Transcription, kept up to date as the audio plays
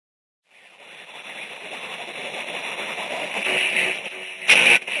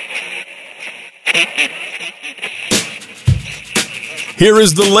Here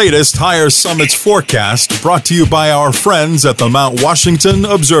is the latest Higher Summits forecast brought to you by our friends at the Mount Washington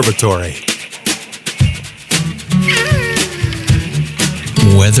Observatory.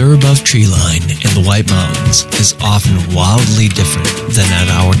 Weather above treeline in the White Mountains is often wildly different than at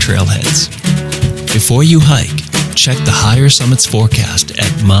our trailheads. Before you hike, check the Higher Summits forecast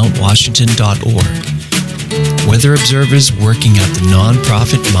at mountwashington.org. Weather observers working at the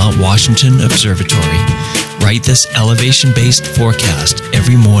nonprofit Mount Washington Observatory write this elevation-based forecast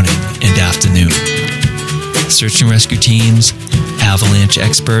every morning and afternoon. Search and rescue teams, avalanche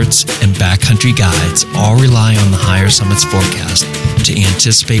experts, and backcountry guides all rely on the Higher Summits forecast to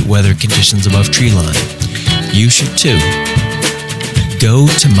anticipate weather conditions above treeline. You should too. Go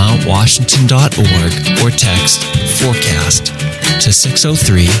to mountwashington.org or text forecast to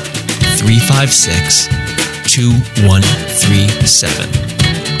 603-356-2137.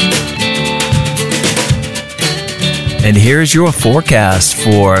 And here's your forecast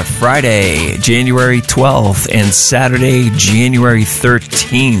for Friday, January 12th and Saturday, January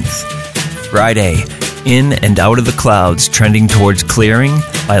 13th. Friday, in and out of the clouds, trending towards clearing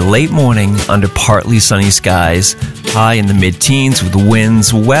by late morning under partly sunny skies. High in the mid-teens with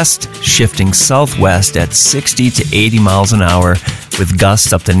winds west shifting southwest at 60 to 80 miles an hour with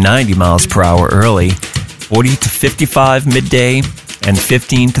gusts up to 90 miles per hour early, 40 to 55 midday, and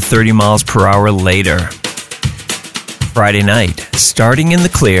 15 to 30 miles per hour later. Friday night, starting in the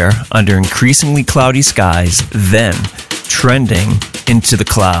clear under increasingly cloudy skies, then trending into the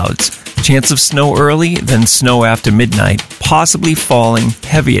clouds. Chance of snow early, then snow after midnight, possibly falling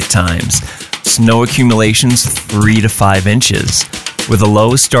heavy at times. Snow accumulations 3 to 5 inches. With a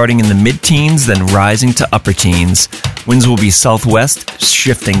low starting in the mid-teens, then rising to upper teens. Winds will be southwest,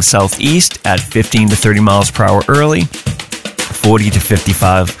 shifting southeast at 15 to 30 miles per hour early, 40 to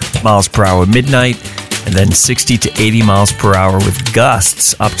 55 miles per hour midnight, and then 60 to 80 miles per hour with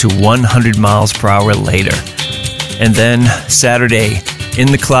gusts up to 100 miles per hour later. And then Saturday,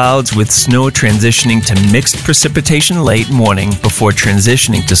 in the clouds with snow transitioning to mixed precipitation late morning before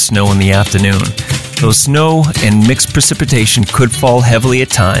transitioning to snow in the afternoon. Though snow and mixed precipitation could fall heavily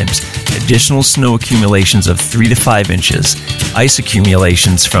at times, additional snow accumulations of 3 to 5 inches, ice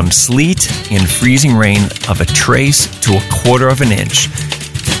accumulations from sleet and freezing rain of a trace to a quarter of an inch.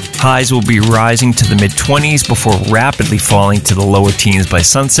 Highs will be rising to the mid-20s before rapidly falling to the lower teens by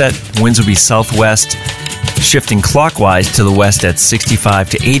sunset. Winds will be southwest, shifting clockwise to the west at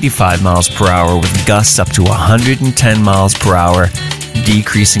 65 to 85 miles per hour with gusts up to 110 miles per hour,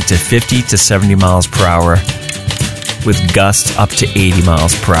 decreasing to 50 to 70 miles per hour with gusts up to 80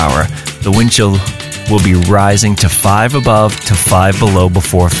 miles per hour. The wind chill will be rising to 5 above to 5 below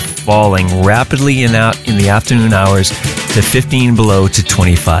before falling rapidly in the afternoon hours to 15 below to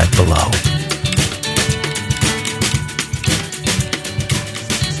 25 below.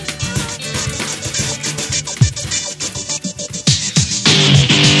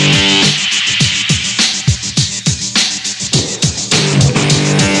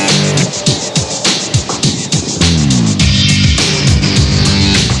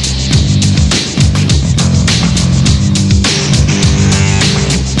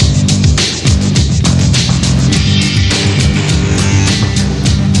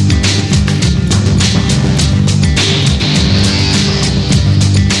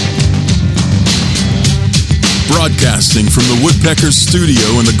 Broadcasting from the Woodpecker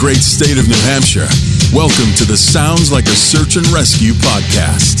Studio in the great state of New Hampshire. Welcome to the Sounds Like a Search and Rescue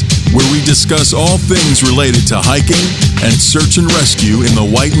podcast, where we discuss all things related to hiking and search and rescue in the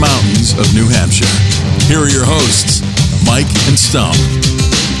White Mountains of New Hampshire. Here are your hosts, Mike and Stump.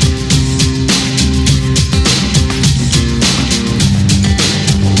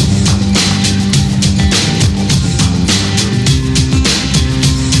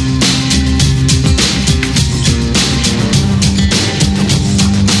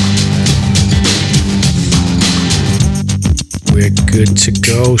 We're good to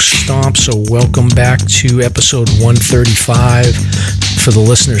go, Stomp. So welcome back to episode 135. For the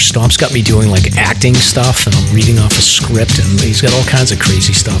listeners, Stomp's got me doing like acting stuff, and I'm reading off a script, and he's got all kinds of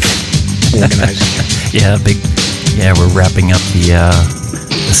crazy stuff organizing. We're wrapping up the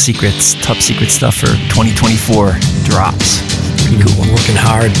secrets, top secret stuff for 2024 drops. Pretty cool. We're working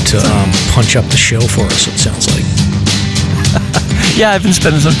hard to punch up the show for us, it sounds like. Yeah, I've been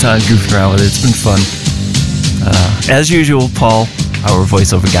spending some time goofing around with it. It's been fun. As usual, Paul, our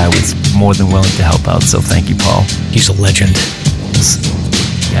voiceover guy, was more than willing to help out, so thank you, Paul. He's a legend.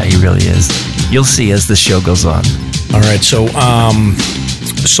 Yeah, he really is. You'll see as the show goes on. All right, so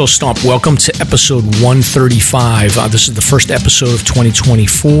So, Stomp, welcome to episode 135. This is the first episode of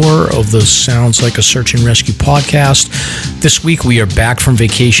 2024 of the Sounds Like a Search and Rescue podcast. This week, we are back from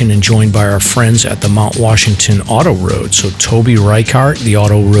vacation and joined by our friends at the Mount Washington Auto Road. So, Tobey Reichart, the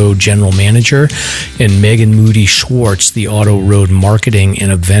Auto Road General Manager, and Meghan Moody Schwartz, the Auto Road Marketing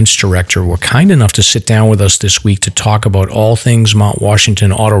and Events Director, were kind enough to sit down with us this week to talk about all things Mount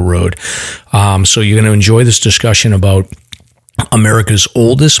Washington Auto Road. So, you're going to enjoy this discussion about America's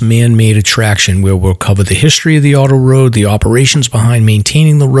oldest man-made attraction, where we'll cover the history of the auto road, the operations behind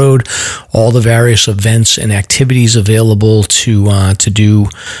maintaining the road, all the various events and activities available to do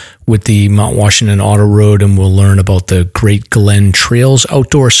with the Mount Washington Auto Road, and we'll learn about the Great Glen Trails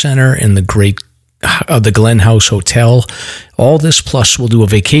Outdoor Center and the Glen House Hotel. All this, plus we'll do a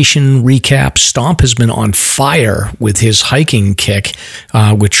vacation recap. Stomp has been on fire with his hiking kick,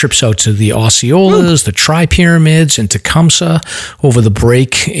 with trips out to the Osceolas, the Tri-Pyramids, and Tecumseh over the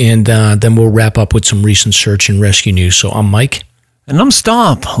break, and then we'll wrap up with some recent search and rescue news. So I'm Mike. And I'm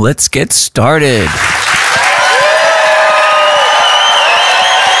Stomp. Let's get started.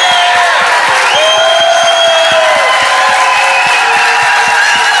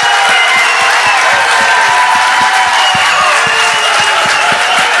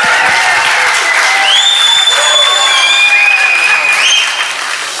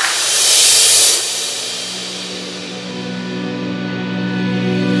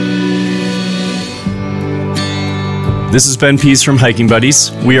 This is Ben Pease from Hiking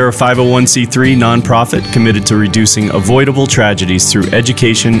Buddies. We are a 501c3 nonprofit committed to reducing avoidable tragedies through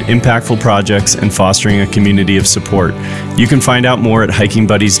education, impactful projects, and fostering a community of support. You can find out more at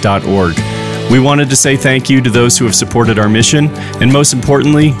hikingbuddies.org. We wanted to say thank you to those who have supported our mission, and most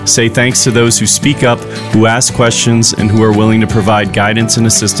importantly, say thanks to those who speak up, who ask questions, and who are willing to provide guidance and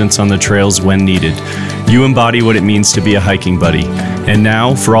assistance on the trails when needed. You embody what it means to be a hiking buddy. And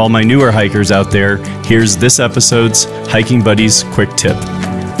now, for all my newer hikers out there, here's this episode's Hiking Buddies Quick Tip.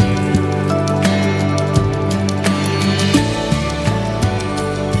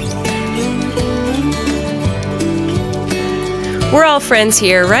 We're all friends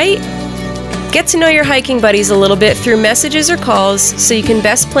here, right? Get to know your hiking buddies a little bit through messages or calls so you can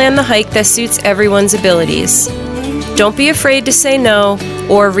best plan the hike that suits everyone's abilities. Don't be afraid to say no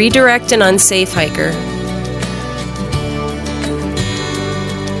or redirect an unsafe hiker.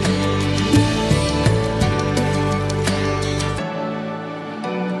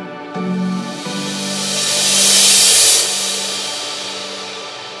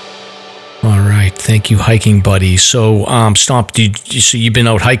 Thank you, hiking buddy. So, Stomp, so you've been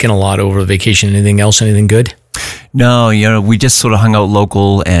out hiking a lot over vacation. Anything else? Anything good? No, we just sort of hung out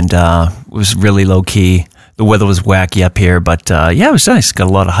local, and it was really low key. The weather was wacky up here, but it was nice. Got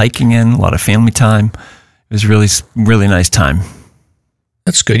a lot of hiking in, a lot of family time. It was really, really nice time.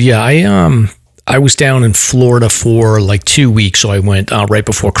 That's good. Yeah, I was down in Florida for like 2 weeks, so I went right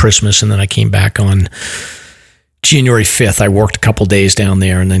before Christmas, and then I came back on January 5th. I worked a couple days down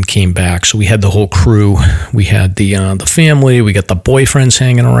there and then came back. So we had the whole crew. We had the family. We got the boyfriends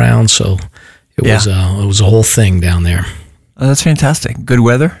hanging around. So it was a whole thing down there. Oh, that's fantastic. Good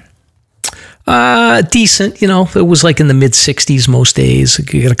weather? Decent. It was like in the mid 60s most days.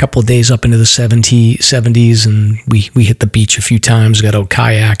 We got a couple of days up into the 70s, and we hit the beach a few times. Got out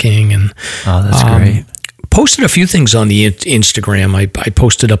kayaking and. Oh, that's great. Posted a few things on the Instagram. I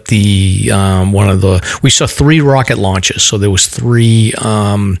posted up we saw 3 rocket launches. So there was 3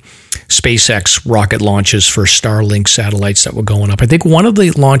 SpaceX rocket launches for Starlink satellites that were going up. I think one of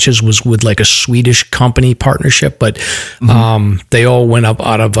the launches was with like a Swedish company partnership, but they all went up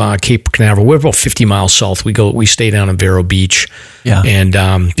out of Cape Canaveral. We're about 50 miles south. We stay down in Vero Beach. Yeah. And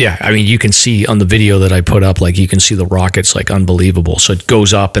you can see on the video that I put up, like you can see the rockets, like unbelievable. So it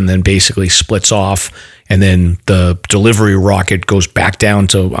goes up and then basically splits off. And then the delivery rocket goes back down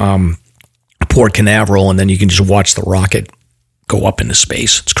to Port Canaveral, and then you can just watch the rocket go up into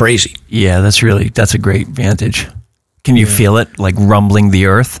space. It's crazy. Yeah, that's a great vantage. Can you feel it, like rumbling the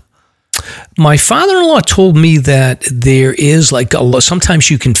earth? My father-in-law told me that there is like sometimes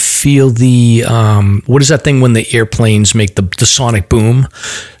you can feel the what is that thing when the airplanes make the sonic boom?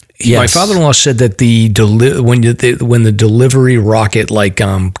 Yes. My father-in-law said that when the delivery rocket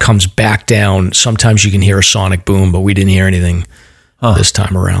comes back down, sometimes you can hear a sonic boom, but we didn't hear anything this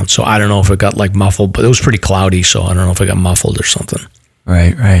time around. So I don't know if it got like muffled, but it was pretty cloudy, so I don't know if it got muffled or something.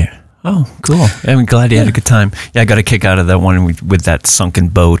 Right. Oh, cool. I'm glad you had a good time. Yeah, I got a kick out of that one with that sunken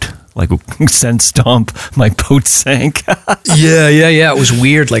boat. Like, send Stomp, my boat sank. Yeah. It was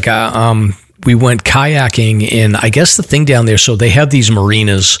weird. Like, we went kayaking, and I guess the thing down there, so they have these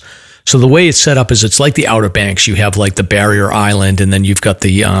marinas So the way it's set up is it's like the Outer Banks. You have like the barrier island, and then you've got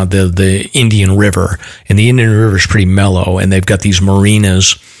the Indian River, and the Indian River is pretty mellow, and they've got these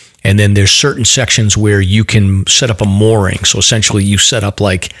marinas, and then there's certain sections where you can set up a mooring. So essentially you set up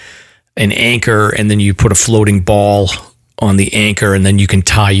like an anchor, and then you put a floating ball on the anchor, and then you can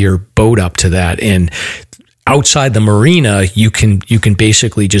tie your boat up to that. And outside the marina, you can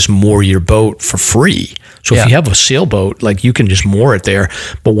basically just moor your boat for free. So if you have a sailboat, like you can just moor it there.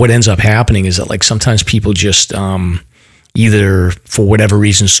 But what ends up happening is that like sometimes people just either for whatever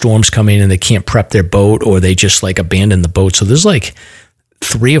reason storms come in and they can't prep their boat, or they just like abandon the boat. So there's like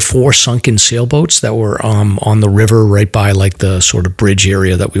 3 or 4 sunken sailboats that were on the river right by like the sort of bridge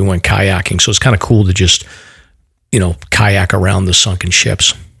area that we went kayaking. So it's kind of cool to just, kayak around the sunken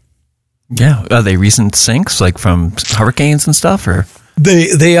ships. Yeah. Are they recent sinks, like from hurricanes and stuff, or?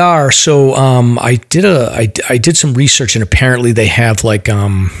 They are. So I did some research, and apparently they have like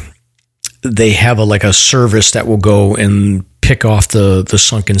a service that will go and pick off the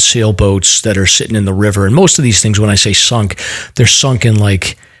sunken sailboats that are sitting in the river. And most of these things, when I say sunk, they're sunk in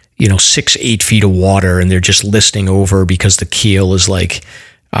like 6-8 feet of water, and they're just listing over because the keel is like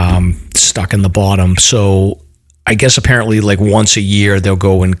stuck in the bottom. So I guess apparently like once a year they'll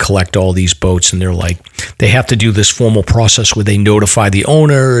go and collect all these boats, and they have to do this formal process where they notify the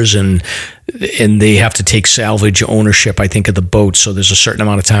owners, and they have to take salvage ownership, I think, of the boats. So there's a certain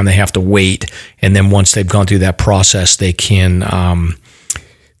amount of time they have to wait, and then once they've gone through that process, they can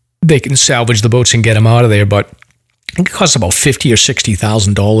salvage the boats and get them out of there. But I think it costs about $50,000 or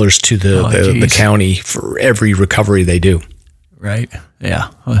 $60,000 to the county for every recovery they do. Right.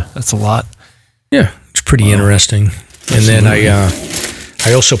 Yeah, that's a lot. Yeah. It's pretty interesting. And then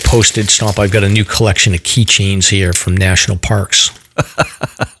I also posted, Stomp, I've got a new collection of keychains here from national parks.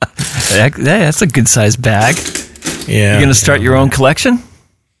 That's a good sized bag. Yeah. You're going to start your own collection?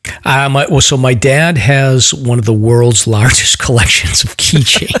 So my dad has one of the world's largest collections of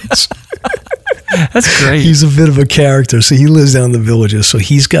keychains. That's great. He's a bit of a character. So he lives down in the villages. So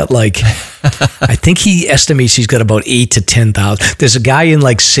he's got like, I think he estimates he's got about 8,000 to 10,000. There's a guy in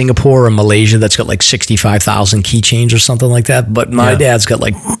like Singapore or Malaysia that's got like 65,000 keychains or something like that. But my dad's got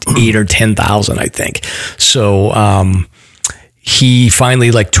like 8,000 or 10,000, I think. So he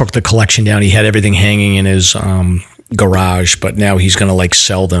finally like took the collection down. He had everything hanging in his garage, but now he's going to like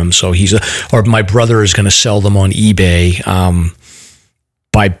sell them. So or my brother is going to sell them on eBay.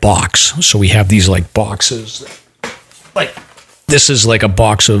 By box. So we have these like boxes. Like this is like a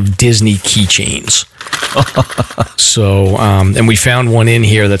box of Disney keychains. So, and we found one in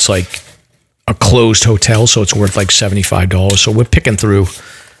here that's like a closed hotel, so it's worth like $75. So we're picking through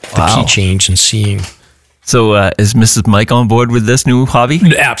the keychains and seeing. So is Mrs. Mike on board with this new hobby?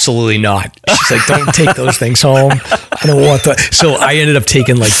 Absolutely not. She's like, don't take those things home. I don't want that. So I ended up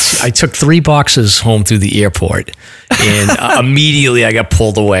I took 3 boxes home through the airport, and immediately I got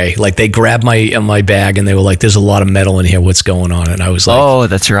pulled away. Like they grabbed my bag and they were like, there's a lot of metal in here. What's going on? And I was like, oh,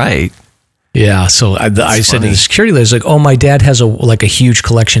 that's right. Yeah. So I said to the security lady, like, oh, my dad has a huge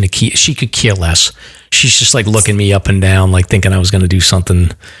collection of keys. She could care less. She's just like looking me up and down, like thinking I was going to do something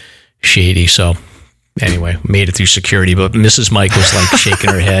shady. So anyway, made it through security, but Mrs. Mike was like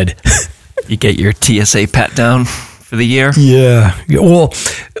shaking her head. You get your TSA pat down for the year? Yeah. Well,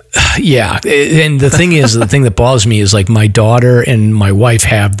 yeah. And the thing that bothers me is like my daughter and my wife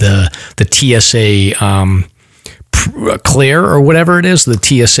have the TSA Clear or whatever it is, the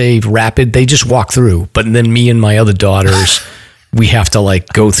TSA Rapid. They just walk through. But then me and my other daughters, we have to like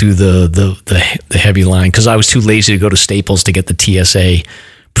go through the heavy line because I was too lazy to go to Staples to get the TSA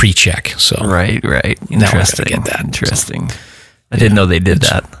pre-check. So right. Interesting. Get that. Interesting. So, I didn't know they did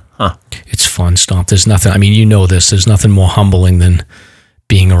that. Huh. It's fun, Stomp. There's nothing. I mean, you know this. There's nothing more humbling than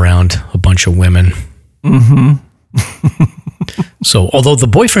being around a bunch of women. Mm-hmm. So, although the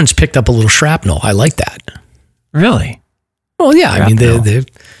boyfriends picked up a little shrapnel, I like that. Really? Well, yeah. Shrapnel. I mean,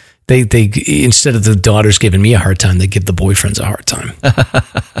 they instead of the daughters giving me a hard time, they give the boyfriends a hard time.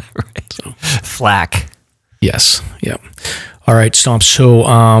 Right. So. Flack. Yes. Yeah. All right, Stomp.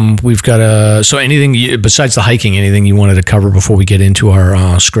 So we've got so anything besides the hiking, anything you wanted to cover before we get into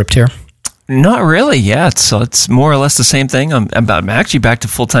our script here? Not really. Yeah. So it's more or less the same thing. I'm actually back to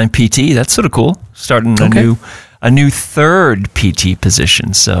full-time PT. That's sort of cool. Starting a new third PT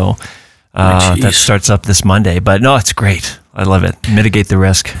position. So that starts up this Monday. But no, it's great. I love it. Mitigate the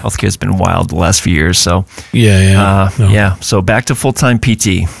risk. Healthcare's been wild the last few years. So yeah. So back to full-time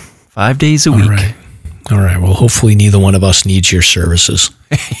PT, 5 days a week. All right. Well, hopefully neither one of us needs your services.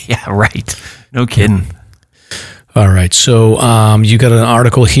 Yeah, right. No kidding. All right. So you got an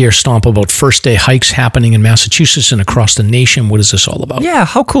article here, Stomp, about first day hikes happening in Massachusetts and across the nation. What is this all about? Yeah,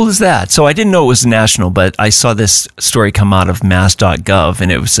 how cool is that? So I didn't know it was national, but I saw this story come out of mass.gov,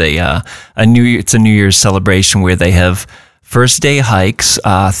 and it was it's a New Year's celebration where they have first day hikes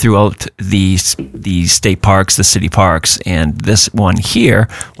throughout the state parks, the city parks, and this one here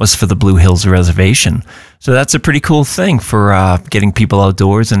was for the Blue Hills Reservation. So that's a pretty cool thing for getting people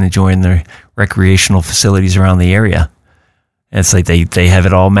outdoors and enjoying their recreational facilities around the area. And it's like they have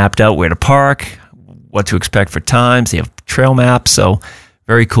it all mapped out, where to park, what to expect for times. They have trail maps, so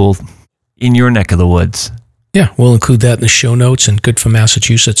very cool in your neck of the woods. Yeah, we'll include that in the show notes, and good for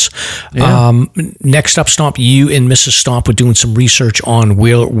Massachusetts. Yeah. Next up, Stomp, you and Mrs. Stomp were doing some research on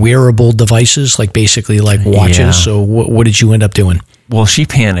wearable devices, like basically like watches. Yeah. So what did you end up doing? Well, she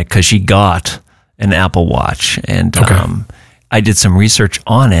panicked because she got an Apple Watch, and I did some research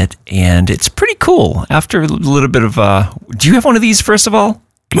on it, and it's pretty cool. After a little bit of, do you have one of these, first of all?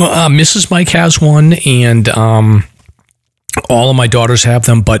 Well, Mrs. Mike has one, and all of my daughters have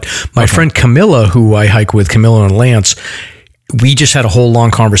them, but my friend Camilla, who I hike with, Camilla and Lance, we just had a whole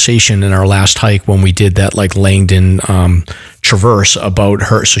long conversation in our last hike when we did that like Langdon Traverse about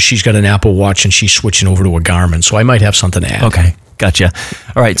her. So she's got an Apple Watch and she's switching over to a Garmin. So I might have something to add. Okay, gotcha.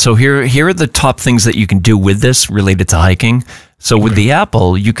 All right, so here are the top things that you can do with this related to hiking. So with the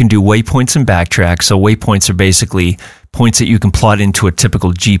Apple, you can do waypoints and backtrack. So waypoints are basically points that you can plot into a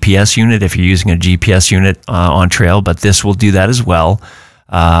typical GPS unit if you're using a GPS unit on trail, but this will do that as well.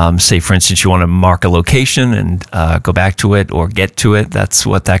 Say, for instance, you want to mark a location and go back to it or get to it. That's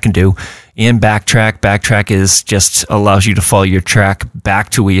what that can do. And backtrack. Backtrack is just allows you to follow your track back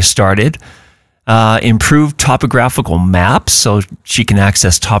to where you started. Improved topographical maps, so she can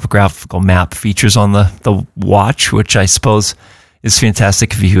access topographical map features on the watch, which I suppose is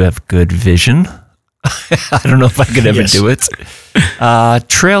fantastic if you have good vision. I don't know if I could ever do it.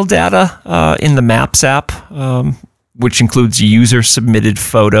 Trail data in the Maps app, which includes user-submitted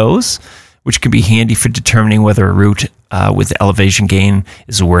photos, which can be handy for determining whether a route with elevation gain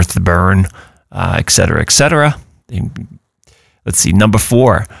is worth the burn, et cetera, et cetera. Let's see, number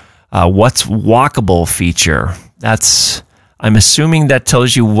 4. What's walkable feature? I'm assuming that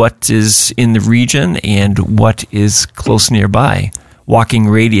tells you what is in the region and what is close nearby. Walking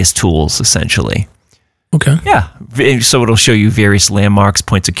radius tools, essentially. Okay. Yeah. So it'll show you various landmarks,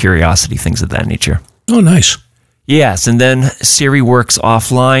 points of curiosity, things of that nature. Oh, nice. Yes, and then Siri works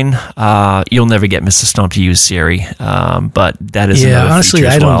offline. You'll never get Mrs. Stomp to use Siri, but that is another honestly,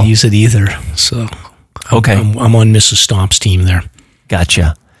 feature as well. I don't use it either. So okay, I'm on Mrs. Stomp's team there.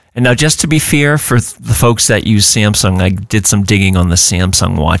 Gotcha. And now, just to be fair for the folks that use Samsung, I did some digging on the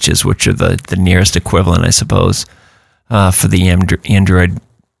Samsung watches, which are the nearest equivalent, I suppose, for the Android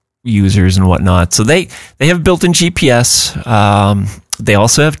users and whatnot. So they have built-in GPS. They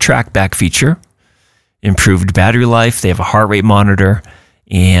also have track-back feature, improved battery life. They have a heart rate monitor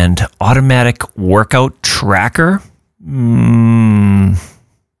and automatic workout tracker. I'm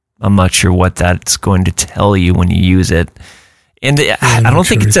not sure what that's going to tell you when you use it. And I don't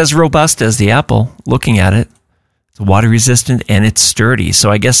think it's as robust as the Apple, looking at it. It's water resistant and it's sturdy.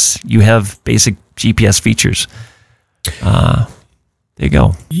 So I guess you have basic GPS features. There you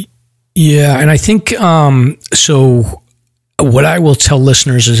go. Yeah, and I think, so what I will tell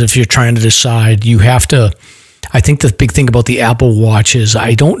listeners is if you're trying to decide, you have to, I think the big thing about the Apple Watch is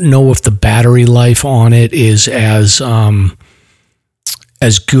I don't know if the battery life on it is as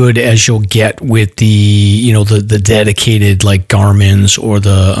good as you'll get with the dedicated like Garmin's or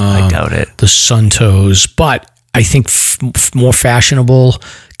the I doubt it. The Suntoes, but I think more fashionable,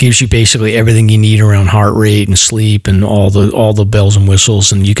 gives you basically everything you need around heart rate and sleep and all the bells and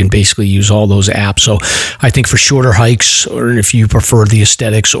whistles, and you can basically use all those apps. So I think for shorter hikes, or if you prefer the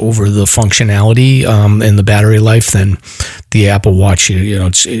aesthetics over the functionality and the battery life, then the Apple Watch,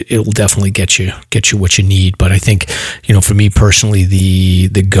 it'll definitely get you what you need. But I think, for me personally, the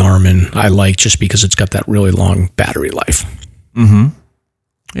Garmin I like just because it's got that really long battery life. Mm-hmm.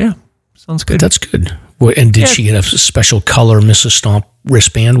 Yeah, sounds good. But that's good. And did she get a special color Mrs. Stomp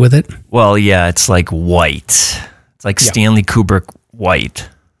wristband with it? Well, yeah, it's like white. It's like Stanley Kubrick white,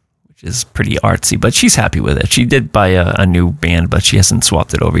 which is pretty artsy, but she's happy with it. She did buy a new band, but she hasn't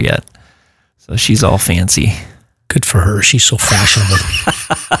swapped it over yet. So she's all fancy. Good for her. She's so fashionable.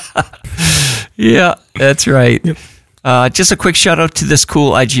 Yeah, that's right. Yep. Just a quick shout out to this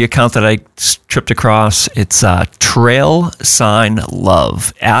cool IG account that I tripped across. It's Trail Sign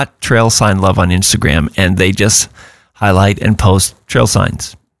Love, at Trail Sign Love on Instagram, and they just highlight and post trail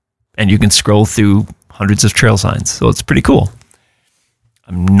signs. And you can scroll through hundreds of trail signs, so it's pretty cool.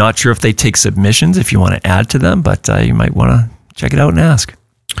 I'm not sure if they take submissions if you want to add to them, but you might want to check it out and ask.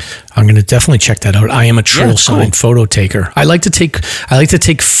 I'm going to definitely check that out. I am a trail sign photo taker. I like to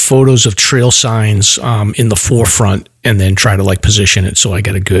take photos of trail signs in the forefront and then try to like position it so I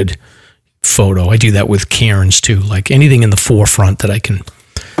get a good photo. I do that with cairns too. Like anything in the forefront that I can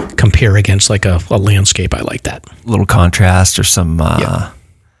compare against like a landscape. I like that. A little contrast or some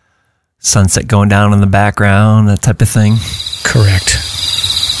sunset going down in the background, that type of thing. Correct.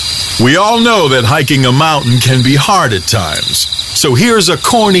 We all know that hiking a mountain can be hard at times. So here's a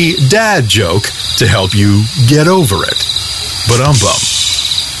corny dad joke to help you get over it. Ba-dum-bum.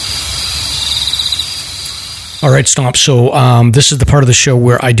 All right, Stomp. So this is the part of the show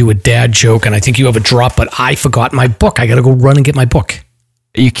where I do a dad joke, and I think you have a drop, but I forgot my book. I got to go run and get my book.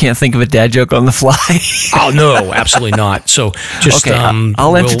 You can't think of a dad joke on the fly? Oh, no, absolutely not. So just okay,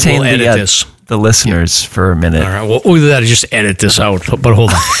 I'll entertain the listeners for a minute. All right, well, either that or just edit this out, but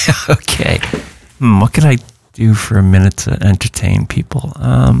hold on. Okay. What can I do for a minute to entertain people?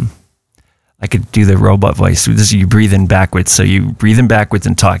 I could do the robot voice. This is you breathe in backwards. So you breathe in backwards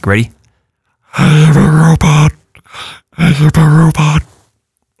and talk. Ready? I am a robot. I am a robot.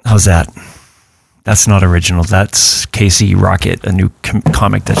 How's that? That's not original. That's Casey Rocket, a new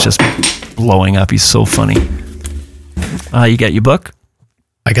comic that's just blowing up. He's so funny. You got your book?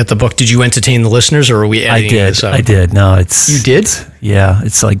 I got the book. Did you entertain the listeners, or are we editing this out? I did. No, it's... You did? Yeah,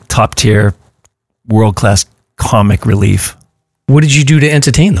 it's like top tier, world-class comic relief. What did you do to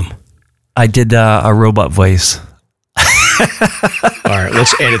entertain them? I did a robot voice. All right,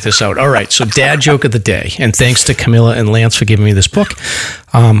 let's edit this out. All right, so dad joke of the day. And thanks to Camilla and Lance for giving me this book.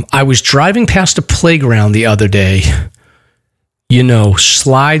 I was driving past a playground the other day. You know,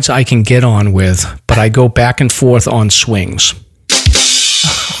 slides I can get on with, but I go back and forth on swings.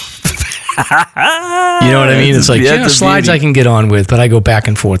 You know what I mean? It's like, slides I can get on with, but I go back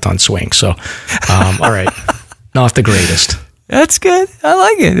and forth on swings. So, all right, not the greatest. That's good. I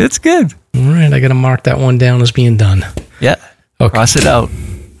like it. It's good. All right, I got to mark that one down as being done. Yeah. Okay. Cross it out.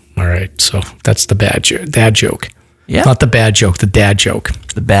 All right, so that's the dad joke. Yeah. Not the bad joke, the dad joke.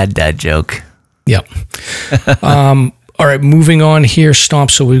 The bad dad joke. Yep. All right, moving on here,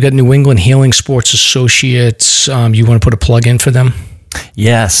 Stomp. So we've got New England Healing Sports Associates. You want to put a plug in for them?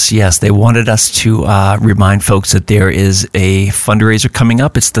 Yes. They wanted us to remind folks that there is a fundraiser coming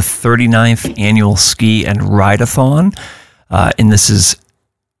up. It's the 39th annual Ski and Ride-a-thon. And this is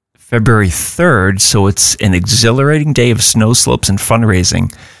February 3rd, so it's an exhilarating day of snow slopes and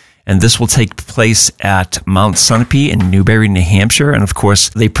fundraising. And this will take place at Mount Sunapee in Newbury, New Hampshire. And of course,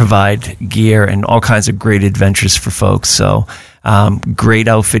 they provide gear and all kinds of great adventures for folks. So great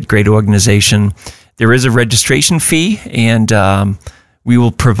outfit, great organization. There is a registration fee, and we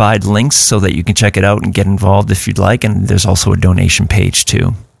will provide links so that you can check it out and get involved if you'd like. And there's also a donation page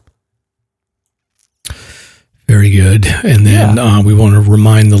too. Very good. And then we want to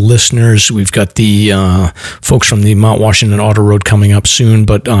remind the listeners, we've got the folks from the Mount Washington Auto Road coming up soon,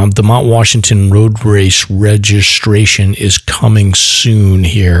 but the Mount Washington Road Race registration is coming soon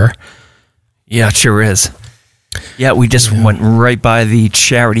here. Yeah, it sure is. Yeah, we just went right by the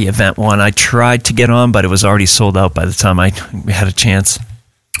charity event one. I tried to get on, but it was already sold out by the time I had a chance.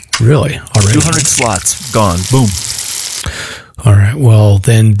 Really? Already? 200 slots, gone. Boom. All right. Well,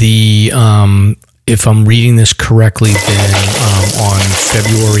 then if I'm reading this correctly, then on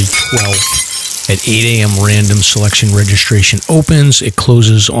February 12th at 8 a.m. random selection registration opens. It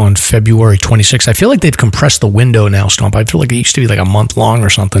closes on February 26th. I feel like they've compressed the window now, Stomp. I feel like it used to be like a month long or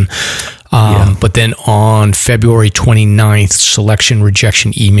something. But then on February 29th, selection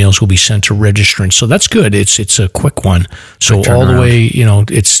rejection emails will be sent to registrants. So that's good. It's a quick one. So all the way,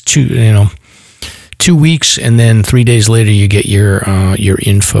 it's 2 weeks, and then 3 days later you get your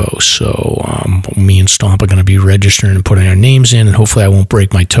info. So me and Stomp are going to be registering and putting our names in, and hopefully I won't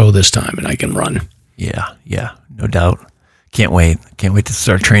break my toe this time and I can run. Yeah, no doubt. Can't wait to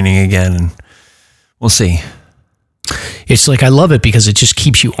start training again, and we'll see. It's like, I love it because it just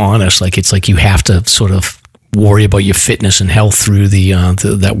keeps you honest. Like, it's like you have to sort of worry about your fitness and health through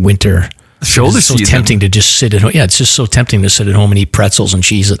that winter. Shoulder season. It's so tempting to just sit at home. Yeah, it's just so tempting to sit at home and eat pretzels and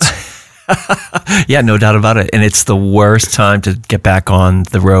Cheez-Its. Yeah, no doubt about it. And it's the worst time to get back on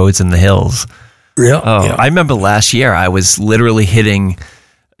the roads and the hills. Yeah. I remember last year I was literally hitting,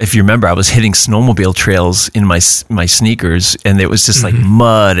 if you remember, I was hitting snowmobile trails in my sneakers, and it was just like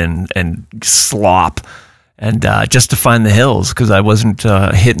mud and slop, and just to find the hills, because I wasn't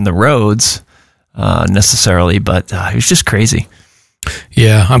hitting the roads necessarily, but it was just crazy.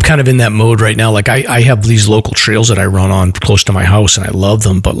 Yeah, I'm kind of in that mode right now. Like I have these local trails that I run on close to my house, and I love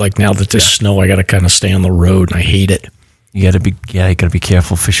them. But like now that there's snow, I got to kind of stay on the road, and I hate it. You gotta be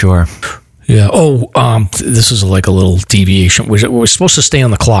careful for sure. Yeah. Oh, this is like a little deviation. We're supposed to stay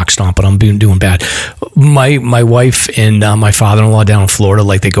on the clock, Stomp, but I'm doing bad. My wife and my father-in-law down in Florida,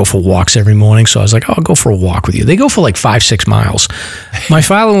 like they go for walks every morning. So I was like, I'll go for a walk with you. They go for like 5-6 miles. My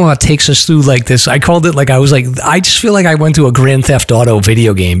father-in-law takes us through like this. I called it like, I was like, I just feel like I went to a Grand Theft Auto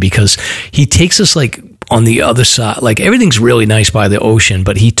video game, because he takes us like on the other side. Like everything's really nice by the ocean,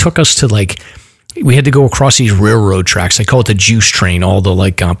 but he took us to like, we had to go across these railroad tracks. They call it the juice train. All the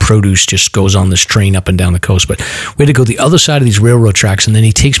like produce just goes on this train up and down the coast. But we had to go the other side of these railroad tracks, and then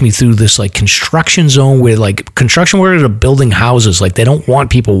he takes me through this like construction zone where like construction workers are building houses. Like they don't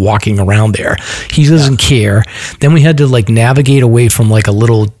want people walking around there. He doesn't care. Then we had to like navigate away from like a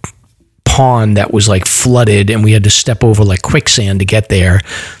little pond that was like flooded, and we had to step over like quicksand to get there.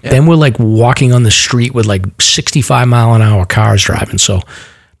 Yeah. Then we're like walking on the street with like 65 mile an hour cars driving. So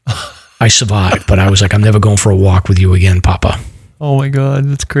I survived, but I was like, I'm never going for a walk with you again, Papa. Oh my God,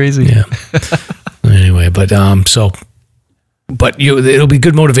 that's crazy. Yeah. Anyway, but it'll be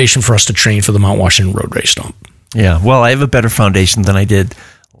good motivation for us to train for the Mount Washington Road Race, Stomp. Yeah. Well, I have a better foundation than I did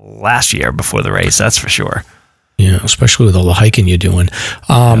last year before the race. That's for sure. Yeah, especially with all the hiking you're doing.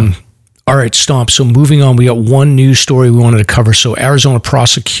 All right, Stomp. So moving on, we got one news story we wanted to cover. So Arizona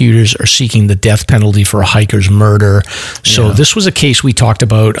prosecutors are seeking the death penalty for a hiker's murder. So this was a case we talked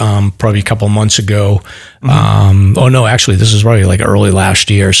about probably a couple of months ago. Mm-hmm. Oh no, actually, this is probably like early last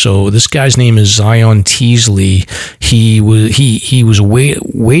year. So this guy's name is Zion Teasley. He was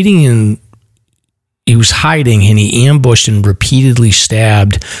waiting in. He was hiding, and he ambushed and repeatedly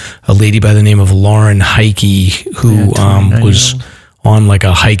stabbed a lady by the name of Lauren Heike, who was on like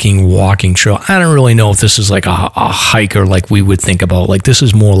a hiking, walking trail. I don't really know if this is like a hiker like we would think about. Like this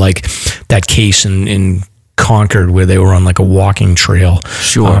is more like that case in Concord where they were on like a walking trail.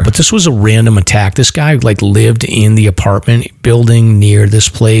 Sure. But this was a random attack. This guy like lived in the apartment building near this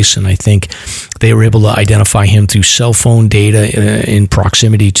place, and I think they were able to identify him through cell phone data in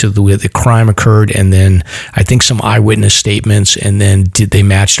proximity to where the crime occurred, and then I think some eyewitness statements, and then they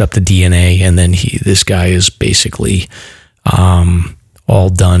matched up the DNA, and then this guy is basically all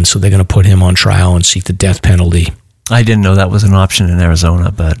done. So they're going to put him on trial and seek the death penalty. I didn't know that was an option in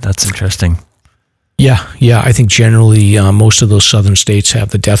Arizona, but that's interesting. Yeah. I think generally most of those southern states have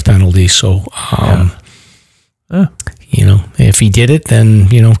the death penalty. So, if he did it, then,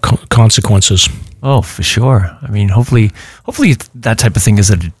 consequences. Oh, for sure. I mean, hopefully that type of thing is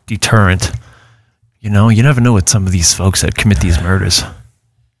a deterrent. You never know with some of these folks that commit these murders.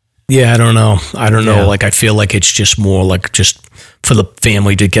 Yeah, I don't know. Like, I feel like it's just more like just for the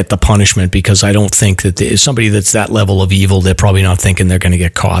family to get the punishment, because I don't think that somebody that's that level of evil, they're probably not thinking they're going to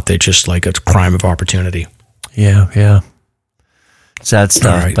get caught. They're just like a crime of opportunity. Yeah. Sad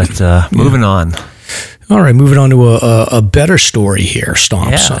stuff, right. But moving on. All right, moving on to a better story here,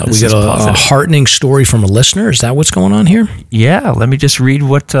 Stomps. Yeah, we got a heartening story from a listener. Is that what's going on here? Yeah, let me just read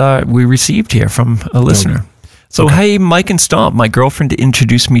what we received here from a listener. Okay. So, Hey, Mike and Stomp, my girlfriend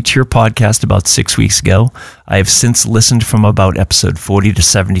introduced me to your podcast about 6 weeks ago. I have since listened from about episode 40 to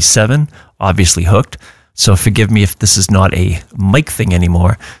 77, obviously hooked. So forgive me if this is not a Mike thing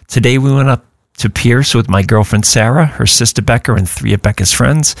anymore. Today we went up to Pierce with my girlfriend Sarah, her sister Becca, and 3 of Becca's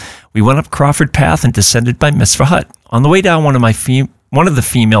friends. We went up Crawford Path and descended by Mitzvah Hut. On the way down, one of the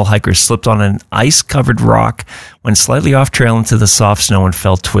female hikers slipped on an ice-covered rock, went slightly off trail into the soft snow, and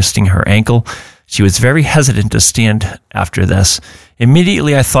fell, twisting her ankle. She was very hesitant to stand after this.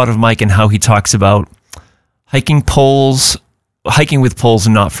 Immediately, I thought of Mike and how he talks about hiking with poles,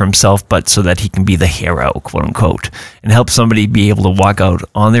 and not for himself, but so that he can be the hero, quote unquote, and help somebody be able to walk out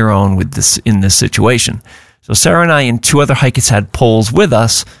on their own in this situation. So Sarah and I and 2 other hikers had poles with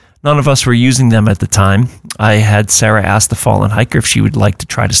us. None of us were using them at the time. I had Sarah ask the fallen hiker if she would like to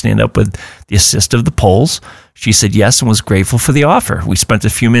try to stand up with the assist of the poles. She said yes and was grateful for the offer. We spent a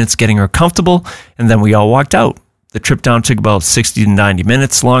few minutes getting her comfortable, and then we all walked out. The trip down took about 60 to 90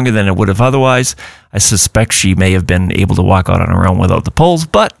 minutes longer than it would have otherwise. I suspect she may have been able to walk out on her own without the poles,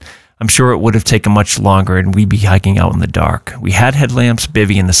 but I'm sure it would have taken much longer, and we'd be hiking out in the dark. We had headlamps,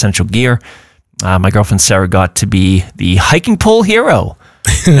 bivvy, and essential gear. My girlfriend Sarah got to be the hiking pole hero.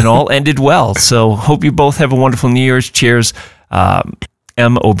 And all ended well. So hope you both have a wonderful New Year's. Cheers,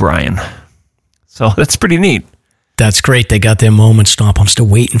 M. O'Brien. So that's pretty neat. That's great. They got their moment, Stomp. I'm still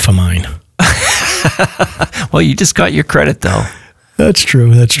waiting for mine. Well, you just got your credit, though. That's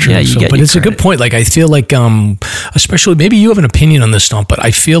true. Yeah, but it's a good point. Like, I feel like, especially, maybe you have an opinion on this, Stump, but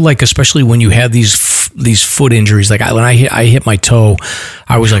I feel like, especially when you have these foot injuries, like when I hit my toe,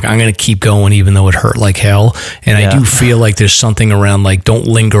 I was like, I'm going to keep going even though it hurt like hell. And I do feel like there's something around, like, don't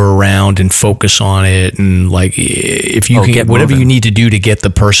linger around and focus on it. And like, if you can get whatever you need to do to get the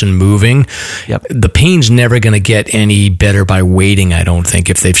person moving, the pain's never going to get any better by waiting, I don't think,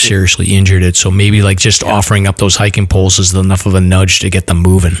 if they've seriously injured it. So maybe like just offering up those hiking poles is enough of a nudge to get them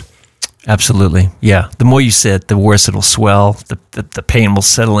moving. Absolutely. Yeah. The more you sit, the worse it'll swell. The pain will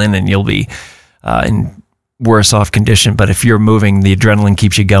settle in and you'll be in worse off condition. But if you're moving, the adrenaline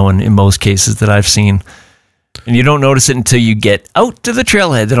keeps you going in most cases that I've seen. And you don't notice it until you get out to the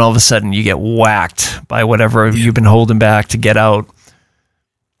trailhead. Then all of a sudden you get whacked by whatever you've been holding back to get out.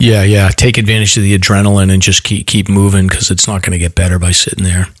 Yeah. Take advantage of the adrenaline and just keep moving, because it's not going to get better by sitting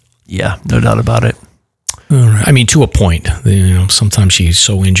there. Yeah, no doubt about it. All right. I mean, to a point. Sometimes she's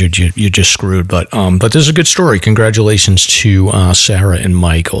so injured you're just screwed. But this is a good story. Congratulations to Sarah and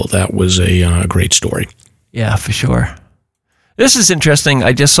Michael. That was a great story. Yeah, for sure. This is interesting.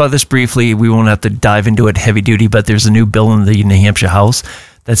 I just saw this briefly. We won't have to dive into it heavy duty, but there's a new bill in the New Hampshire House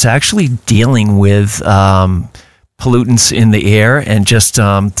that's actually dealing with pollutants in the air, and just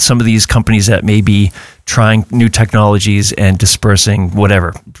some of these companies that may be trying new technologies and dispersing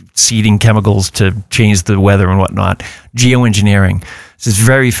whatever, seeding chemicals to change the weather and whatnot, geoengineering. This is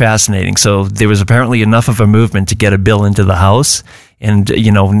very fascinating. So there was apparently enough of a movement to get a bill into the House, and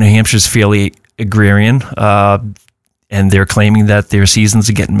New Hampshire's fairly agrarian, and they're claiming that their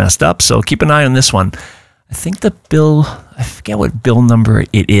seasons are getting messed up. So keep an eye on this one. I think the bill, I forget what bill number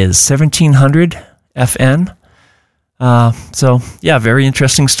it is, 1700 FN. So yeah, very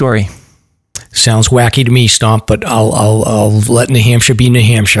interesting story. Sounds wacky to me, Stomp, but I'll let New Hampshire be New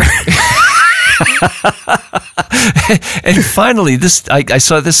Hampshire. And finally, I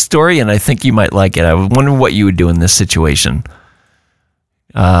saw this story, and I think you might like it. I was wondering what you would do in this situation.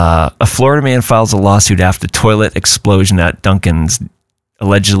 A Florida man files a lawsuit after toilet explosion at Dunkin's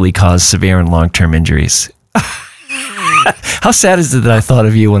allegedly caused severe and long-term injuries. How sad is it that I thought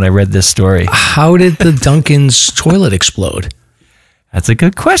of you when I read this story? How did the Dunkin's toilet explode? That's a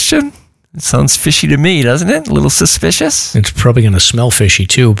good question. It sounds fishy to me, doesn't it? A little suspicious. It's probably going to smell fishy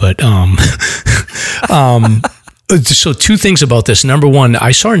too, but so two things about this. Number one,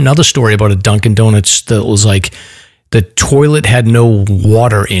 I saw another story about a Dunkin' Donuts that was like the toilet had no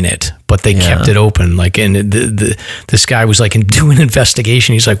water in it, but they kept it open. Like, and this guy was like doing an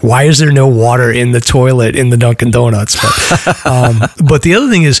investigation. He's like, "Why is there no water in the toilet in the Dunkin' Donuts?" But the other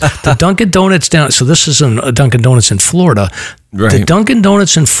thing is the Dunkin' Donuts down. So this is a Dunkin' Donuts in Florida. Right. The Dunkin'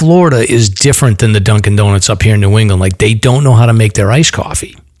 Donuts in Florida is different than the Dunkin' Donuts up here in New England. Like, they don't know how to make their iced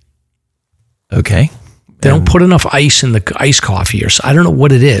coffee. Okay. They don't put enough ice in the iced coffee, or I don't know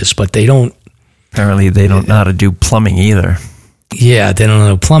what it is, but they don't. Apparently, they don't know how to do plumbing either. Yeah, they don't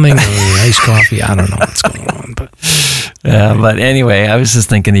know plumbing or iced coffee. I don't know what's going on, but but anyway, I was just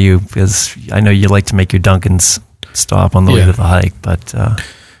thinking of you because I know you like to make your Dunkins stop on the way to the hike. But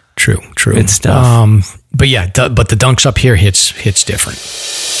true, good stuff. But yeah, but the Dunks up here hits different.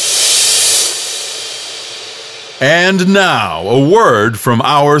 And now, a word from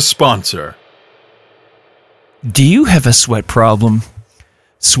our sponsor. Do you have a sweat problem?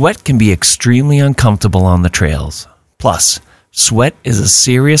 Sweat can be extremely uncomfortable on the trails. Plus, sweat is a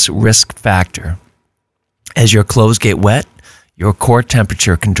serious risk factor. As your clothes get wet, your core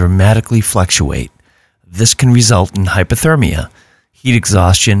temperature can dramatically fluctuate. This can result in hypothermia, heat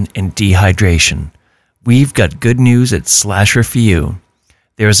exhaustion, and dehydration. We've got good news at Slasher for you.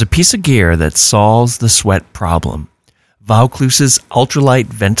 There is a piece of gear that solves the sweat problem. Vaucluse's ultralight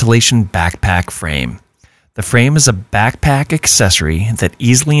ventilation backpack frame. The frame is a backpack accessory that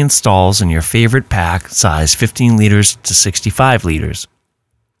easily installs in your favorite pack size 15 liters to 65 liters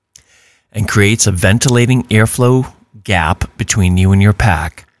and creates a ventilating airflow gap between you and your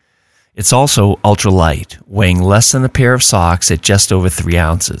pack. It's also ultralight, weighing less than a pair of socks at just over 3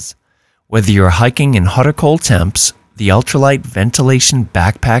 ounces. Whether you're hiking in hot or cold temps, the ultralight ventilation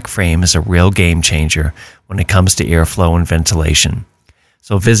backpack frame is a real game changer when it comes to airflow and ventilation.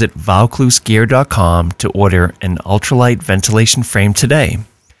 So visit VaucluseGear.com to order an ultralight ventilation frame today.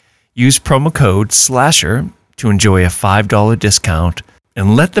 Use promo code SLASHER to enjoy a $5 discount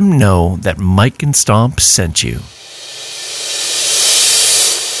and let them know that Mike and Stomp sent you.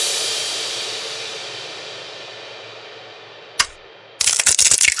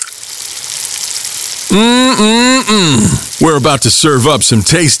 We're about to serve up some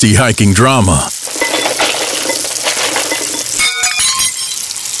tasty hiking drama.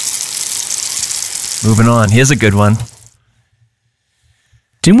 Moving on. Here's a good one.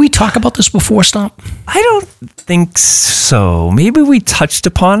 Didn't we talk about this before, Stomp? I don't think so. Maybe we touched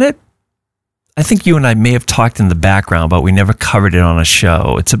upon it. I think you and I may have talked in the background, but we never covered it on a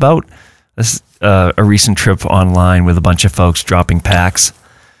show. It's about a recent trip online with a bunch of folks dropping packs.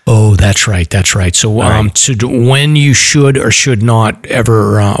 Oh, that's right. So, when you should or should not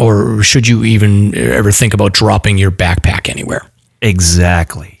ever, or should you even ever think about dropping your backpack anywhere?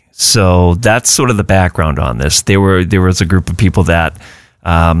 Exactly. So that's sort of the background on this. There was a group of people that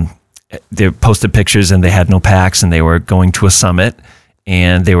they posted pictures and they had no packs and they were going to a summit,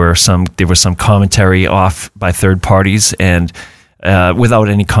 and there was some commentary off by third parties and without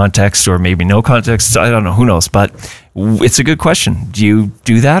any context, or maybe no context. I don't know. Who knows? But it's a good question. Do you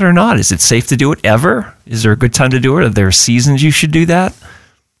do that or not? Is it safe to do it ever? Is there a good time to do it? Are there seasons you should do that?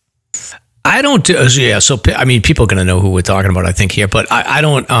 I don't do, yeah. So, I mean, people are going to know who we're talking about, I think, here, but I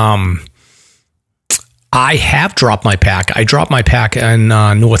don't, I have dropped my pack. I dropped my pack in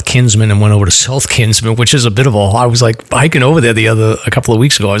North Kinsman and went over to South Kinsman, which is a bit of I was like hiking over there a couple of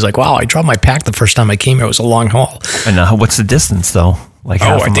weeks ago. I was like, wow, I dropped my pack the first time I came here. It was a long haul. And what's the distance though? Like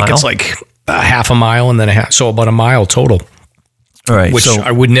half a mile? I think it's like half a mile and then so about a mile total. All right. Which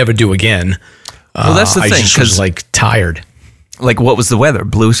I would never do again. Well, that's the thing. I just was like tired. Like, what was the weather?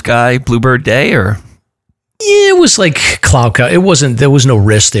 Blue sky, bluebird day, or? Yeah, it was like cloud cover. There was no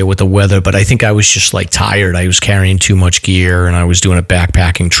risk there with the weather, but I think I was just like tired. I was carrying too much gear and I was doing a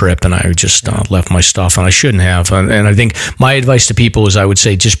backpacking trip and I just left my stuff, and I shouldn't have. And I think my advice to people is I would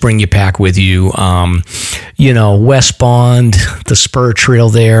say, just bring your pack with you. West Bond, the Spur Trail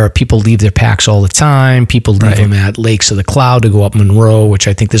there, people leave their packs all the time. People leave them at Lakes of the Cloud to go up Monroe, which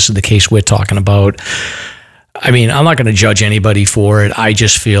I think this is the case we're talking about. I mean, I'm not going to judge anybody for it. I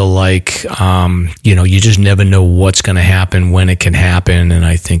just feel like, you just never know what's going to happen when it can happen. And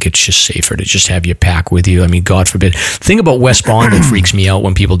I think it's just safer to just have your pack with you. I mean, God forbid. The thing about West Bond that freaks me out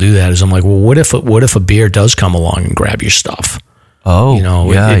when people do that is I'm like, well, what if a bear does come along and grab your stuff? Oh,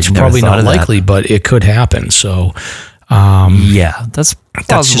 it's probably not likely, but it could happen. So, that's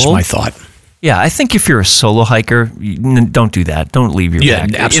just my thought. Yeah, I think if you're a solo hiker, don't do that. Don't leave your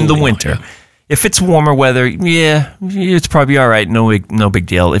pack in the winter. Not, If it's warmer weather, it's probably all right. No big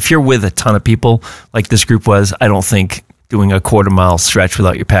deal. If you're with a ton of people, like this group was, I don't think doing a quarter-mile stretch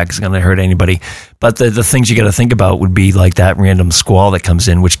without your pack is going to hurt anybody. But the things you got to think about would be like that random squall that comes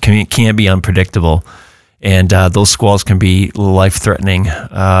in, which can be unpredictable. And those squalls can be life-threatening,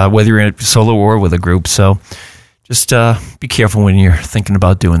 whether you're in a solo or with a group. So just be careful when you're thinking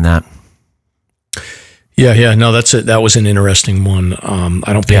about doing that. Yeah, no, that's it. That was an interesting one.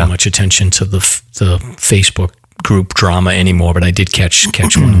 I don't pay much attention to the Facebook group drama anymore, but I did catch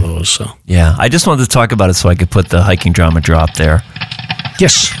one of those. So yeah, I just wanted to talk about it so I could put the hiking drama drop there.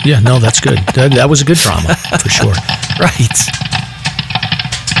 Yes, yeah, no, that's good. That was a good drama for sure. Right.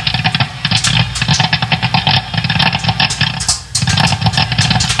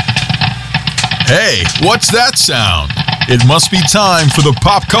 Hey, what's that sound? It must be time for the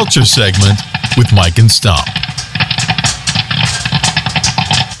pop culture segment with Mike and Stomp.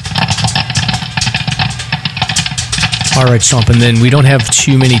 All right, Stomp, and then we don't have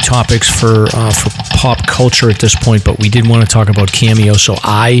too many topics for pop culture at this point, but we did want to talk about Cameo. So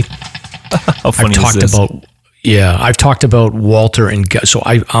I've talked about Walter and Gus. So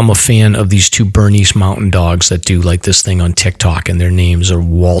I'm a fan of these two Bernese mountain dogs that do like this thing on TikTok, and their names are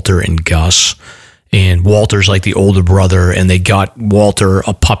Walter and Gus. And Walter's like the older brother, and they got Walter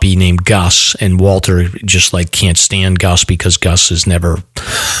a puppy named Gus, and Walter just like can't stand Gus because Gus is never,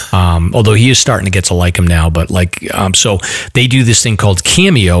 although he is starting to get to like him now, but so they do this thing called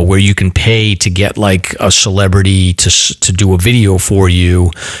Cameo where you can pay to get like a celebrity to do a video for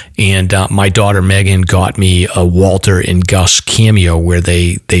you. And my daughter Meghan got me a Walter and Gus Cameo where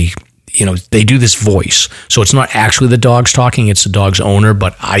they do this voice. So it's not actually the dogs talking, it's the dog's owner,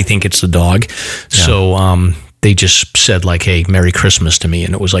 but I think it's the dog. Yeah. So they just said like, hey, Merry Christmas to me.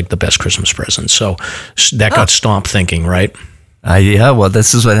 And it was like the best Christmas present. So that got Stomp thinking, right? Well,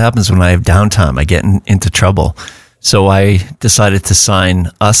 this is what happens when I have downtime. I get into trouble. So I decided to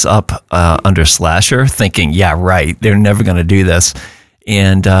sign us up under Slasher, thinking, yeah, right, they're never going to do this.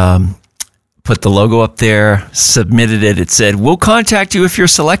 And put the logo up there, submitted it. It said, we'll contact you if you're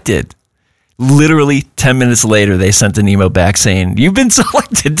selected. Literally 10 minutes later, they sent an email back saying, you've been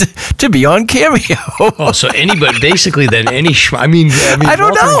selected to be on Cameo. Oh, so anybody, basically then any, I mean, I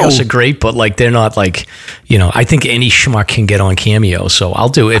don't know. Gus are great, but like, they're not like, I think any schmuck can get on Cameo. So I'll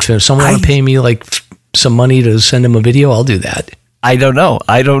do it. If someone want to pay me like some money to send them a video, I'll do that. I don't know.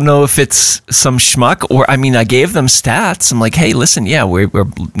 I don't know if it's some schmuck or, I gave them stats. I'm like, hey, listen, yeah, we're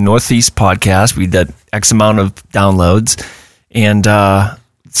Northeast podcast. We did X amount of downloads. And,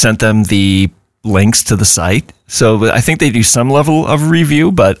 sent them the links to the site. So I think they do some level of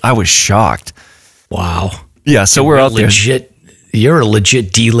review, but I was shocked. Wow. Yeah, so we're out there. You're a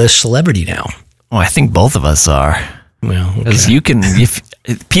legit D-list celebrity now. Oh, I think both of us are. Well, because you can, if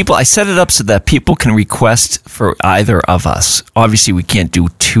people, I set it up so that people can request for either of us. Obviously, we can't do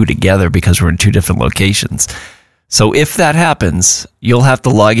two together because we're in two different locations. So if that happens, you'll have to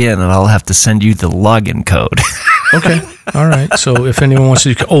log in, and I'll have to send you the login code. Okay, all right. So if anyone wants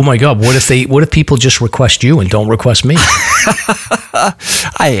to, oh my God, what if people just request you and don't request me?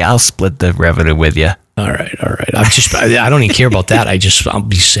 I'll split the revenue with you. All right. I don't even care about that. I'll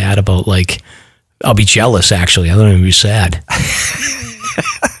be sad about I'll be jealous, actually. I don't even be sad.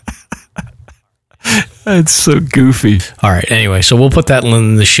 That's so goofy. All right. Anyway, so we'll put that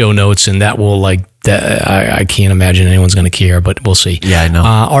in the show notes, and that will I can't imagine anyone's going to care, but we'll see. Yeah, I know.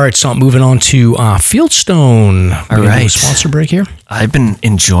 All right. So moving on to Fieldstone. All right. A sponsor break here. I've been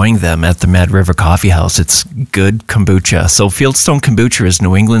enjoying them at the Mad River Coffee House. It's good kombucha. So Fieldstone Kombucha is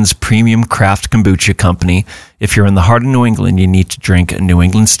New England's premium craft kombucha company. If you're in the heart of New England, you need to drink a New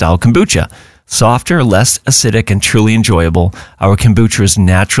England style kombucha. Softer, less acidic, and truly enjoyable, our kombucha is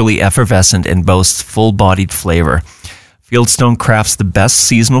naturally effervescent and boasts full-bodied flavor. Fieldstone crafts the best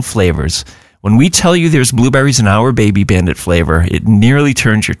seasonal flavors. When we tell you there's blueberries in our Baby Bandit flavor, it nearly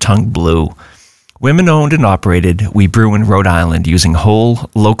turns your tongue blue. Women-owned and operated, we brew in Rhode Island using whole,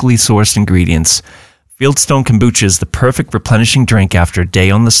 locally sourced ingredients. Fieldstone Kombucha is the perfect replenishing drink after a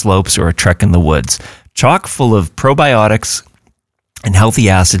day on the slopes or a trek in the woods. Chock full of probiotics and healthy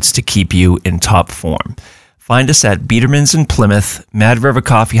acids to keep you in top form. Find us at Biederman's in Plymouth, Mad River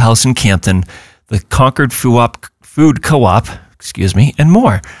Coffee House in Campton, the Concord Food Co-op, and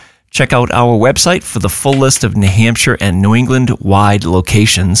more. Check out our website for the full list of New Hampshire and New England-wide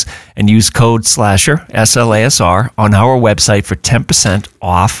locations and use code SLASHER, SLASR, on our website for 10%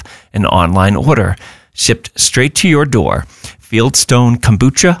 off an online order. Shipped straight to your door.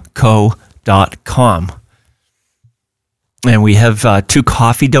 FieldstoneKombuchaCo.com. And we have 2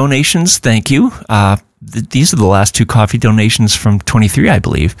 coffee donations. Thank you. These are the last 2 coffee donations from 23, I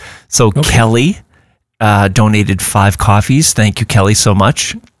believe. So okay. Kelly donated 5 coffees. Thank you, Kelly, so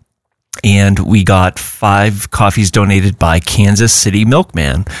much. And we got 5 coffees donated by Kansas City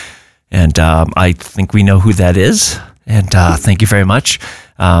Milkman. And I think we know who that is. And thank you very much.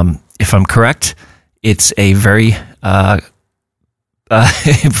 If I'm correct, it's a very...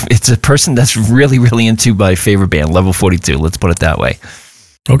 it's a person that's really, really into my favorite band, Level 42. Let's put it that way.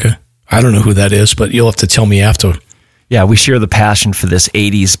 Okay. I don't know who that is, but you'll have to tell me after. Yeah, we share the passion for this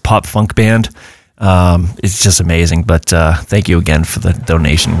 80s pop funk band. It's just amazing. But thank you again for the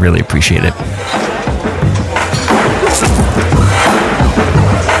donation. Really appreciate it.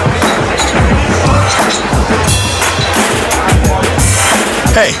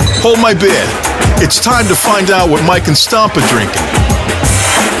 Hey, hold my beer. It's time to find out what Mike and Stomp are drinking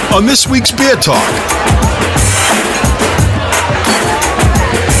on this week's Beer Talk.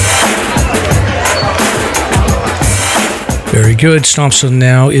 Very good, Stomp. So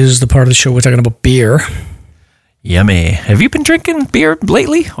now is the part of the show we're talking about beer. Yummy. Have you been drinking beer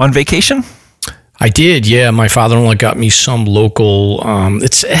lately on vacation? I did, yeah. My father-in-law got me some local,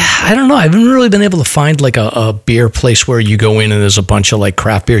 I don't know, I haven't really been able to find like a beer place where you go in and there's a bunch of like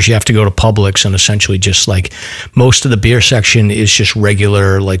craft beers. You have to go to Publix, and essentially just like most of the beer section is just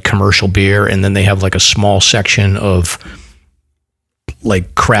regular like commercial beer, and then they have like a small section of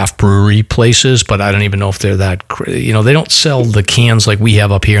like craft brewery places, but I don't even know if they're that, they don't sell the cans like we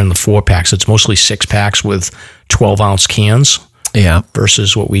have up here in the 4-packs. It's mostly 6-packs with 12-ounce cans. Yeah,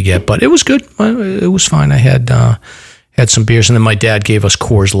 versus what we get, but it was good. It was fine. I had some beers, and then my dad gave us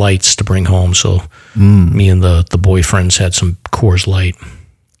Coors Lights to bring home. So me and the boyfriends had some Coors Light.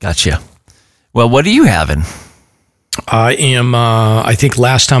 Gotcha. Well, what are you having? I am. I think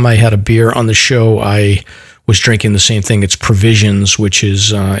last time I had a beer on the show, I was drinking the same thing. It's Provisions, which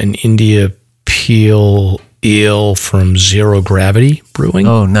is an India Pale Ale from Zero Gravity Brewing.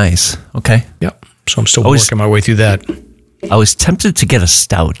 Oh, nice. Okay. Yep. So I'm still working my way through that. I was tempted to get a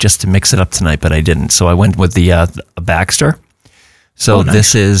stout just to mix it up tonight, but I didn't. So I went with the Baxter. So nice.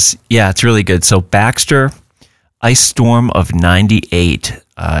 This is, it's really good. So Baxter Ice Storm of 98.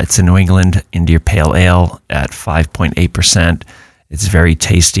 It's a New England India Pale Ale at 5.8%. It's very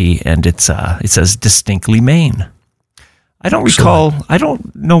tasty, and it says distinctly Maine. I don't recall, I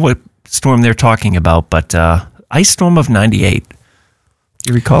don't know what storm they're talking about, but Ice Storm of 98. Do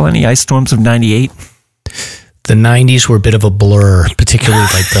you recall any Ice Storms of 98? The 90s were a bit of a blur, particularly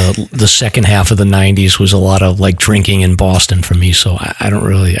like the second half of the 90s was a lot of like drinking in Boston for me, so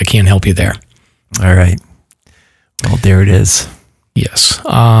I can't help you there. All right. Well, there it is. Yes.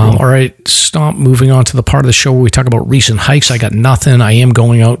 All right. Stop moving on to the part of the show where we talk about recent hikes. I got nothing. I am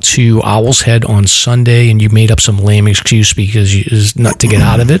going out to Owl's Head on Sunday, and you made up some lame excuse because it's not to get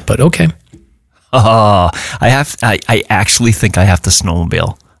out of it, but okay. I actually think I have to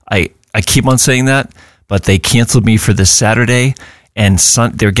snowmobile. I keep on saying that, but they canceled me for this Saturday, and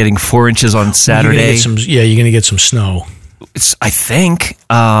they're getting 4 inches on Saturday. You're going to get some snow. I think.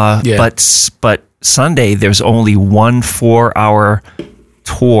 But Sunday, there's only 1 4-hour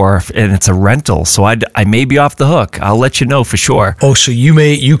tour, and it's a rental, so I may be off the hook. I'll let you know for sure. Oh, so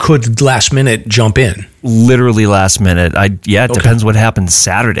you could last minute jump in? Literally last minute. It depends what happens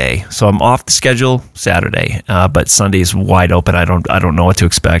Saturday. So I'm off the schedule Saturday, but Sunday is wide open. I don't know what to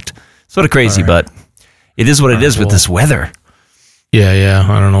expect. Sort of crazy, but it is what it is with this weather. Yeah.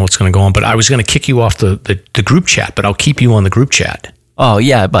 I don't know what's going to go on, but I was going to kick you off the group chat, but I'll keep you on the group chat. Oh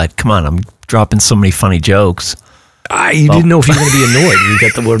yeah, but come on, I'm dropping so many funny jokes. I didn't know if you were going to be annoyed. You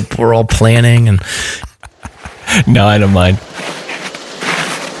got the word, we're all planning and... No, I don't mind.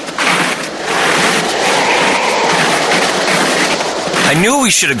 I knew we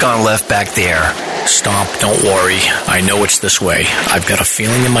should have gone left back there. Stomp, don't worry. I know it's this way. I've got a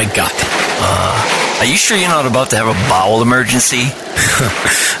feeling in my gut. Are you sure you're not about to have a bowel emergency?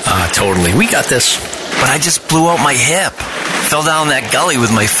 Totally. We got this. But I just blew out my hip. Fell down that gully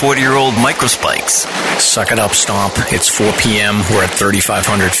with my 40-year-old microspikes. Suck it up, Stomp. It's 4 p.m. We're at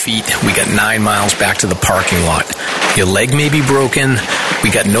 3,500 feet. We got 9 miles back to the parking lot. Your leg may be broken. We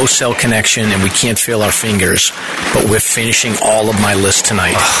got no cell connection, and we can't feel our fingers. But we're finishing all of my list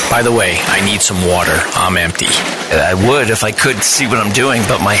tonight. By the way, I need some water. I'm empty. I would if I could see what I'm doing,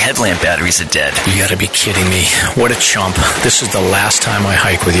 but my headlamp batteries are dead. You gotta be kidding me. What a chump. This is the last time I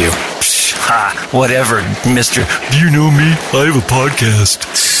hike with you. Ha, whatever, mister. Do you know me? I have a podcast.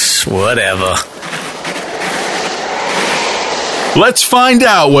 Whatever. Let's find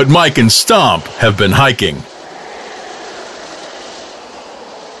out what Mike and Stomp have been hiking.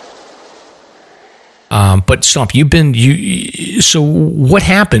 But Stomp, so what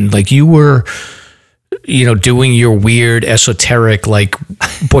happened? Like you were, doing your weird esoteric, like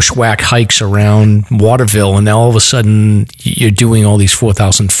bushwhack hikes around Waterville, and now all of a sudden you're doing all these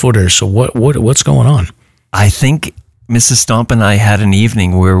 4,000 footers. So what's going on? I think Mrs. Stomp and I had an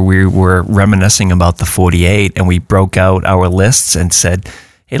evening where we were reminiscing about the 48, and we broke out our lists and said,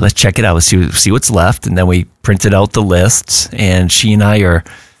 hey, let's check it out, see what's left. And then we printed out the lists, and she and I are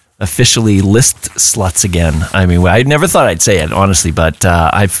officially list sluts again. I mean, I never thought I'd say it, honestly, but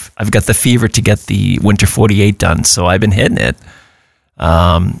I've got the fever to get the Winter 48 done, so I've been hitting it.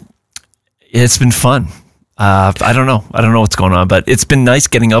 It's been fun. I don't know what's going on, but it's been nice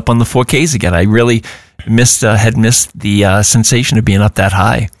getting up on the 4Ks again. I really had missed the sensation of being up that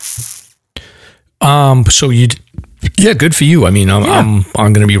high. Yeah, good for you. I mean, I'm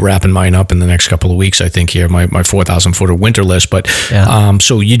going to be wrapping mine up in the next couple of weeks, I think, here, my 4,000 footer winter list. But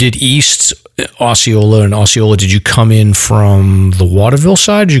so you did East Osceola and Osceola. Did you come in from the Waterville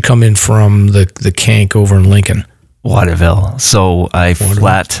side? Or did you come in from the Kank over in Lincoln? Waterville. So I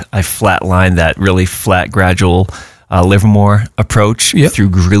flatlined that really flat, gradual Livermore approach through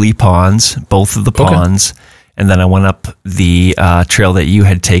Greeley Ponds, both of the ponds. And then I went up the trail that you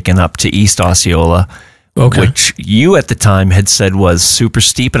had taken up to East Osceola, which you at the time had said was super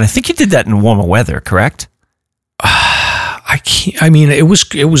steep. And I think you did that in warmer weather, correct? It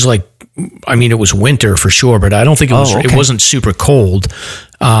was winter for sure, but I don't think it wasn't super cold.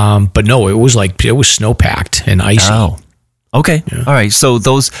 But no, it was snow packed and icy. Oh, okay. Yeah. All right. So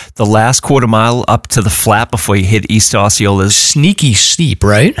the last quarter mile up to the flat before you hit East Osceola's sneaky steep,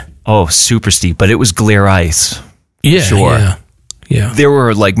 right? Oh, super steep, but it was glare ice. Yeah. Sure. Yeah. There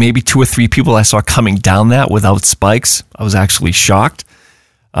were like maybe 2 or 3 people I saw coming down that without spikes. I was actually shocked.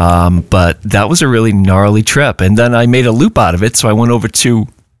 But that was a really gnarly trip. And then I made a loop out of it. So I went over to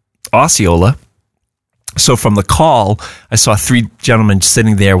Osceola. So from the call, I saw 3 gentlemen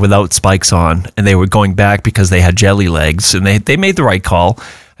sitting there without spikes on, and they were going back because they had jelly legs, and they made the right call.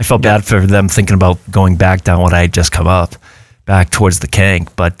 I felt bad for them thinking about going back down what I had just come up, back towards the Kank.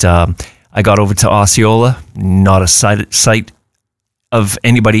 But I got over to Osceola, not a sight of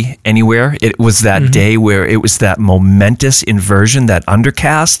anybody anywhere. It was that day where it was that momentous inversion, that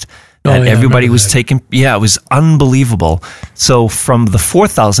undercast that everybody was taking. Yeah, it was unbelievable. So from the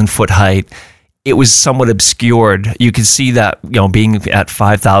 4,000 foot height, it was somewhat obscured. You could see that, being at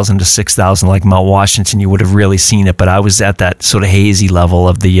 5,000 to 6,000 like Mount Washington, you would have really seen it. But I was at that sort of hazy level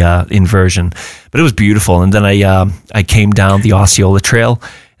of the inversion. But it was beautiful. And then I came down the Osceola Trail,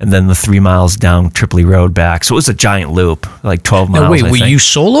 and then the 3 miles down Tripoli Road back. So it was a giant loop, like 12 miles. Now, wait, were you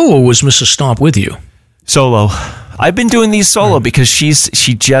solo or was Mrs. Stomp with you? Solo. I've been doing these solo because she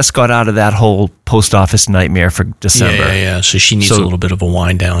just got out of that whole post office nightmare for December. Yeah. So she needs a little bit of a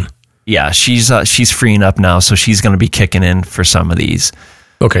wind down. Yeah, she's freeing up now, so she's going to be kicking in for some of these.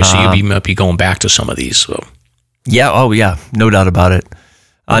 Okay, so you might be going back to some of these. So. Yeah, no doubt about it.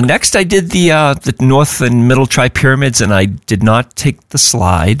 Next, I did the North and Middle Tri-Pyramids, and I did not take the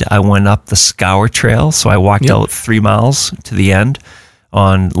slide. I went up the Scour Trail, so I walked out 3 miles to the end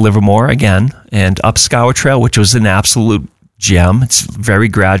on Livermore again, and up Scour Trail, which was an absolute gem. It's very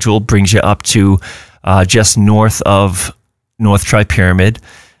gradual, brings you up to just north of North Tri-Pyramid.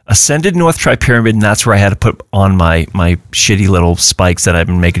 Ascended North Tri-Pyramid, and that's where I had to put on my shitty little spikes that I've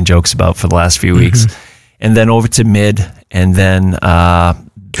been making jokes about for the last few weeks. And then over to Mid, and then back.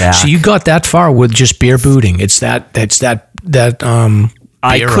 So you got that far with just bare booting. It's that bear out there on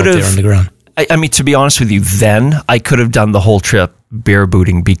the ground. I mean, to be honest with you, then I could have done the whole trip bare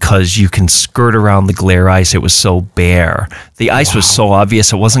booting because you can skirt around the glare ice. It was so bare. The ice was so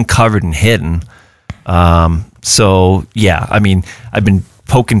obvious. It wasn't covered and hidden. So yeah, I mean, I've been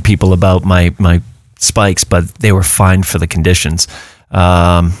poking people about my spikes, but they were fine for the conditions.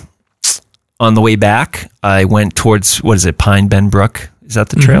 On the way back, I went towards, Pine Bend Brook? Is that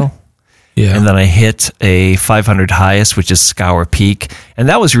the trail? Yeah. And then I hit a 500 highest, which is Scour Peak. And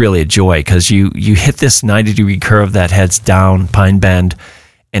that was really a joy because you hit this 90-degree curve that heads down Pine Bend,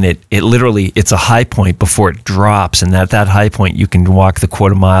 and it literally, it's a high point before it drops. And at that high point, you can walk the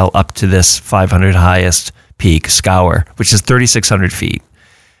quarter mile up to this 500 highest peak, Scour, which is 3,600 feet.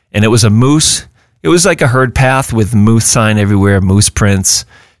 And it was a moose. It was like a herd path with moose sign everywhere, moose prints.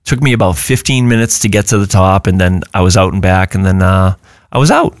 Took me about 15 minutes to get to the top, and then I was out and back, and then I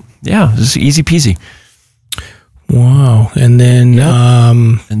was out. Yeah, it was easy peasy. Wow. And then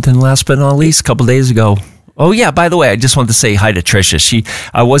last but not least, a couple days ago. Oh yeah, by the way, I just wanted to say hi to Trisha.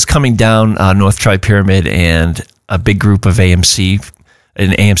 I was coming down North Tri-Pyramid, and a big group of an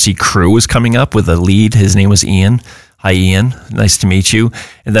AMC crew was coming up with a lead. His name was Ian. Hi, Ian. Nice to meet you.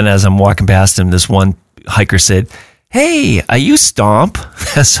 And then as I'm walking past him, this one hiker said, "Hey, are you Stomp?"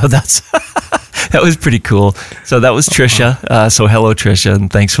 So that was pretty cool. So that was Trisha. So hello, Trisha,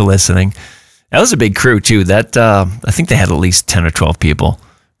 and thanks for listening. That was a big crew too. That I think they had at least 10 or 12 people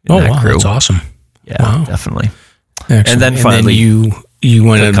in that crew. That's awesome. Yeah, definitely. Excellent. And then finally, you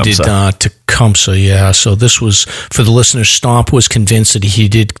went and did Tecumseh. Yeah. So this was for the listeners. Stomp was convinced that he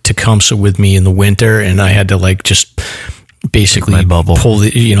did Tecumseh with me in the winter, and I had to just basically pull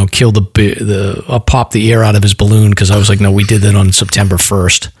kill pop the air out of his balloon because I was like, no, we did that on September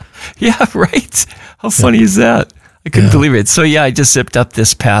 1st. Yeah, right. How funny is that? I couldn't believe it. So yeah, I just zipped up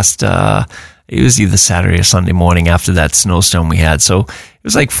this past, it was either Saturday or Sunday morning after that snowstorm we had. So it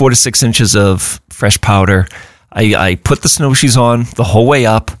was like 4 to 6 inches of fresh powder. I put the snowshoes on the whole way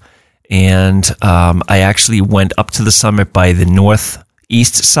up, and I actually went up to the summit by the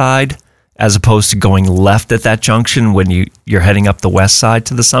northeast side as opposed to going left at that junction when you're heading up the west side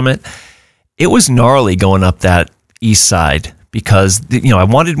to the summit. It was gnarly going up that east side because I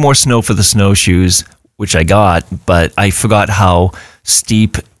wanted more snow for the snowshoes, which I got, but I forgot how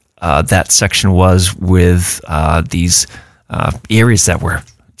steep that section was with these areas that were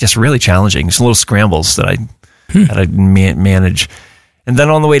just really challenging. Just little scrambles that I had to manage. And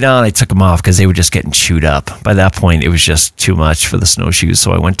then on the way down, I took them off because they were just getting chewed up. By that point, it was just too much for the snowshoes.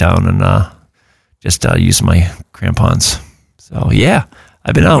 So I went down and just used my crampons. So yeah,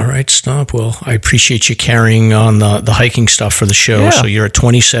 I've been out. All right, Stomp. Well, I appreciate you carrying on the hiking stuff for the show. Yeah. So you're at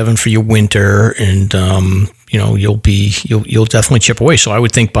 27 for your winter, and you'll definitely chip away. So I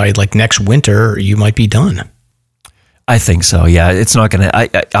would think by next winter you might be done. I think so. Yeah, it's not going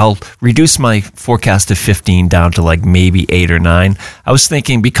to. I'll reduce my forecast to 15 down to maybe 8 or 9. I was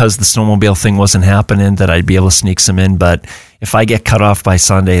thinking because the snowmobile thing wasn't happening that I'd be able to sneak some in, but if I get cut off by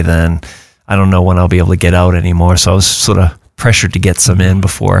Sunday, then I don't know when I'll be able to get out anymore. So I was sort of pressured to get some in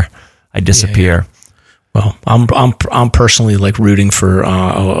before I disappear. Yeah. Well, I'm personally rooting for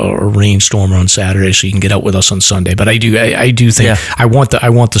a rainstorm on Saturday so you can get out with us on Sunday. But I do think I want the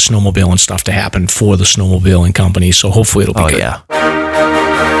snowmobile and stuff to happen for the snowmobiling company. So hopefully it'll be good. Yeah.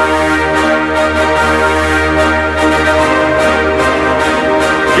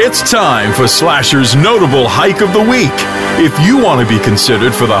 It's time for Slasher's Notable Hike of the Week. If you want to be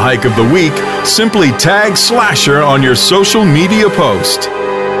considered for the Hike of the Week, simply tag Slasher on your social media post.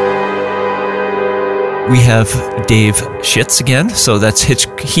 We have Dave Schitz again. So that's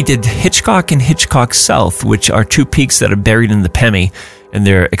he did Hitchcock and Hitchcock South, which are 2 peaks that are buried in the Pemi, and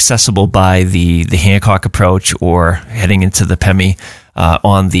they're accessible by the Hancock approach or heading into the Pemi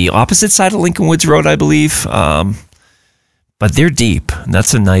on the opposite side of Lincoln Woods Road, I believe. But they're deep, and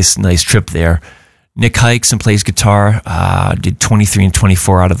that's a nice trip there. Nick hikes and plays guitar. Did 23 and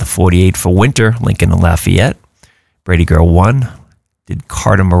 24 out of the 48 for Winter, Lincoln and Lafayette. Brady Girl 1. Did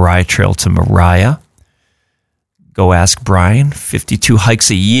Carter Mariah Trail to Mariah. Go Ask Brian. 52 hikes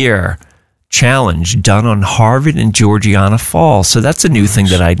a year challenge done on Harvard and Georgiana Falls. So that's a new thing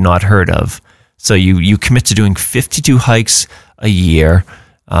that I'd not heard of. So you commit to doing 52 hikes a year.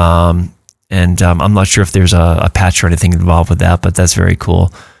 I'm not sure if there's a patch or anything involved with that, but that's very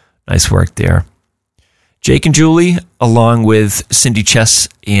cool. Nice work there. Jake and Julie, along with Cindy Chess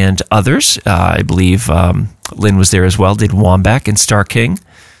and others, I believe Lynn was there as well, did Wambach and Star King.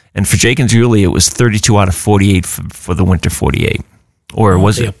 And for Jake and Julie, it was 32 out of 48 for the Winter 48. Or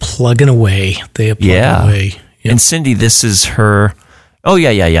was it? They're plugging away. Away. Yep. And Cindy, this is her... Oh,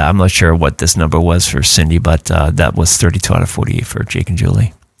 yeah. I'm not sure what this number was for Cindy, but that was 32 out of 48 for Jake and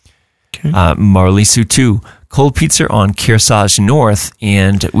Julie. Okay. Marley Sue 2, Cold Pizza on Kearsarge North.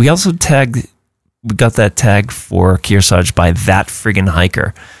 And we also got that tag for Kearsarge by That Friggin'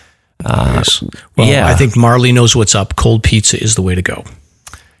 Hiker. Nice. Well, yeah. I think Marley knows what's up. Cold pizza is the way to go.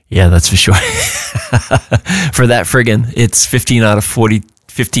 Yeah, that's for sure. For That Friggin', it's 15 out of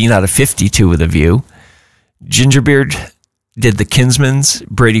 52 with a view. Gingerbeard did the Kinsmans.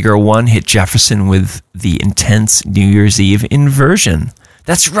 Brady Girl 1 hit Jefferson with the intense New Year's Eve inversion.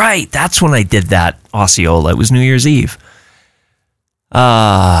 That's right. That's when I did that Osceola. It was New Year's Eve.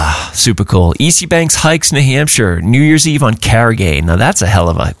 Super cool. Easy Banks Hikes, New Hampshire. New Year's Eve on Carrigain. Now that's a hell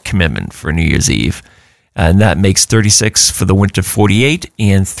of a commitment for New Year's Eve. And that makes 36 for the Winter 48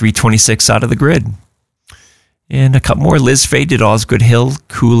 and 326 out of the grid. And a couple more. Liz Fay did Osgood Hill,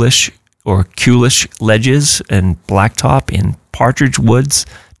 Coolish Ledges, and Blacktop in Partridge Woods,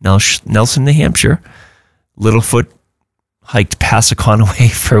 Nelson, New Hampshire. Littlefoot hiked Passaconaway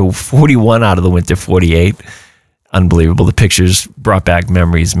for 41 out of the Winter 48. Unbelievable. The pictures brought back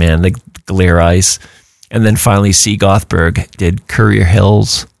memories, man. The glare ice. And then finally, C. Gothberg did Courier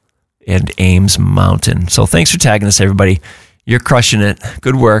Hills and Ames Mountain. So thanks for tagging us, everybody. You're crushing it.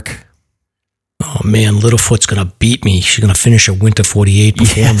 Good work. Oh, man, Littlefoot's going to beat me. She's going to finish a Winter 48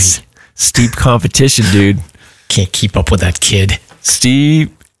 before me. Steep competition, dude. Can't keep up with that kid.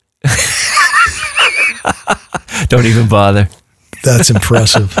 Steep. Don't even bother. That's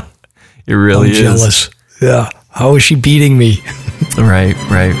impressive. It really I'm jealous. Yeah. How is she beating me? Right.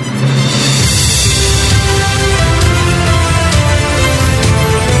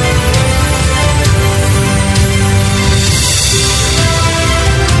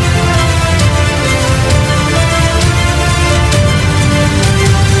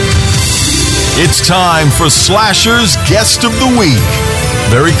 It's time for Slasher's Guest of the Week.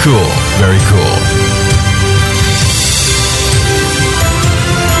 Very cool. Very cool.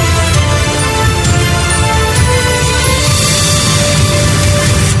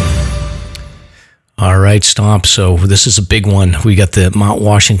 All right, Stomp. So this is a big one. We got the Mount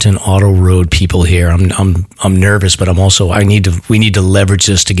Washington Auto Road people here. I'm nervous, but we need to leverage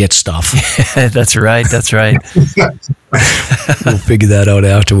this to get stuff. That's right. We'll figure that out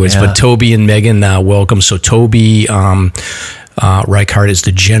afterwards. Yeah. But Tobey and Meghan, welcome. So Tobey Reichart is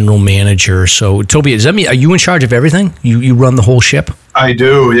the general manager. So Tobey, does that mean, are you in charge of everything? You run the whole ship? I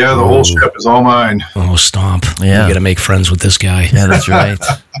do. Yeah, the whole ship is all mine. Oh, Stomp. Yeah. You got to make friends with this guy. Yeah, that's right.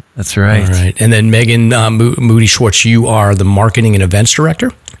 That's right. All right. And then Meghan Moody Schwartz, you are the marketing and events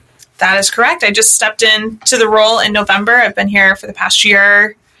director? That is correct. I just stepped into the role in November. I've been here for the past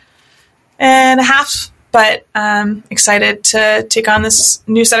year and a half, but I'm excited to take on this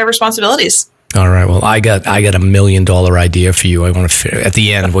new set of responsibilities. All right. Well, I got $1 million idea for you. I want to at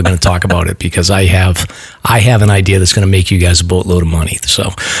the end we're going to talk about it because I have an idea that's going to make you guys a boatload of money. So,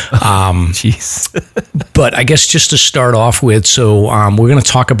 jeez. But I guess just to start off with, so we're going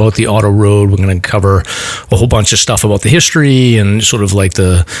to talk about the auto road. We're going to cover a whole bunch of stuff about the history and sort of like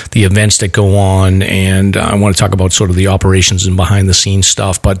the events that go on, and I want to talk about sort of the operations and behind the scenes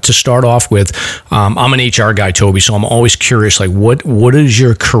stuff. But to start off with, I'm an HR guy, Tobey, so I'm always curious, like what is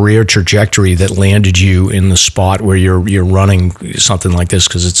your career trajectory that landed you in the spot where you're running something like this,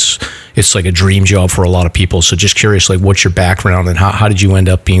 because it's like a dream job for a lot of people. So just curious, like what's your background and how did you end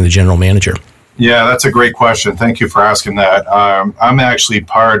up being the general manager? Yeah, that's a great question. Thank you for asking that. I'm actually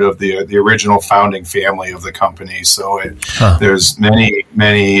part of the original founding family of the company. So there's many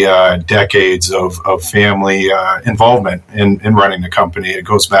decades of family involvement in running the company. It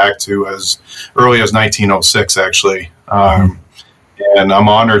goes back to as early as 1906, actually. And I'm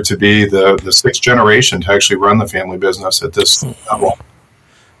honored to be the sixth generation to actually run the family business at this level.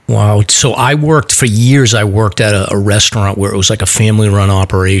 Wow. So I worked for years. I worked at a restaurant where it was like a family-run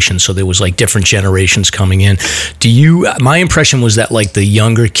operation. So there was like different generations coming in. My impression was that like the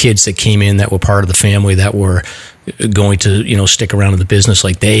younger kids that came in that were part of the family that were going to, stick around in the business,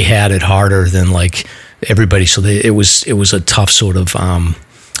 like they had it harder than like everybody. So it was a tough sort of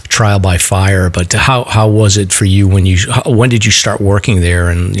trial by fire. But how was it for you when did you start working there,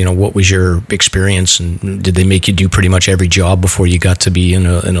 and what was your experience, and did they make you do pretty much every job before you got to be in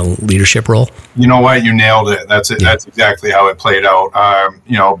a leadership role? You know what, you nailed it. That's it. Yeah. That's exactly how it played out.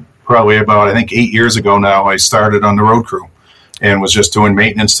 Probably about, I think 8 years ago now, I started on the road crew and was just doing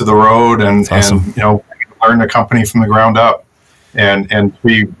maintenance to the road and learn the company from the ground up. And to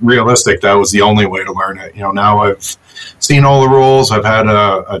be realistic, that was the only way to learn it. Now I've seen all the roles. I've had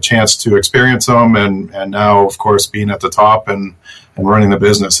a chance to experience them, and now, of course, being at the top and running the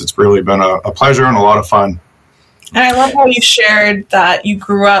business, it's really been a pleasure and a lot of fun. And I love how you shared that you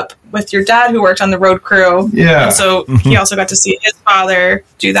grew up with your dad who worked on the road crew. Yeah. And so he also got to see his father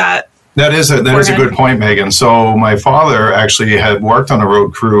do that. That is a good point, Megan. So my father actually had worked on the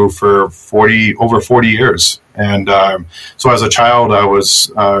road crew for over 40 years. And so as a child, I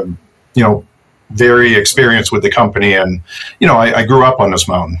was, very experienced with the company. And, I grew up on this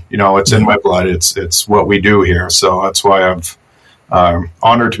mountain. It's in my blood. It's what we do here. So that's why I'm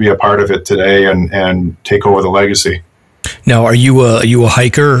honored to be a part of it today and take over the legacy. Now, are you a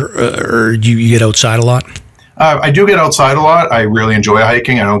hiker, or do you get outside a lot? I do get outside a lot. I really enjoy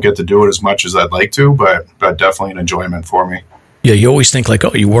hiking. I don't get to do it as much as I'd like to, but definitely an enjoyment for me. Yeah, you always think like,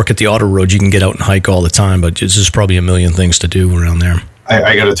 you work at the auto road, you can get out and hike all the time, but there's probably a million things to do around there.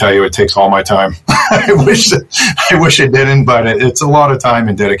 I got to tell you, it takes all my time. I wish it didn't, but it's a lot of time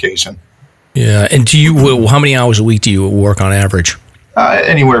and dedication. Yeah, and how many hours a week do you work on average?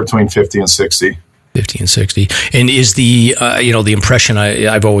 Anywhere between 50 and 60. 50 and 60. And is the impression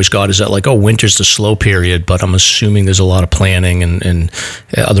I've always got is that like, winter's the slow period, but I'm assuming there's a lot of planning and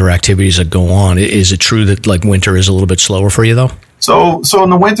other activities that go on. Is it true that like winter is a little bit slower for you though? So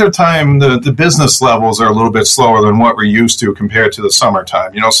in the winter time, the business levels are a little bit slower than what we're used to compared to the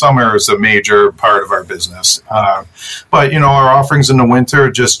summertime. Summer is a major part of our business. But our offerings in the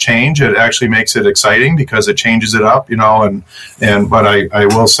winter just change. It actually makes it exciting because it changes it up, but I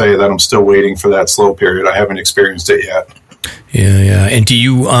will say that I'm still waiting for that slow period. I haven't experienced it yet. Yeah. And do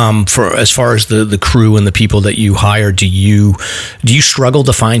you, as far as the crew and the people that you hire, do you struggle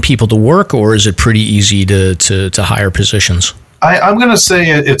to find people to work, or is it pretty easy to hire positions? I'm going to say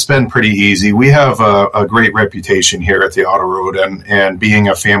it's been pretty easy. We have a great reputation here at the Auto Road, and being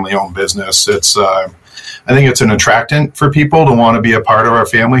a family-owned business, I think it's an attractant for people to want to be a part of our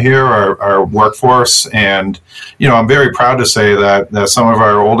family here, our workforce. And, I'm very proud to say that some of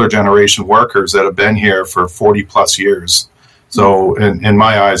our older generation workers that have been here for 40 plus years. So in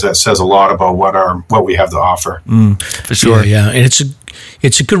my eyes, that says a lot about what we have to offer. For sure. Yeah. And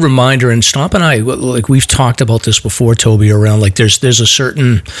it's a good reminder. And Stomp and I, like we've talked about this before, Tobey, around like there's a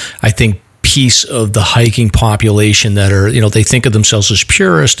certain, I think, piece of the hiking population that are, they think of themselves as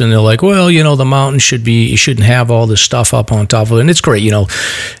purist, and they're like, well, the mountain you shouldn't have all this stuff up on top of it. And it's great,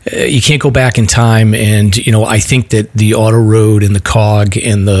 you can't go back in time. And, I think that the auto road and the COG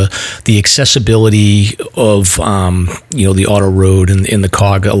and the accessibility of, the auto road and the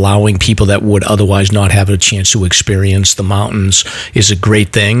COG, allowing people that would otherwise not have a chance to experience the mountains is a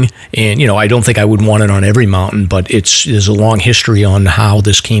great thing. And, I don't think I would want it on every mountain, but there's a long history on how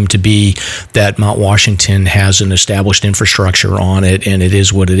this came to be, that Mount Washington has an established infrastructure on it, and it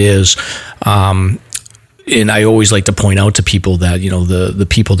is what it is. And I always like to point out to people that, the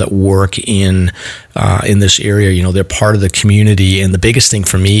people that work in this area, they're part of the community. And the biggest thing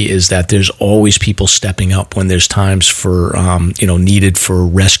for me is that there's always people stepping up when there's times for, needed for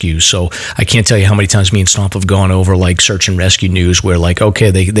rescue. So I can't tell you how many times me and Stomp have gone over like search and rescue news where like, okay,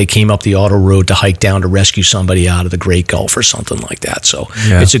 they came up the auto road to hike down to rescue somebody out of the Great Gulf or something like that. So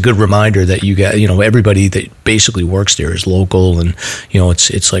It's a good reminder that you got, everybody that basically works there is local, and,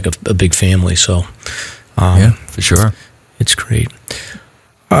 it's like a big family. So, for sure. It's great.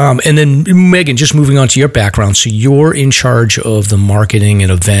 And then Meghan, just moving on to your background. So you're in charge of the marketing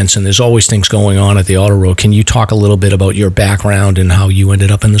and events, and there's always things going on at the Auto Road. Can you talk a little bit about your background and how you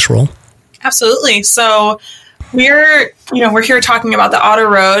ended up in this role? Absolutely. So we're here talking about the Auto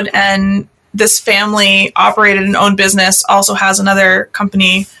Road, and this family operated and owned business also has another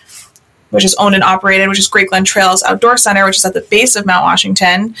company which is owned and operated, which is Great Glen Trails Outdoor Center, which is at the base of Mount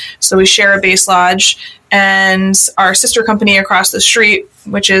Washington. So we share a base lodge, and our sister company across the street,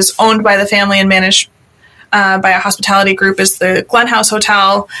 which is owned by the family and managed by a hospitality group, is the Glen House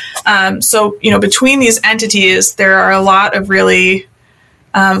Hotel. So, between these entities, there are a lot of really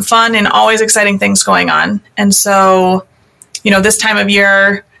fun and always exciting things going on. And so, this time of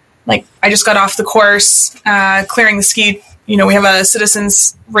year, like I just got off the course, clearing the ski. We have a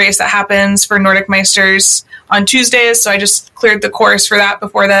citizens race that happens for Nordic Meisters on Tuesdays. So I just cleared the course for that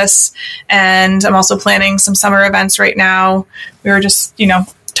before this. And I'm also planning some summer events right now. We were just,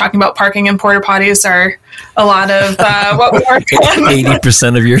 talking about parking and porta potties are a lot of what we work on.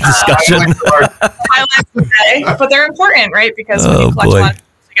 80% of your discussion. Highlights today, but they're important, right? Because when you collect a lot of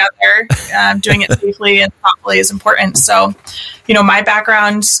people together, doing it safely and thoughtfully is important. So, my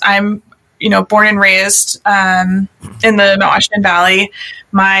background, I'm, born and raised in the Mount Washington Valley.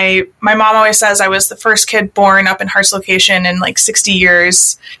 My mom always says I was the first kid born up in Hearts location in like 60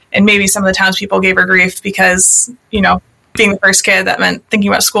 years. And maybe some of the townspeople gave her grief because, being the first kid, that meant thinking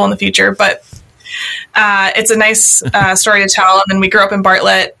about school in the future. But it's a nice story to tell. And then we grew up in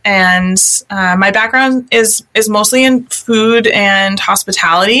Bartlett, and my background is mostly in food and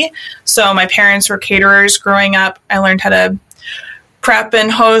hospitality. So my parents were caterers growing up. I learned how to prep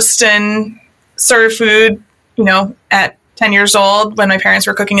and host and serve food, at 10 years old when my parents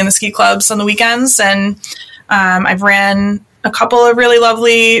were cooking in the ski clubs on the weekends. And I've ran a couple of really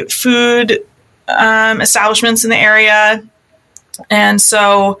lovely food establishments in the area. And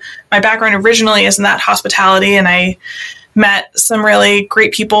so my background originally is in that hospitality, and I met some really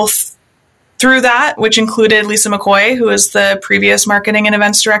great people through that, which included Lisa McCoy, who was the previous marketing and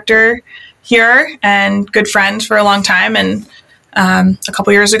events director here and good friend for a long time. And a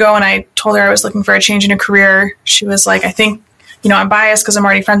couple years ago, when I told her I was looking for a change in a career, she was like, I think, I'm biased because I'm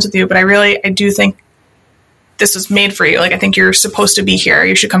already friends with you, but I do think this was made for you. Like, I think you're supposed to be here.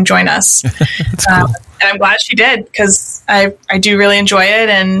 You should come join us. Cool. And I'm glad she did, because I do really enjoy it,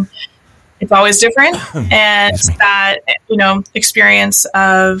 and it's always different. And that, experience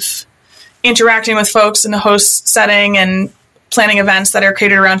of interacting with folks in the host setting and planning events that are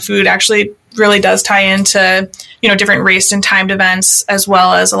catered around food actually really does tie into, different raced and timed events, as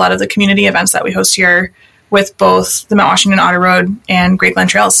well as a lot of the community events that we host here with both the Mount Washington Auto Road and Great Glen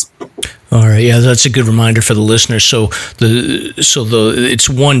Trails. All right, yeah, that's a good reminder for the listeners. So it's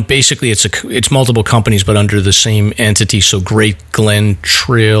one, basically it's multiple companies, but under the same entity. So Great Glen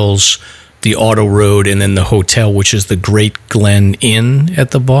Trails, the Auto Road, and then the hotel, which is the Great Glen Inn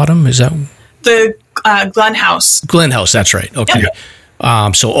at the bottom. Is that the Glen House? Glen House, that's right. Okay.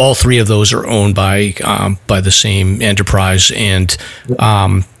 Yep. So all three of those are owned by the same enterprise, and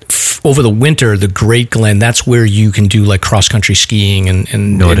over the winter, the Great Glen, that's where you can do like cross-country skiing, and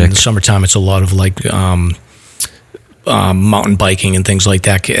in the summertime, it's a lot of like mountain biking and things like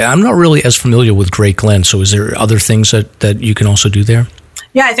that. I'm not really as familiar with Great Glen, so is there other things that you can also do there?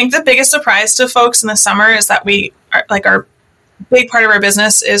 Yeah, I think the biggest surprise to folks in the summer is that we are, like, our big part of our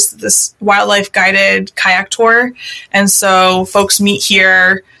business is this wildlife guided kayak tour. And so folks meet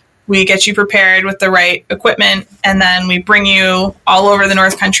here. We get you prepared with the right equipment, and then we bring you all over the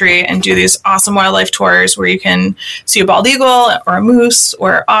North Country and do these awesome wildlife tours where you can see a bald eagle or a moose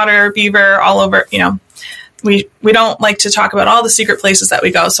or otter, beaver, all over. We don't like to talk about all the secret places that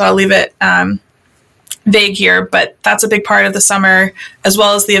we go, so I'll leave it vague here, but that's a big part of the summer, as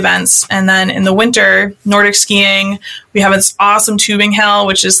well as the events. And then in the winter, Nordic skiing, we have this awesome tubing hill,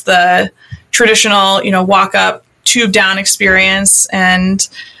 which is the traditional, walk up, tube down experience. And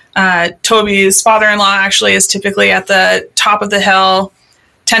Tobey's father-in-law actually is typically at the top of the hill,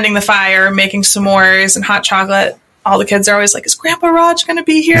 tending the fire, making s'mores and hot chocolate. All the kids are always like, is Grandpa Raj going to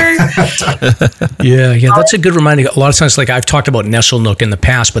be here? Yeah, that's a good reminder. A lot of times, like I've talked about Nestle Nook in the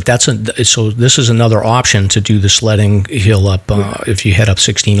past, but so this is another option to do the sledding hill up if you head up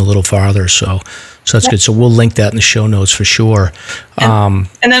 16 a little farther. So that's good. So we'll link that in the show notes for sure. And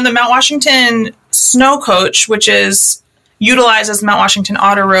then the Mount Washington Snow Coach, which utilizes the Mount Washington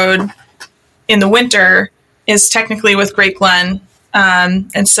Auto Road in the winter, is technically with Great Glen.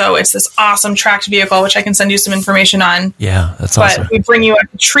 And so it's this awesome tracked vehicle, which I can send you some information on. Yeah, that's awesome. But we bring you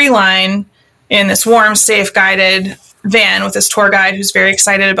a tree line in this warm, safe, guided van with this tour guide who's very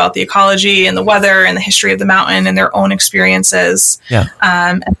excited about the ecology and the weather and the history of the mountain and their own experiences. Yeah.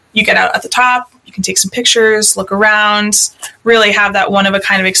 And you get out at the top, you can take some pictures, look around, really have that one of a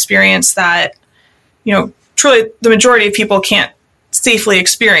kind of experience that, truly the majority of people can't safely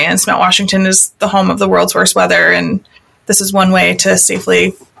experience. Mount Washington is the home of the world's worst weather, and this is one way to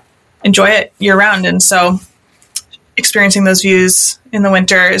safely enjoy it year round. And so experiencing those views in the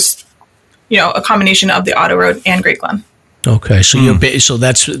winter is, a combination of the Auto Road and Great Glen. Okay, so so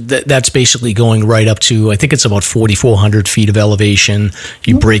that's basically going right up to, I think it's about 4,400 feet of elevation.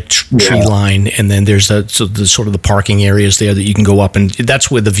 You break tree line, and then there's the sort of the parking areas there that you can go up, and that's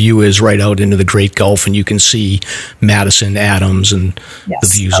where the view is, right out into the Great Gulf, and you can see Madison, Adams, and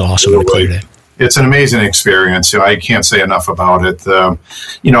the view's awesome on a clear day. It's an amazing experience. I can't say enough about it. And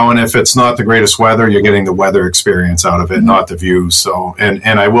if it's not the greatest weather, you're getting the weather experience out of it, not the view. So,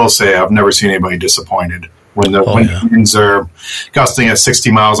 and I will say, I've never seen anybody disappointed. When the winds are gusting at 60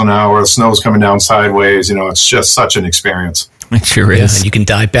 miles an hour, the snow's coming down sideways, it's just such an experience. It sure is. And you can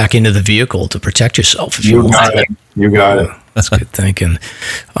dive back into the vehicle to protect yourself if you want. You got it. That's good thinking.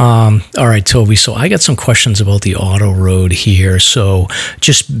 All right, Tobey. So I got some questions about the auto road here. So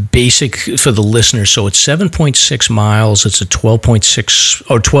just basic for the listener. So it's 7.6 miles. It's a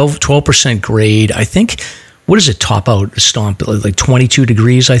 12% grade. I think. What does it top out, Stomp? Like 22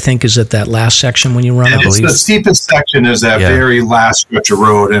 degrees, I think, is at that last section when you run? It's the steepest section is that very last stretch of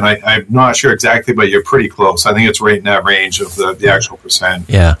road, and I'm not sure exactly, but you're pretty close. I think it's right in that range of the actual percent.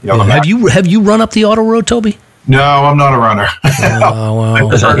 Yeah. Have you run up the auto road, Tobey? No, I'm not a runner. I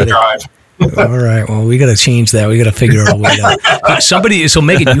prefer to drive. All right. Well, we got to change that. We got to figure out a way to. So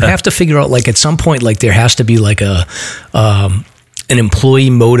Meghan, you have to figure out, like, at some point, like, there has to be like an employee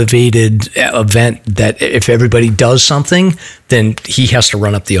motivated event that if everybody does something, then he has to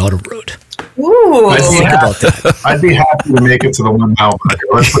run up the auto road. Ooh. Think about that. I'd be happy to make it to the 1 mile marker.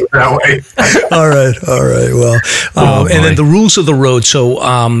 Let's put it that way. All right. Well, and then the rules of the road.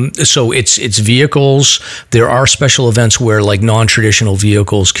 So it's vehicles. There are special events where, like, non-traditional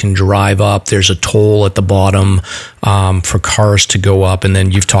vehicles can drive up. There's a toll at the bottom for cars to go up, and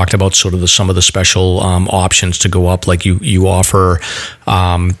then you've talked about sort of some of the special options to go up. Like you offer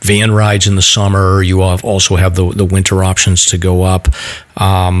van rides in the summer. You also have the winter options to go up.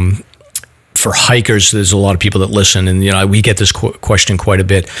 For hikers, there's a lot of people that listen, and we get this question quite a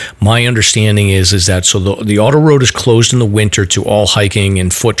bit. My understanding is that the auto road is closed in the winter to all hiking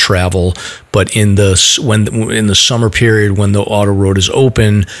and foot travel, but in the summer period when the auto road is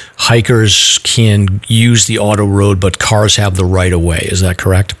open, hikers can use the auto road, but cars have the right of way. Is that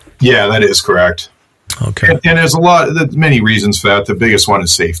correct? Yeah, that is correct. Okay. And there's many reasons for that. The biggest one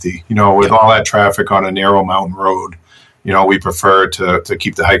is safety. With all that traffic on a narrow mountain road, we prefer to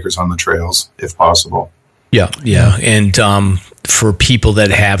keep the hikers on the trails if possible. Yeah. And for people that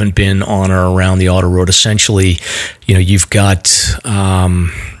haven't been on or around the auto road, essentially, you've got,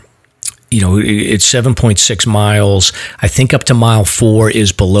 it's 7.6 miles. I think up to mile 4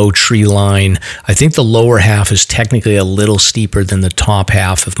 is below tree line. I think the lower half is technically a little steeper than the top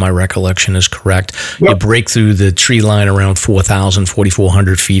half, if my recollection is correct. Yep. You break through the tree line around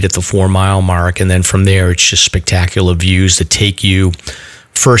 4,400 feet at the 4 mile mark. And then from there, it's just spectacular views that take you.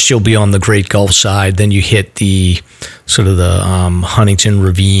 First, you'll be on the Great Gulf side. Then you hit the sort of the Huntington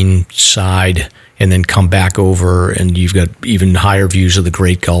Ravine side, and then come back over, and you've got even higher views of the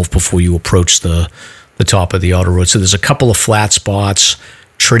Great Gulf before you approach the top of the auto road. So there's a couple of flat spots.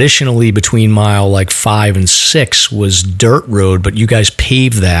 Traditionally, between mile 5 and 6 was dirt road, but you guys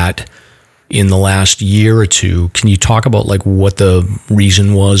paved that in the last year or two. Can you talk about what the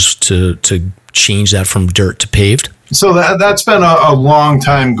reason was to change that from dirt to paved? So that's been a long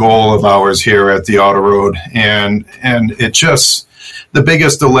time goal of ours here at the auto road, and it just. The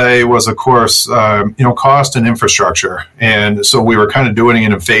biggest delay was, of course, cost and infrastructure. And so we were kind of doing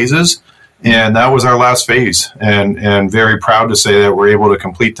it in phases, and that was our last phase. And very proud to say that we're able to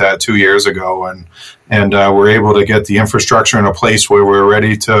complete that 2 years ago. And we're able to get the infrastructure in a place where we're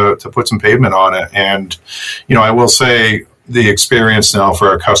ready to put some pavement on it. And, I will say the experience now for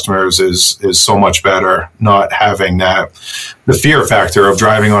our customers is so much better not having the fear factor of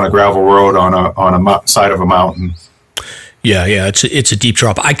driving on a gravel road on a side of a mountain. Yeah, it's a deep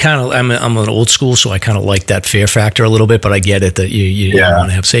drop. I'm an old school, so I kind of like that fear factor a little bit, but I get it that you want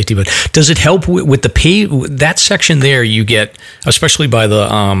to have safety. But does it help with the that section there? You get, especially by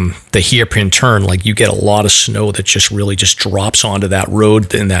the hairpin turn, you get a lot of snow that just really just drops onto that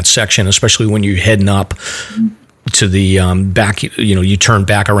road in that section, especially when you're heading up to the back. You turn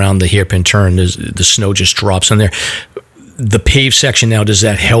back around the hairpin turn, the snow just drops in there. The paved section now, does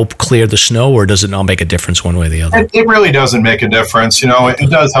that help clear the snow, or does it not make a difference one way or the other? It really doesn't make a difference. It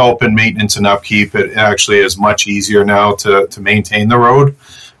does help in maintenance and upkeep. It actually is much easier now to maintain the road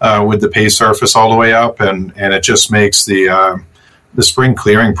with the paved surface all the way up, and it just makes the spring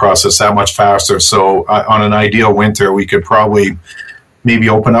clearing process that much faster. So on an ideal winter, we could probably maybe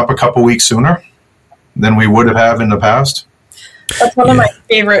open up a couple weeks sooner than we would have in the past. That's one of my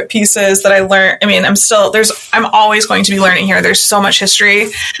favorite pieces that I learned. I mean, I'm always going to be learning here. There's so much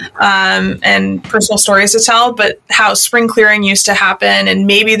history and personal stories to tell, but how spring clearing used to happen, and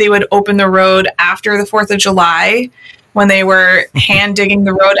maybe they would open the road after the 4th of July when they were hand digging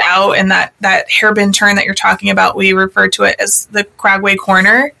the road out, and that hairpin turn that you're talking about, we refer to it as the Cragway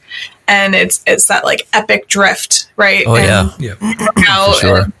Corner. And it's that like epic drift, right? Oh, and yeah. Out,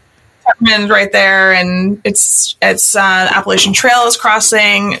 sure. And right there, and it's Appalachian Trail is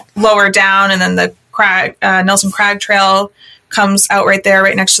crossing lower down, and then the Nelson Crag Trail comes out right there,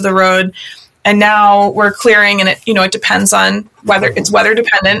 right next to the road. And now we're clearing, and it depends on whether it's weather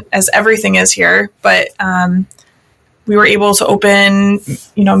dependent, as everything is here. But we were able to open,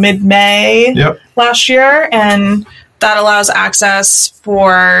 mid-May last year, and that allows access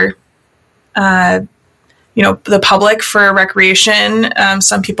for the public for recreation.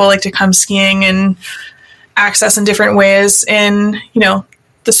 Some people like to come skiing and access in different ways in,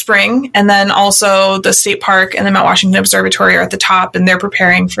 the spring. And then also the state park and the Mount Washington Observatory are at the top, and they're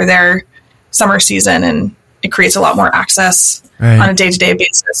preparing for their summer season. And it creates a lot more access on a day-to-day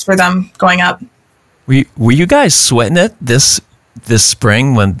basis for them going up. Were you guys sweating it this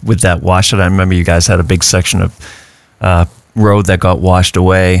spring with that washout? I remember you guys had a big section of road that got washed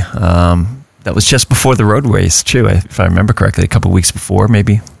away. That was just before the road race, too, if I remember correctly, a couple of weeks before,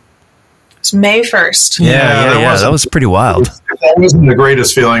 maybe. It's May 1st. Yeah. That was pretty wild. That wasn't the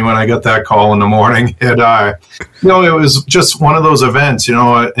greatest feeling when I got that call in the morning. It was just one of those events, and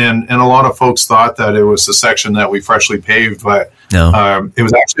a lot of folks thought that it was the section that we freshly paved, but no. It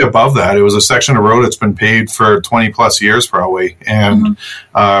was actually above that. It was a section of road that's been paved for 20 plus years probably. And,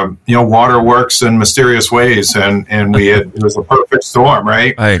 water works in mysterious ways. And it was a perfect storm,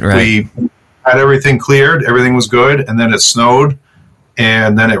 right? Right. We had everything cleared. Everything was good. And then it snowed.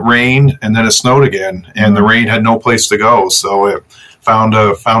 And then it rained, and then it snowed again, and the rain had no place to go, so it found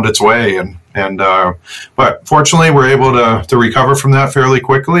its way, but fortunately, we're able to recover from that fairly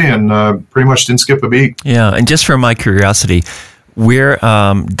quickly, and pretty much didn't skip a beat. Yeah, and just for my curiosity, where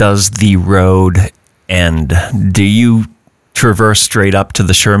does the road end? Do you traverse straight up to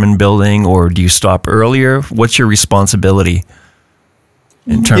the Sherman Building, or do you stop earlier? What's your responsibility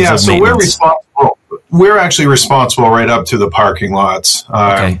in terms of maintenance? So we're responsible. We're actually responsible right up to the parking lots.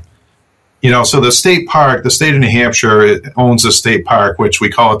 Okay. So the state park, the state of New Hampshire, it owns a state park, which we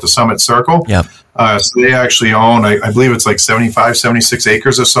call it the Summit Circle. Yep. So they actually own, I believe it's like 75, 76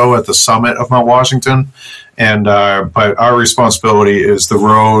 acres or so at the summit of Mount Washington. And but our responsibility is the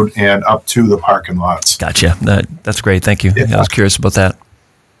road and up to the parking lots. Gotcha. That's great. Thank you. Yeah. I was curious about that.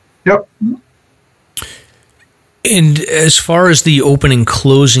 Yep. And as far as the opening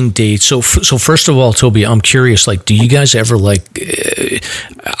closing date, so first of all, Tobey, I'm curious, do you guys ever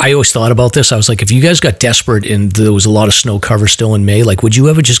I always thought about this. I was like, if you guys got desperate and there was a lot of snow cover still in May, would you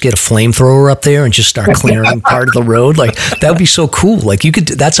ever just get a flamethrower up there and just start clearing part of the road? That would be so cool.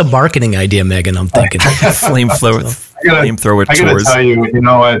 That's a marketing idea, Meghan, I'm thinking. Flamethrower tours. I got to tell you,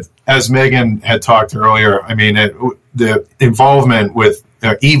 as Meghan had talked earlier, I mean, the involvement with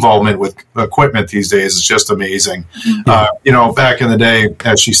equipment these days is just amazing. Back in the day,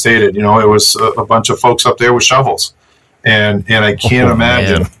 as she stated, it was a bunch of folks up there with shovels, and I can't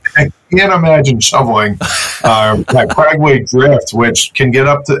imagine. Man. I can't imagine shoveling that Cragway drift, which can get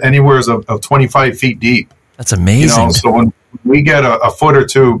up to anywhere of 25 feet deep. That's amazing. So when we get a foot or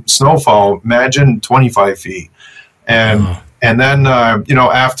two snowfall, imagine 25 feet, and then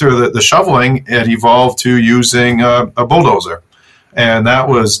after the shoveling, it evolved to using a bulldozer. And that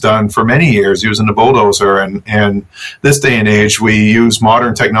was done for many years using the bulldozer. And this day and age, we use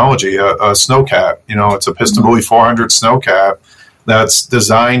modern technology, a snowcat. It's a piston buoy 400 snowcat that's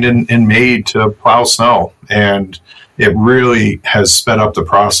designed and made to plow snow. And it really has sped up the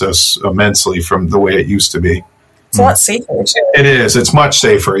process immensely from the way it used to be. It's a lot safer, too. It is. It's much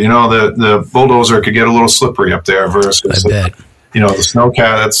safer. The bulldozer could get a little slippery up there versus, I bet. The snowcat,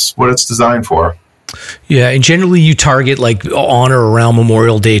 that's what it's designed for. Yeah, and generally you target on or around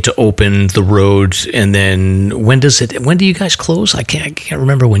Memorial Day to open the road, and then when do you guys close? I can't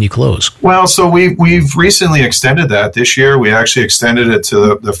remember when you close. Well, so we've recently extended that this year. We actually extended it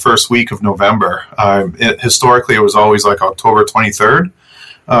to the first week of November. Historically, it was always October 23rd,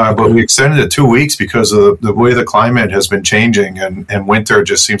 but we extended it 2 weeks because of the way the climate has been changing, and winter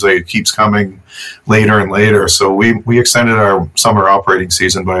just seems like it keeps coming later and later. So we extended our summer operating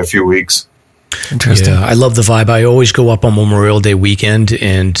season by a few weeks. Interesting. Yeah, I love the vibe. I always go up on Memorial Day weekend,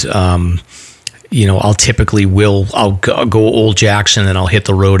 and I'll typically I'll go Old Jackson, and I'll hit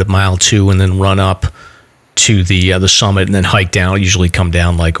the road at mile 2, and then run up to the summit, and then hike down. I'll usually come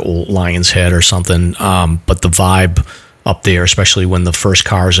down Old Lion's Head or something. But the vibe up there, especially when the first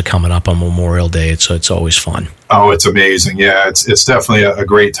cars are coming up on Memorial Day. It's always fun. Oh, it's amazing. Yeah, it's definitely a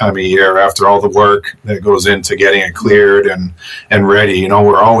great time of year after all the work that goes into getting it cleared and ready. You know,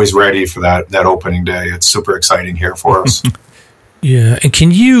 we're always ready for that opening day. It's super exciting here for us. Yeah, and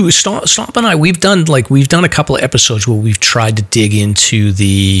can you, Stomp and I, we've done a couple of episodes where we've tried to dig into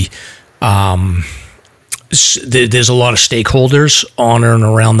the there's a lot of stakeholders on and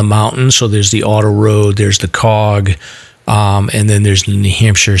around the mountain. So there's the Auto Road, there's the COG, and then there's the New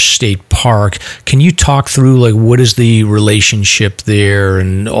Hampshire State Park. Can you talk through, like, what is the relationship there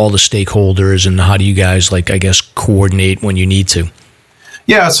and all the stakeholders, and how do you guys, like, I guess, coordinate when you need to?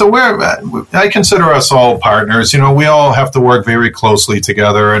 Yeah, so I consider us all partners. You know, we all have to work very closely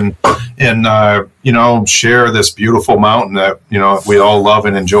together and you know, share this beautiful mountain that, you know, we all love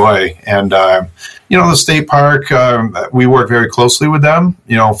and enjoy. And you know, the state park, we work very closely with them,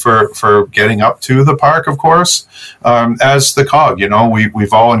 you know, for getting up to the park, of course. As the COG, you know,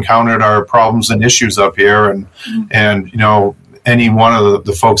 we've all encountered our problems and issues up here, and you know, any one of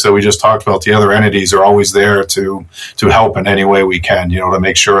the folks that we just talked about, the other entities, are always there to help in any way we can, you know, to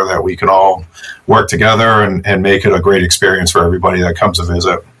make sure that we can all work together and make it a great experience for everybody that comes to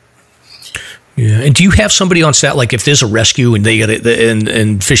visit. Yeah, and do you have somebody on staff, like if there's a rescue and they get it,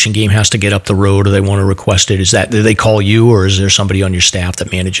 and Fish and Game has to get up the road, or they want to request it? Do they call you, or is there somebody on your staff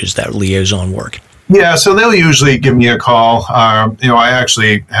that manages that liaison work? Yeah, so they'll usually give me a call. You know, I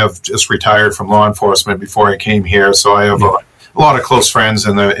actually have just retired from law enforcement before I came here, so I have a lot of close friends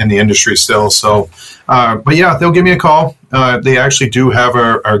in the industry still. So, but yeah, they'll give me a call. They actually do have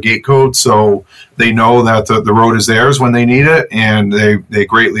our gate code, so they know that the road is theirs when they need it, and they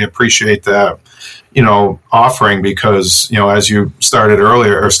greatly appreciate that, you know, offering, because, you know, as you stated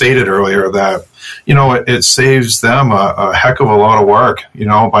earlier, that, you know, it saves them a heck of a lot of work, you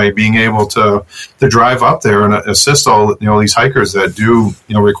know, by being able to drive up there and assist all, you know, these hikers that do,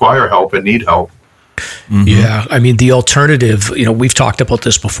 you know, require help and need help. Mm-hmm. Yeah, I mean, the alternative, you know, we've talked about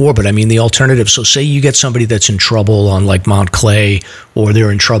this before, but I mean, the alternative, so say you get somebody that's in trouble on, like, Mount Clay, or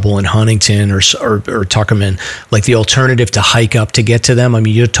they're in trouble in Huntington or Tuckerman, like, the alternative to hike up to get to them, I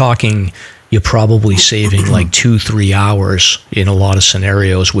mean, you're probably saving like 2-3 hours in a lot of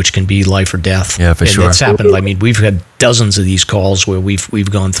scenarios, which can be life or death. Yeah, for sure. It's happened. I mean, we've had dozens of these calls where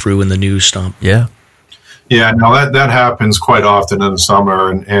we've gone through in the news, Stump. Yeah. Yeah, no, that happens quite often in the summer,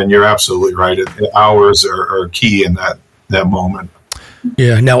 and you're absolutely right. Hours are key in that moment.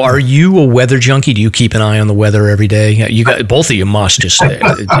 Yeah. Now, are you a weather junkie? Do you keep an eye on the weather every day? You got, both of you must. Just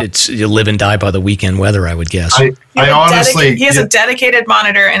you live and die by the weekend weather, I would guess. He has a dedicated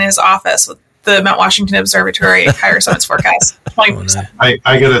monitor in his office with the Mount Washington Observatory higher summits forecast. 20%. I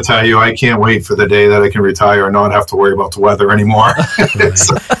got to tell you, I can't wait for the day that I can retire and not have to worry about the weather anymore.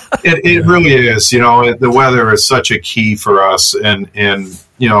 It really is. You know, the weather is such a key for us, and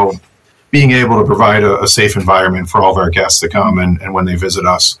you know, being able to provide a safe environment for all of our guests to come and when they visit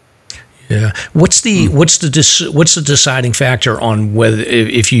us. Yeah. What's the deciding factor on whether,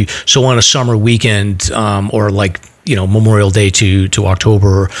 if you, so on a summer weekend, or like, you know, Memorial Day to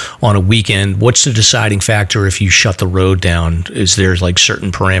October on a weekend, what's the deciding factor if you shut the road down? Is there like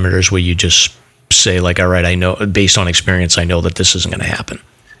certain parameters where you just say, like, all right, I know, based on experience, I know that this isn't going to happen?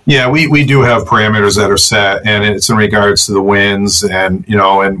 Yeah, we do have parameters that are set, and it's in regards to the winds, and, you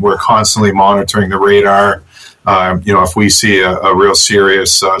know, and we're constantly monitoring the radar. You know, if we see a real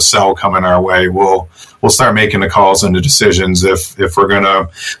serious cell coming our way, we'll start making the calls and the decisions. If we're gonna,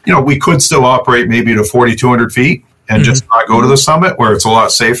 you know, we could still operate maybe to 4,200 feet and just not go to the summit where it's a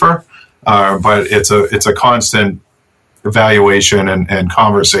lot safer. But it's a constant evaluation and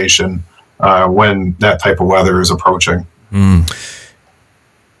conversation when that type of weather is approaching.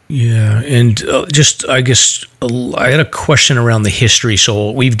 Yeah, and just, I guess, I had a question around the history.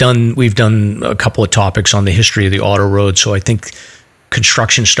 So we've done a couple of topics on the history of the Auto Road. So I think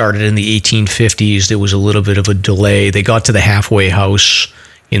construction started in the 1850s. There was a little bit of a delay. They got to the halfway house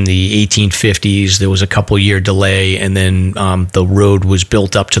in the 1850s. There was a couple-year delay, and then the road was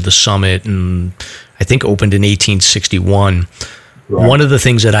built up to the summit, and I think opened in 1861. Right. One of the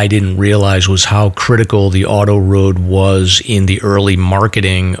things that I didn't realize was how critical the Auto Road was in the early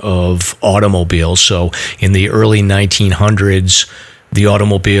marketing of automobiles. So in the early 1900s, the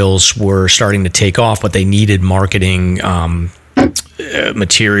automobiles were starting to take off, but they needed marketing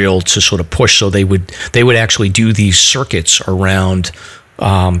material to sort of push. So they would actually do these circuits around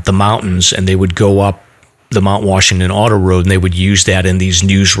the mountains, and they would go up the Mount Washington Auto Road, and they would use that in these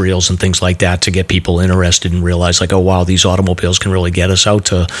newsreels and things like that to get people interested and realize like, oh wow, these automobiles can really get us out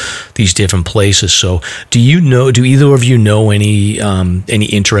to these different places. So do either of you know any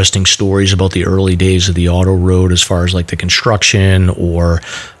interesting stories about the early days of the Auto Road as far as like the construction or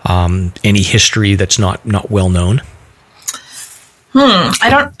any history that's not well known?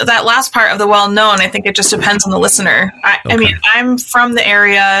 That last part of the well known, I think it just depends on the listener. I mean, I'm from the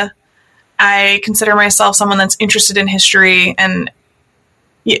area. I consider myself someone that's interested in history. And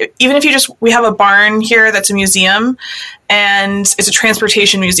even if we have a barn here that's a museum, and it's a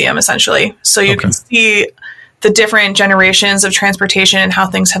transportation museum, essentially. So you can see the different generations of transportation and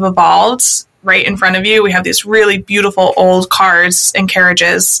how things have evolved right in front of you. We have these really beautiful old cars and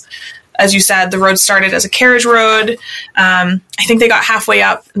carriages. As you said, the road started as a carriage road. I think they got halfway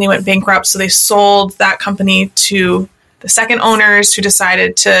up and they went bankrupt. So they sold that company to the second owners, who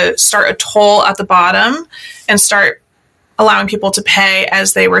decided to start a toll at the bottom and start allowing people to pay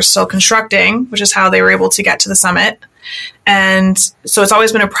as they were still constructing, which is how they were able to get to the summit. And so it's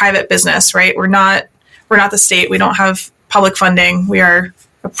always been a private business, right? We're not the state. We don't have public funding. We are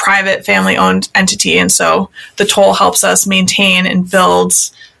a private family-owned entity. And so the toll helps us maintain and build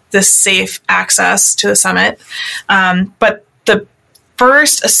this safe access to the summit. But the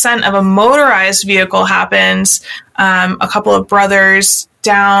first ascent of a motorized vehicle happened. A couple of brothers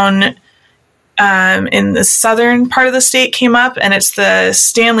down in the southern part of the state came up, and it's the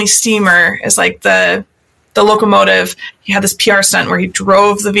Stanley Steamer is like the locomotive. He had this PR stunt where he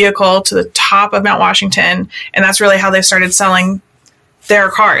drove the vehicle to the top of Mount Washington, and that's really how they started selling their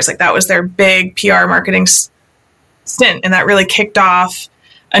cars. Like that was their big PR marketing stint, and that really kicked off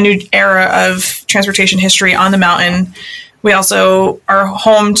a new era of transportation history on the mountain. We also are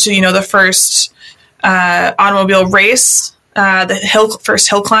home to, the first automobile race, the first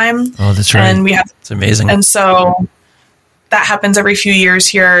hill climb. Oh, that's right. And it's amazing. And so that happens every few years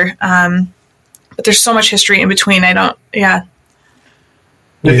here. But there's so much history in between.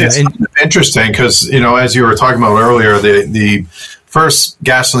 It's interesting because, as you were talking about earlier, the first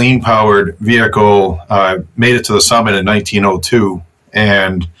gasoline-powered vehicle made it to the summit in 1902.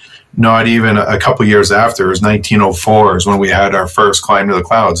 And not even a couple years after, it was 1904 is when we had our first climb to the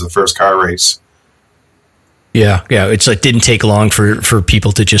clouds, the first car race. Yeah. It's like didn't take long for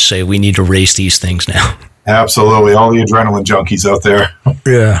people to just say we need to race these things now. Absolutely, all the adrenaline junkies out there.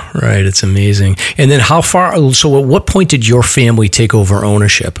 Yeah, right. It's amazing. And then so at what point did your family take over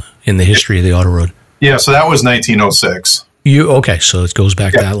ownership in the history of the Auto Road? Yeah, so that was 1906. So it goes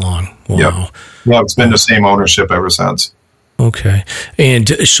back that long. Wow. Yeah, it's been the same ownership ever since. Okay. And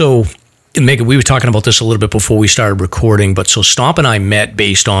so, Meghan, we were talking about this a little bit before we started recording, but so Stomp and I met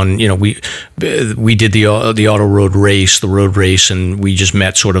based on, we did the Auto Road race, the road race, and we just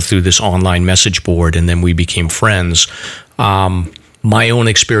met sort of through this online message board, and then we became friends. My own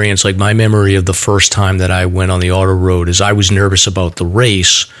experience, like my memory of the first time that I went on the Auto Road is I was nervous about the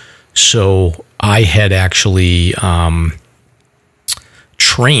race, so I had actually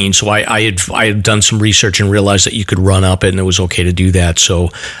trained. So I had done some research and realized that you could run up it and it was okay to do that. So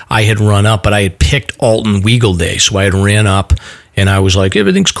I had run up, but I had picked Alton Weagle Day. So I had ran up and I was like,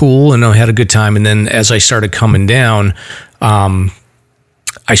 everything's cool. And I had a good time. And then as I started coming down,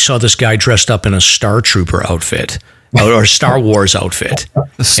 I saw this guy dressed up in a Star Trooper outfit or Star Wars outfit.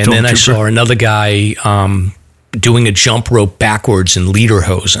 And then I saw another guy, doing a jump rope backwards in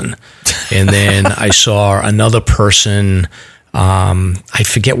lederhosen. And then I saw another person, I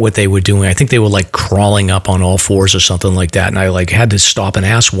forget what they were doing. I think they were like crawling up on all fours or something like that. And I like had to stop and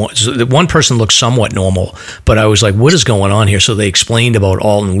ask one person looked somewhat normal, but I was like, what is going on here? So they explained about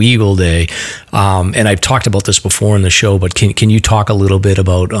Alton Weagle Day. And I've talked about this before in the show, but can you talk a little bit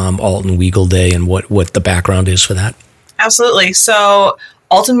about Alton Weagle Day and what the background is for that? Absolutely. So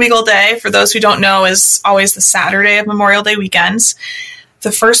Alton Weagle Day, for those who don't know, is always the Saturday of Memorial Day weekends.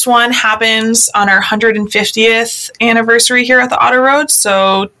 The first one happens on our 150th anniversary here at the Auto Road,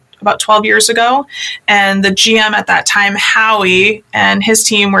 so about 12 years ago. And the GM at that time, Howie, and his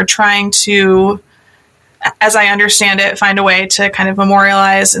team were trying to, as I understand it, find a way to kind of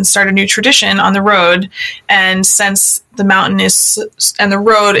memorialize and start a new tradition on the road. And since the mountain and the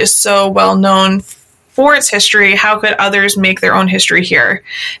road is so well known for its history, how could others make their own history here?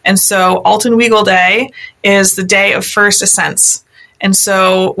 And so Alton Weagle Day is the day of first ascents. And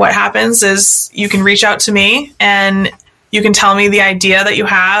so what happens is you can reach out to me, and you can tell me the idea that you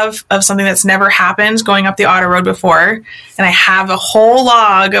have of something that's never happened going up the auto road before. And I have a whole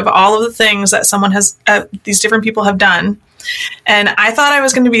log of all of the things that these different people have done. And I thought I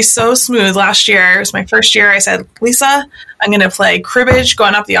was going to be so smooth last year. It was my first year. I said, Lisa, I'm going to play cribbage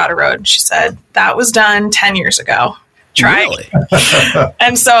going up the auto road. She said, that was done 10 years ago. Try. Really?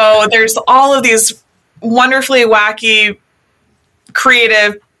 And so there's all of these wonderfully wacky,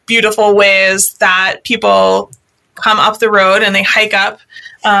 creative, beautiful ways that people come up the road and they hike up.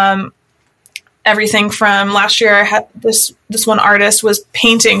 Everything from last year, I had this one artist was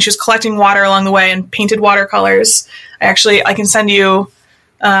painting. She was collecting water along the way and painted watercolors. I can send you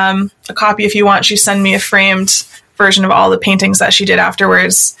a copy if you want. She sent me a framed version of all the paintings that she did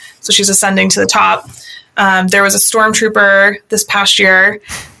afterwards. So she's ascending to the top. There was a stormtrooper this past year,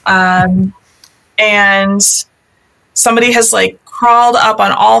 and somebody has crawled up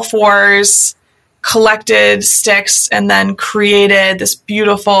on all fours, collected sticks, and then created this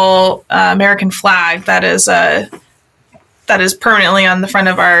beautiful American flag that is permanently on the front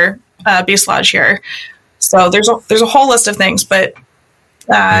of our base lodge here. So there's a whole list of things, but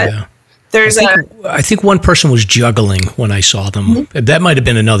I think one person was juggling when I saw them. Mm-hmm. That might have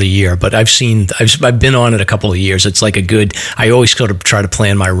been another year, but I've been on it a couple of years. It's I always sort of try to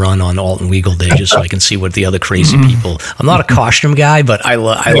plan my run on Alton Weagle Day just so I can see what the other crazy people. I'm not a costume guy, but I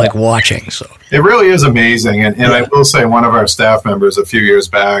like watching. So it really is amazing. And I will say one of our staff members a few years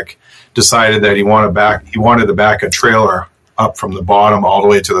back decided that he wanted to back a trailer up from the bottom all the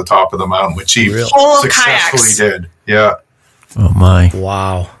way to the top of the mountain, which he successfully did. Yeah. Oh my.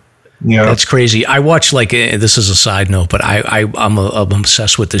 Wow. Yeah, that's crazy. I watch this is a side note, but I'm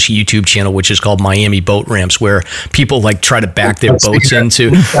obsessed with this YouTube channel, which is called Miami Boat Ramps, where people try to back their boats into.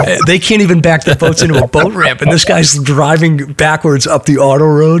 They can't even back their boats into a boat ramp, and this guy's driving backwards up the auto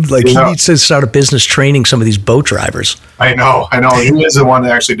road. He needs to start a business training some of these boat drivers. I know. He is the one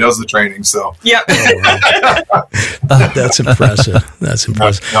that actually does the training. So yep, that's impressive. That's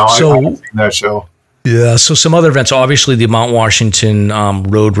impressive. No, I've seen that show. Yeah, so some other events. Obviously, the Mount Washington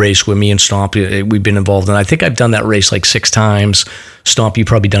road race with me and Stomp, we've been involved in. I think I've done that race 6 times. Stomp, you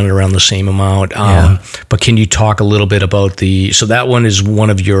probably done it around the same amount. But can you talk a little bit about so that one is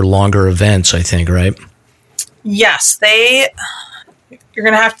one of your longer events, I think, right? Yes, you're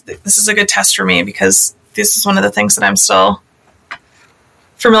going to have to, this is a good test for me because this is one of the things that I'm still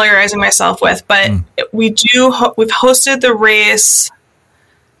familiarizing myself with. But we've hosted the race.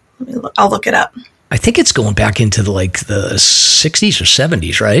 I'll look it up. I think it's going back into the 60s or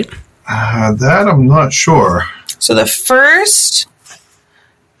 70s, right? That I'm not sure. So the first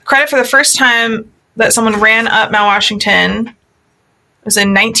credit for the first time that someone ran up Mount Washington was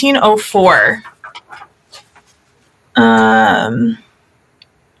in 1904. And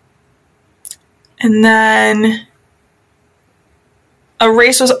then a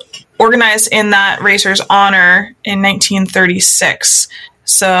race was organized in that racer's honor in 1936.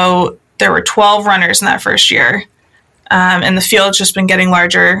 So there were 12 runners in that first year. And the field's just been getting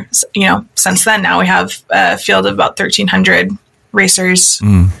larger, since then. Now we have a field of about 1,300 racers.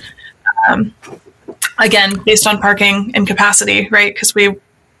 Again, based on parking and capacity, right? Because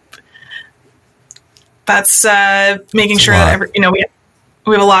that's making sure that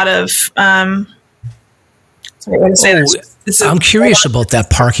we have a lot of. Sorry, what to say this? I'm curious about that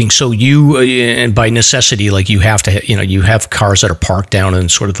parking. So you, and by necessity, you have to, you have cars that are parked down in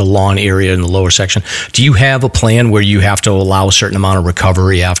sort of the lawn area in the lower section. Do you have a plan where you have to allow a certain amount of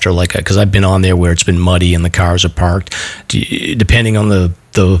recovery after, because I've been on there where it's been muddy and the cars are parked. Depending on the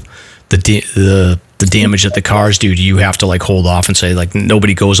damage that the cars do you have to hold off and say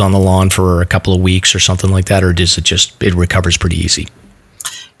nobody goes on the lawn for a couple of weeks or something like that, or does it recovers pretty easy?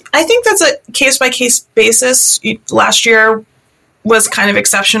 I think that's a case-by-case basis. Last year was kind of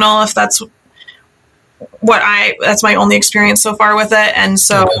exceptional, if that's that's my only experience so far with it. And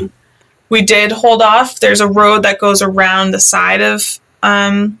so we did hold off. There's a road that goes around the side of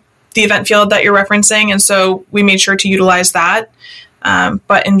the event field that you're referencing. And so we made sure to utilize that.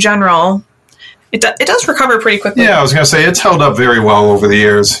 But in general, it does recover pretty quickly. Yeah, I was going to say it's held up very well over the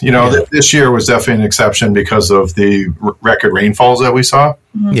years. This year was definitely an exception because of the record rainfalls that we saw.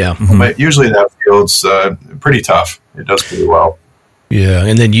 Mm-hmm. Yeah. Mm-hmm. But usually that field's pretty tough. It does pretty well. Yeah,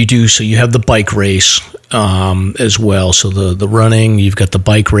 and then you have the bike race as well. So the running, you've got the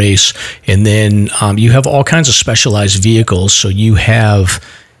bike race, and then you have all kinds of specialized vehicles. So you have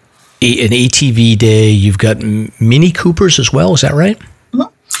an ATV day. You've got Mini Coopers as well. Is that right?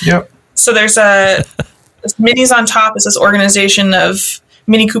 Mm-hmm. Yep. So there's Minis on Top is this organization of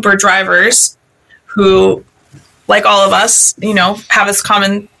Mini Cooper drivers who, like all of us, have this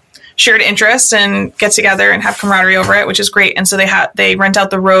common shared interest and get together and have camaraderie over it, which is great. And so they rent out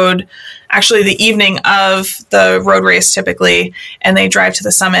the road actually the evening of the road race typically, and they drive to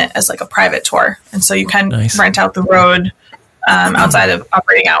the summit as like a private tour. And so you can rent out the road outside of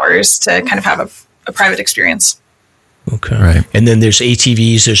operating hours to kind of have a private experience. Okay. Right. And then there's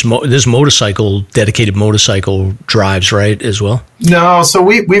ATVs, there's dedicated motorcycle drives, right, as well? No, so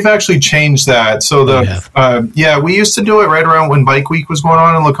we've actually changed that. So we used to do it right around when Bike Week was going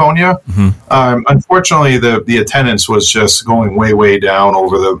on in Laconia. Mm-hmm. Unfortunately, the attendance was just going way, way down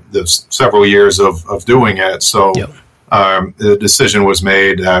over the several years of doing it. So the decision was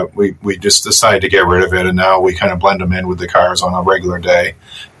made that we just decided to get rid of it, and now we kind of blend them in with the cars on a regular day.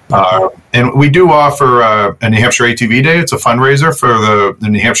 And we do offer a New Hampshire ATV Day. It's a fundraiser for the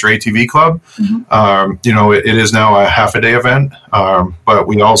New Hampshire ATV Club. Mm-hmm. It is now a half-a-day event. But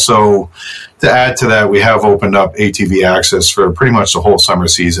we also, to add to that, we have opened up ATV access for pretty much the whole summer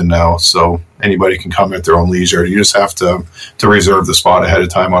season now. So anybody can come at their own leisure. You just have to reserve the spot ahead of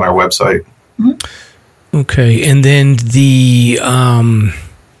time on our website. Mm-hmm. Okay. And then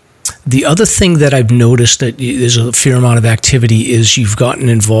the other thing that I've noticed that there's a fair amount of activity is you've gotten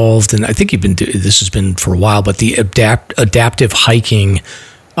involved, and I think this has been for a while, but the adaptive hiking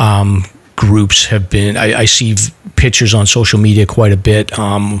groups have been, I see pictures on social media quite a bit.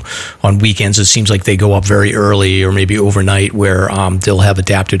 On weekends, it seems like they go up very early or maybe overnight where they'll have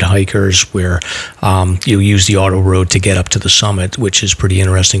adapted hikers where you'll use the auto road to get up to the summit, which is pretty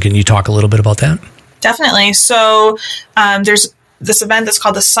interesting. Can you talk a little bit about that? Definitely. So there's this event that's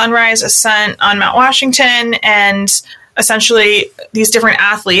called the Sunrise Ascent on Mount Washington, and essentially these different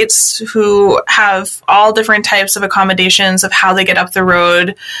athletes who have all different types of accommodations of how they get up the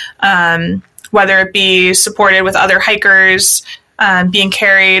road, whether it be supported with other hikers, being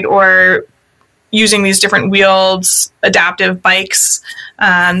carried, or using these different wheeled adaptive bikes.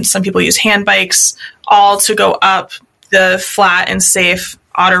 Some people use hand bikes, all to go up the flat and safe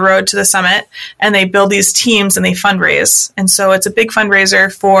auto road to the summit, and they build these teams and they fundraise. And so it's a big fundraiser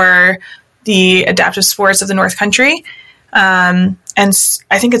for the adaptive sports of the North Country. And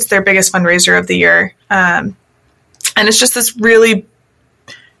I think it's their biggest fundraiser of the year. And it's just this really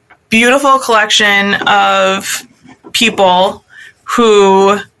beautiful collection of people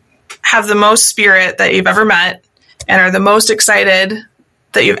who have the most spirit that you've ever met and are the most excited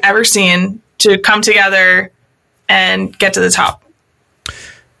that you've ever seen to come together and get to the top.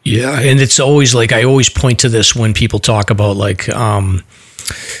 Yeah, and it's always like, I always point to this when people talk about like,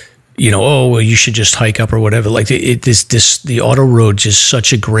 you should just hike up or whatever. Like the auto road is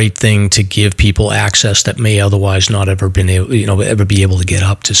such a great thing to give people access that may otherwise not ever be able to get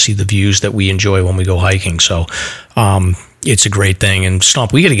up to see the views that we enjoy when we go hiking. So, it's a great thing. And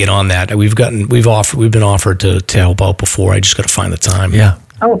Stomp, we got to get on that. We've been offered to help out before. I just got to find the time. Yeah.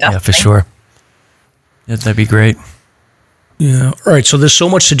 Oh, definitely. Yeah, for sure. Yeah, that'd be great. Yeah. All right. So there's so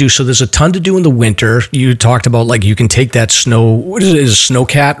much to do. So there's a ton to do in the winter. You talked about like you can take that what is it? Is a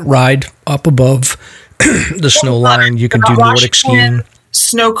snowcat ride up above the snow line. You can do Nordic skiing.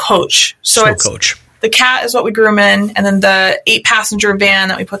 Snow coach. So coach. The cat is what we grew them in, and then the 8-passenger van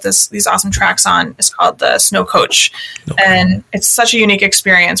that we put these awesome tracks on is called the Snow Coach. Okay. And it's such a unique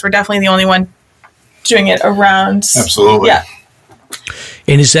experience. We're definitely the only one doing it around. Absolutely. Yeah.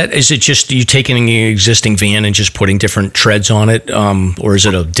 And is it just you taking an existing van and just putting different treads on it, or is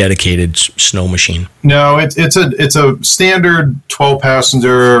it a dedicated snow machine? No, it's a standard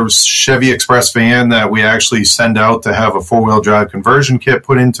 12-passenger Chevy Express van that we actually send out to have a 4-wheel drive conversion kit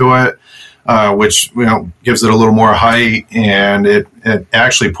put into it, which gives it a little more height, and it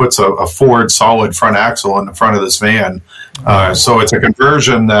actually puts a Ford solid front axle in the front of this van. So it's a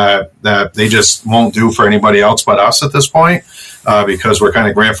conversion that they just won't do for anybody else but us at this point. Because we're kind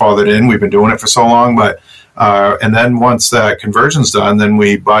of grandfathered in. We've been doing it for so long. And then once that conversion's done, then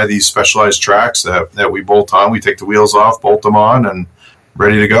we buy these specialized tracks that we bolt on. We take the wheels off, bolt them on, and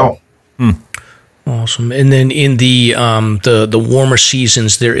ready to go. Awesome. And then in the warmer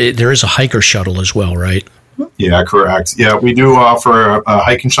seasons, there is a hiker shuttle as well, right? Yeah, correct. Yeah, we do offer a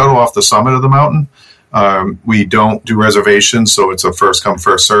hiking shuttle off the summit of the mountain. We don't do reservations, so it's a first come,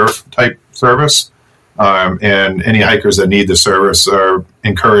 first serve type service. And any hikers that need the service are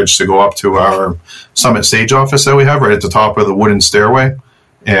encouraged to go up to our summit stage office that we have right at the top of the wooden stairway,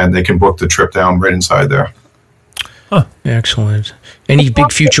 and they can book the trip down right inside there. Oh, excellent. Any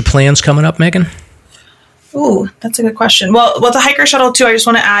big future plans coming up, Meghan? Ooh, that's a good question. Well, the hiker shuttle too, I just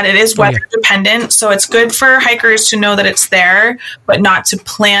want to add, it is weather dependent. So it's good for hikers to know that it's there, but not to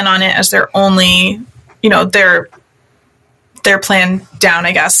plan on it as their only, their plan down,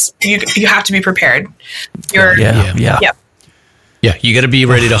 I guess. You have to be prepared. Yeah. Yeah, you got to be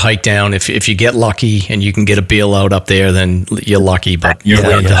ready to hike down. If you get lucky and you can get a bailout up there, then you're lucky, but you're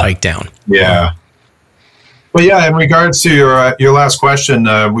ready to hike down. Yeah. Well, yeah, in regards to your last question,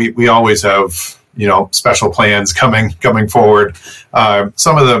 we always have, special plans coming forward.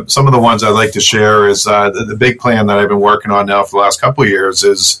 Some of the ones I'd like to share is the big plan that I've been working on now for the last couple of years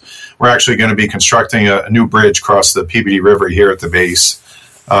is we're actually going to be constructing a new bridge across the Peabody River here at the base.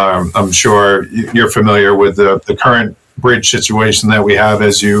 I'm sure you're familiar with the current bridge situation that we have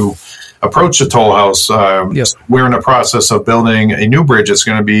as you approach the toll house. Yes. We're in the process of building a new bridge that's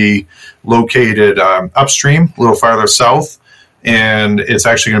going to be located upstream, a little farther south. And it's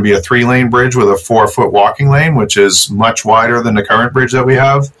actually going to be a 3-lane bridge with a 4-foot walking lane, which is much wider than the current bridge that we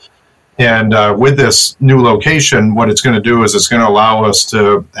have. And with this new location, what it's going to do is it's going to allow us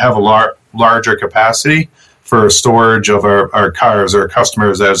to have a larger capacity for storage of our cars, our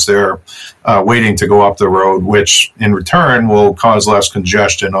customers, as they're waiting to go up the road, which in return will cause less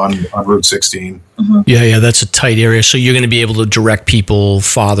congestion on Route 16. Mm-hmm. Yeah, that's a tight area. So you're going to be able to direct people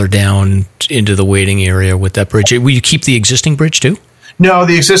farther down into the waiting area with that bridge. Will you keep the existing bridge too? No,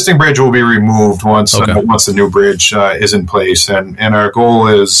 the existing bridge will be removed once the new bridge is in place. And our goal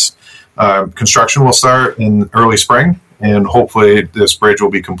is construction will start in early spring, and hopefully this bridge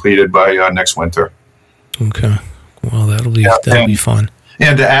will be completed by next winter. Okay. Well, that'll be fun.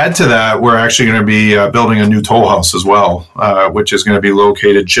 And to add to that, we're actually going to be building a new toll house as well, which is going to be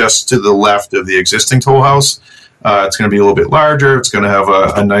located just to the left of the existing toll house. It's going to be a little bit larger. It's going to have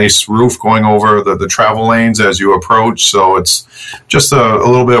a nice roof going over the travel lanes as you approach. So it's just a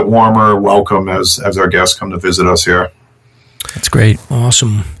little bit warmer welcome as our guests come to visit us here. That's great.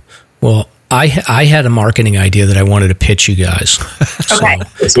 Awesome. Well, I had a marketing idea that I wanted to pitch you guys. Okay.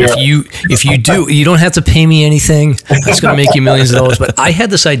 So if you do, you don't have to pay me anything. It's going to make you millions of dollars. But I had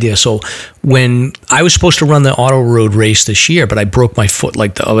this idea. So when I was supposed to run the auto road race this year, but I broke my foot,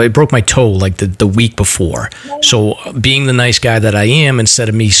 I broke my toe like the week before. So being the nice guy that I am, instead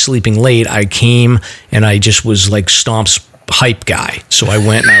of me sleeping late, I came and I just was like Stomp's hype guy. So I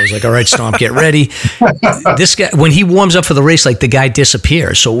went and I was like, all right, Stomp, get ready. This guy, when he warms up for the race, like the guy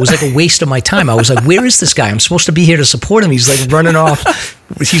disappears. So it was like a waste of my time. I was like, where is this guy? I'm supposed to be here to support him. He's like running off.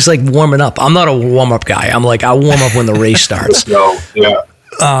 He's like warming up. I'm not a warm-up guy. I'm like, I'll warm up when the race starts.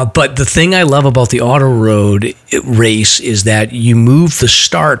 But the thing I love about the auto road race is that you move the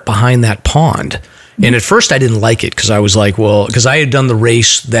start behind that pond. And at first I didn't like it because I was like, well, because I had done the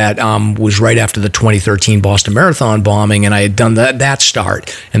race that was right after the 2013 Boston Marathon bombing, and I had done that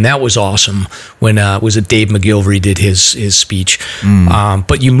start, and that was awesome when was it Dave McGilvery did his speech.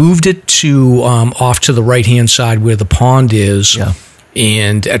 But you moved it to off to the right-hand side where the pond is. Yeah.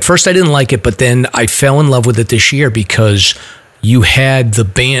 And at first I didn't like it, but then I fell in love with it this year because you had the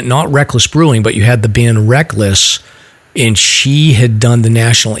band, not Reckless Brewing, but you had the band Reckless, and she had done the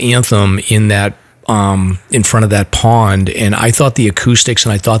national anthem in that in front of that pond, and I thought the acoustics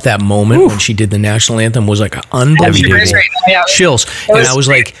and I thought that moment when she did the national anthem was like unbelievable. Chills. And I was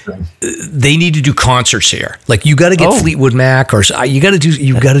like, they need to do concerts here. Like, you got to get Fleetwood Mac, or you got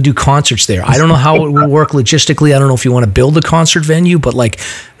to do concerts there. I don't know how it will work logistically. I don't know if you want to build a concert venue, but like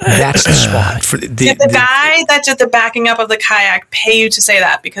that's the spot for did the guy that did the backing up of the kayak pay you to say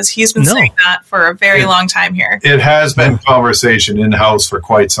that? Because he's been saying that for a very long time here. It has been conversation in house for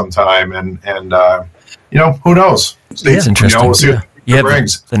quite some time, and who knows? It's interesting. We'll see what it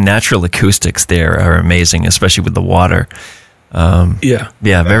brings. The natural acoustics there are amazing, especially with the water.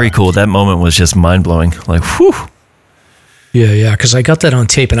 Very cool. That moment was just mind blowing. Like, whew. Yeah, because I got that on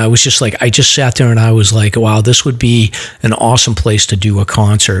tape, and I was just like, I just sat there and I was like, wow, this would be an awesome place to do a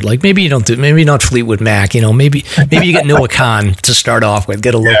concert. Like, maybe maybe not Fleetwood Mac, maybe you get Noah Khan to start off with,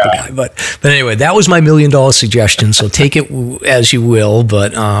 get a local guy. But anyway, that was my $1 million suggestion. So take it as you will.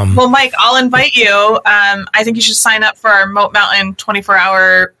 But well, Mike, I'll invite you. I think you should sign up for our Moat Mountain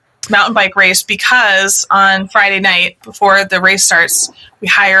 24-hour mountain bike race, because on Friday night before the race starts, we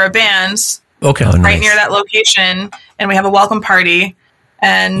hire a band. Okay. Right near that location, and we have a welcome party,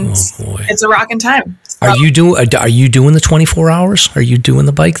 and it's a rockin' time. So, are you doing the 24 hours? Are you doing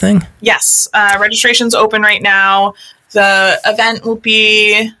the bike thing? Yes. Registration's open right now. The event will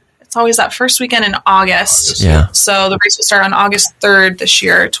be, it's always that first weekend in August. Yeah. So the race will start on August 3rd this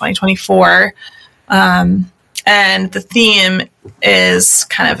year, 2024. And the theme is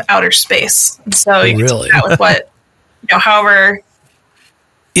kind of outer space. And so you can do that with what, however.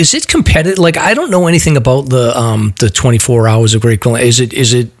 Is it competitive? Like, I don't know anything about the 24 hours of Great Glen. Is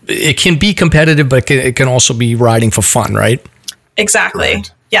it can be competitive, but it can also be riding for fun, right? Exactly.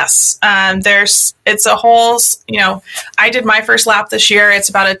 Right. Yes. It's a whole, I did my first lap this year. It's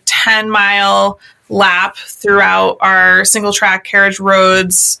about a 10-mile lap throughout our single track carriage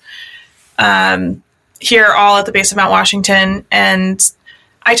roads here, all at the base of Mount Washington. And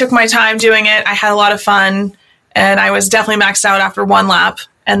I took my time doing it. I had a lot of fun, and I was definitely maxed out after one lap.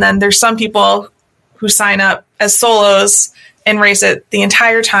 And then there's some people who sign up as solos and race it the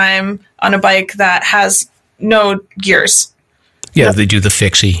entire time on a bike that has no gears. Yeah, they do the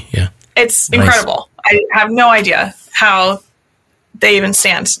fixie. Yeah. It's incredible. I have no idea how they even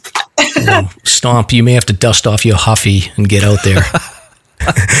stand. Stomp, you may have to dust off your Huffy and get out there.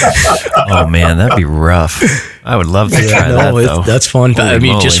 Oh man, that'd be rough. I would love to try that though. That's fun. Holy I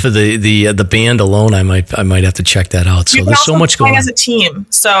mean, moly. just for the band alone, I might have to check that out. So you there's so much going on as a team.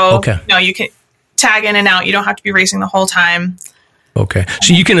 So okay. You can tag in and out. You don't have to be racing the whole time. Okay.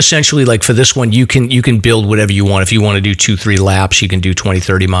 So you can essentially, like for this one, you can build whatever you want. If you want to do 2-3 laps, you can do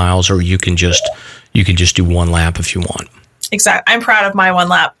 20-30 miles, or you can just do one lap if you want. Exactly. I'm proud of my one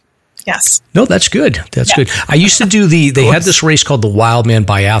lap. Yes. No, that's good. That's good. I used to do they had this race called the Wildman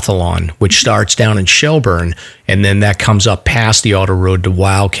Biathlon, which starts down in Shelburne, and then that comes up past the auto road to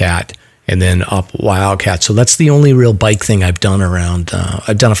Wildcat, and then up Wildcat. So that's the only real bike thing I've done around.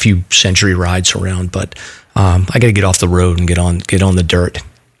 I've done a few century rides around, but I got to get off the road and get on the dirt.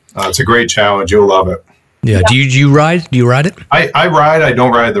 It's a great challenge. You'll love it. Yeah. Do you ride? Do you ride it? I ride. I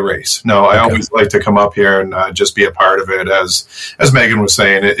don't ride the race. No, I always like to come up here and just be a part of it. As Meghan was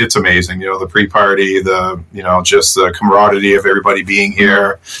saying, it's amazing. The pre-party, just the camaraderie of everybody being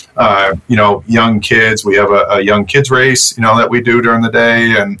here. Young kids. We have a young kids race. That we do during the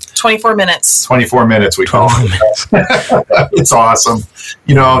day, and 24 minutes. 24 minutes. We call it. It's awesome.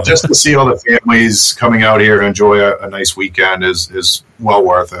 Just to see all the families coming out here to enjoy a nice weekend is well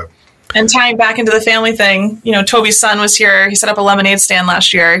worth it. And tying back into the family thing, Tobey's son was here. He set up a lemonade stand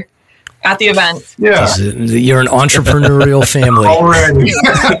last year at the event. Yeah. You're an entrepreneurial family. Already.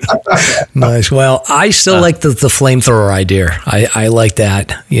 Nice. Well, I still like the flamethrower idea. I like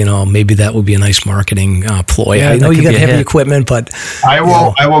that. Maybe that would be a nice marketing ploy. Yeah, I know you got heavy hit. equipment, but I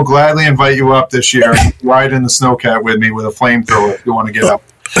will gladly invite you up this year and ride in the snowcat with me with a flamethrower if you want to get up.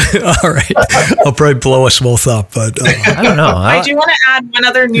 all right. I'll probably blow us both up, but I don't know. I do want to add one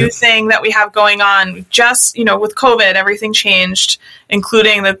other new thing that we have going on. Just, with COVID, everything changed,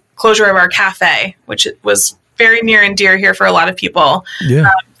 including the closure of our cafe, which was very near and dear here for a lot of people.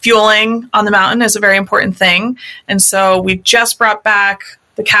 Yeah. Fueling on the mountain is a very important thing. And so we just brought back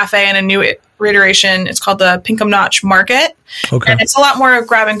the cafe in a new reiteration. It's called the Pinkham Notch Market. Okay. And it's a lot more of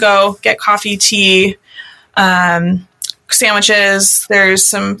grab and go, get coffee, tea, sandwiches. There's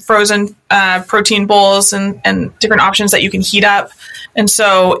some frozen protein bowls and different options that you can heat up. And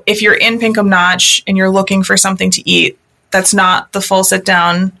so if you're in Pinkham Notch and you're looking for something to eat, that's not the full sit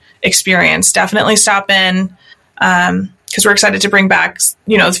down experience. Definitely stop in because we're excited to bring back,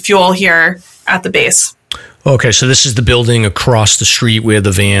 the fuel here at the base. Okay, so this is the building across the street where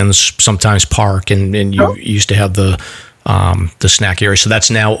the vans sometimes park, and you used to have the snack area. So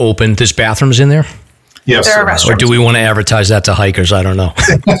that's now open. There's bathrooms in there? Yes. There are restaurants. Or do we want to advertise that to hikers? I don't know.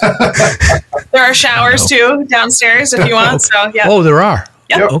 There are showers too downstairs if you want. So yeah. Oh, there are?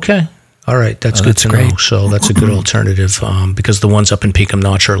 Yep. Okay. All right. That's good to know. So that's a good alternative because the ones up in Pinkham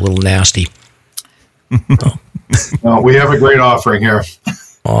Notch are a little nasty. No, we have a great offering here.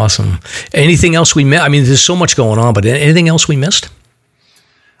 Awesome. Anything else we missed? I mean, there's so much going on, but anything else we missed?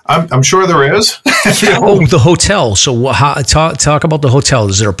 I'm sure there is. Oh, the hotel. So talk about the hotel.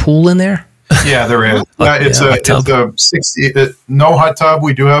 Is there a pool in there? Yeah, there is. It's a 60. No hot tub.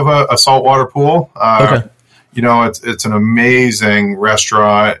 We do have a saltwater pool. Okay. It's an amazing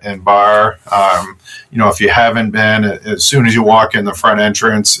restaurant and bar. If you haven't been, as soon as you walk in the front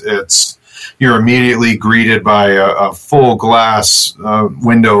entrance, you're immediately greeted by a full glass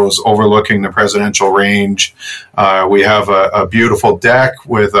windows overlooking the presidential range. We have a beautiful deck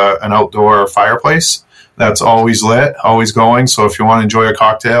with an outdoor fireplace that's always lit, always going. So if you want to enjoy a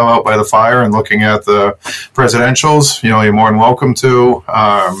cocktail out by the fire and looking at the presidentials, you're more than welcome to.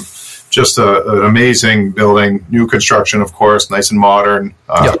 Just an amazing building, new construction, of course, nice and modern.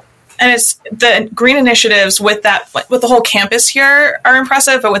 And it's the green initiatives with the whole campus here are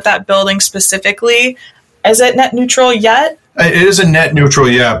impressive, but with that building specifically, is it net neutral yet? It isn't net neutral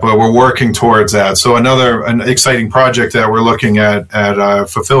yet, but we're working towards that. So an exciting project that we're looking at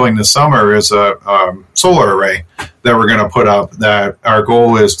fulfilling this summer is a solar array that we're going to put up. That our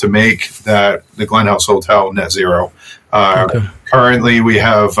goal is to make the Glen House Hotel net zero. Currently, we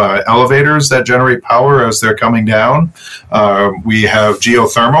have elevators that generate power as they're coming down. We have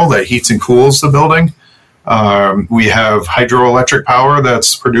geothermal that heats and cools the building. We have hydroelectric power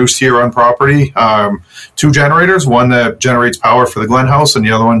that's produced here on property. 2 generators, one that generates power for the Glen House and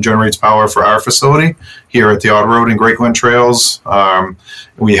the other one generates power for our facility here at the Auto Road and Great Glen Trails.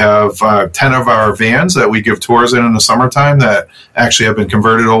 We have 10 of our vans that we give tours in the summertime that actually have been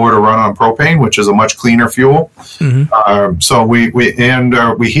converted over to run on propane, which is a much cleaner fuel. So we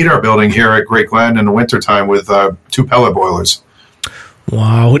heat our building here at Great Glen in the wintertime with 2 pellet boilers.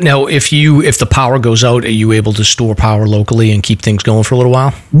 Wow. Now, if the power goes out, are you able to store power locally and keep things going for a little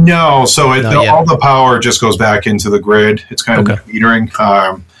while? No. So all the power just goes back into the grid. It's kind of metering.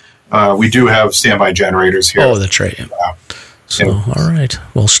 We do have standby generators here. Oh, that's right. Yeah. So, all right.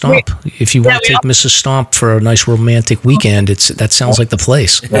 Well, Stomp, if you want to take Mrs. Stomp for a nice romantic weekend, that sounds like the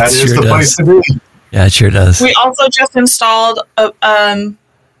place. That is the place to be. Yeah, it sure does. We also just installed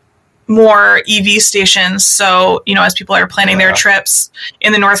more EV stations. So, as people are planning their trips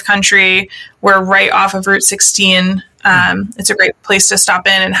in the North Country, we're right off of Route 16. It's a great place to stop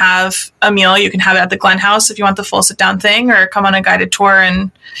in and have a meal. You can have it at the Glen House if you want the full sit-down thing, or come on a guided tour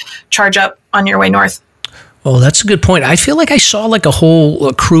and charge up on your way north. Oh, that's a good point. I feel like I saw like a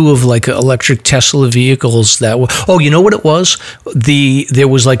whole crew of like electric Tesla vehicles that were, you know what it was? There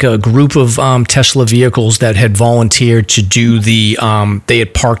was like a group of Tesla vehicles that had volunteered to do they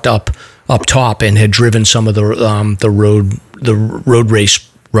had parked up top and had driven some of the road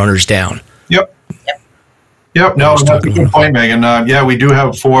race runners down. Yep. No, that's a good point, Megan. We do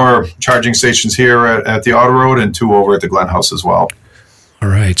have 4 charging stations here at the Auto Road and 2 over at the Glen House as well. All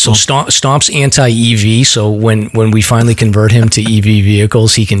right. So Stomp's anti-EV. So when we finally convert him to EV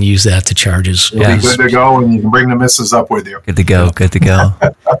vehicles, he can use that to charge his. You'll be good to go, and you can bring the missus up with you. Good to go.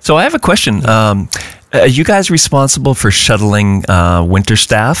 So I have a question. Are you guys responsible for shuttling winter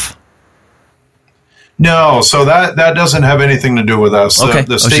staff? No. So that doesn't have anything to do with us. Okay.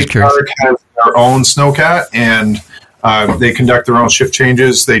 The state park has their own snowcat, and they conduct their own shift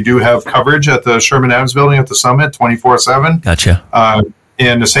changes. They do have coverage at the Sherman Adams building at the summit 24/7. Gotcha.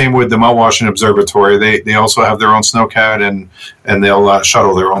 And the same with the Mount Washington Observatory. They also have their own snowcat, and they'll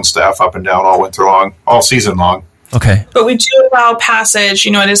shuttle their own staff up and down all winter long, all season long. Okay. But we do allow passage.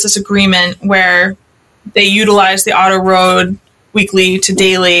 It is this agreement where they utilize the Auto Road weekly to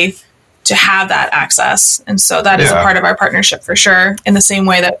daily to have that access. And so that is a part of our partnership for sure, in the same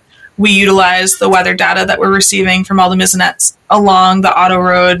way that we utilize the weather data that we're receiving from all the Mizanettes along the Auto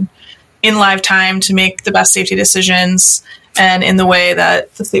Road in live time to make the best safety decisions, and in the way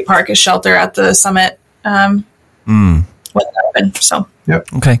that the state park is shelter at the summit when that happened. So.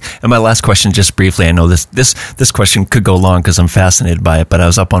 Yep. Okay. And my last question, just briefly, I know this question could go long because I'm fascinated by it, but I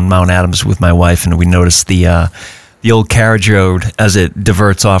was up on Mount Adams with my wife and we noticed the old carriage road as it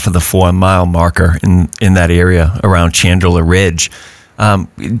diverts off of the 4-mile marker in that area around Chandler Ridge.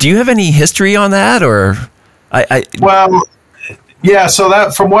 Do you have any history on that, or? So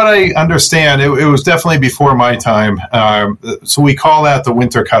that, from what I understand, it was definitely before my time. So we call that the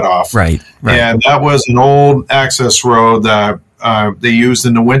winter cutoff. Right. And that was an old access road that they used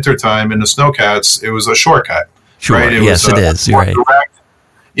in the wintertime in the snowcats. It was a shortcut. Sure. Right? It is. You're right.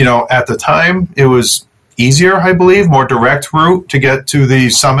 Direct. At the time, it was easier, I believe, more direct route to get to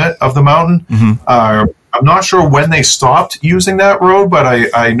the summit of the mountain. Mm-hmm. I'm not sure when they stopped using that road, but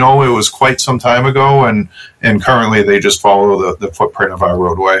I know it was quite some time ago, and currently they just follow the footprint of our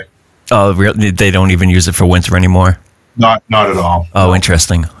roadway. Oh, really? They don't even use it for winter anymore? Not at all. Oh,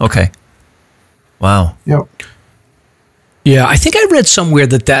 interesting. Okay. Wow. Yep. Yeah, I think I read somewhere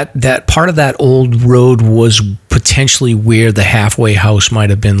that part of that old road was potentially where the halfway house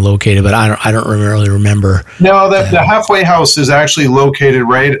might have been located, but I don't really remember. No, the halfway house is actually located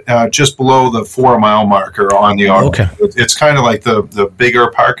right just below the 4-mile marker on the auto. Okay. It's kind of like the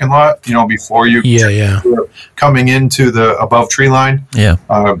bigger parking lot, before you you're coming into the above tree line. Yeah.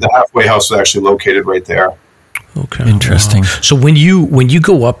 The halfway house is actually located right there. Okay. Interesting. Wow. So when you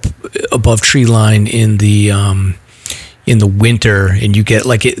go up above tree line in the winter and you get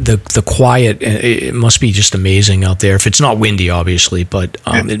like the quiet, it must be just amazing out there. If it's not windy, obviously, but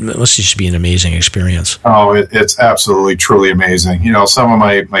it must just be an amazing experience. Oh, it's absolutely, truly amazing. Some of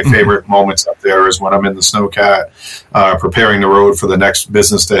my favorite moments up there is when I'm in the snowcat, preparing the road for the next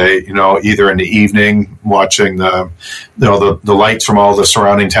business day, either in the evening, watching the lights from all the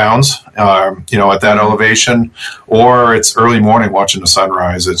surrounding towns, at that elevation, or it's early morning watching the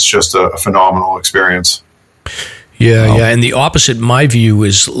sunrise. It's just a phenomenal experience. Yeah. And the opposite, my view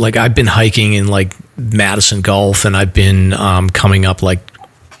is like I've been hiking in like Madison Gulf, and I've been coming up like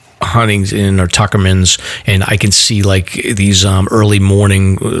Huntington or Tuckerman's, and I can see like these early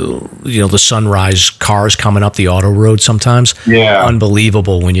morning, the sunrise cars coming up the auto road sometimes. Yeah.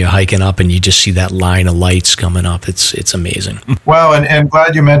 Unbelievable when you're hiking up and you just see that line of lights coming up. It's amazing. Well, and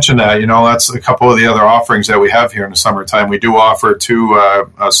glad you mentioned that. That's a couple of the other offerings that we have here in the summertime. We do offer 2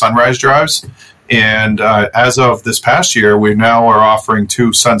 sunrise drives. And as of this past year, we now are offering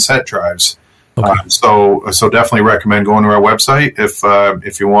 2 sunset drives. Okay. So definitely recommend going to our website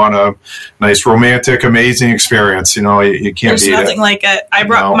if you want a nice, romantic, amazing experience. You can't There's beat nothing it. like it.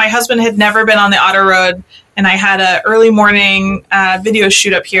 My husband had never been on the auto road, and I had a early morning video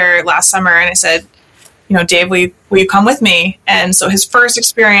shoot up here last summer, and I said, Dave, will you come with me? And so his first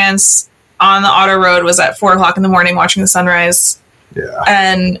experience on the auto road was at 4:00 in the morning watching the sunrise. Yeah.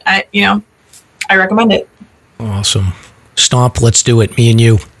 And I recommend it. Awesome. Stomp, let's do it. Me and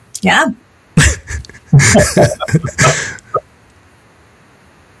you. Yeah.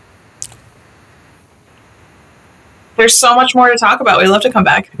 There's so much more to talk about. We'd love to come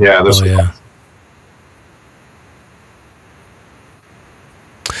back. Yeah. Yeah.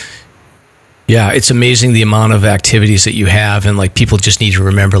 Yeah, it's amazing the amount of activities that you have, and like people just need to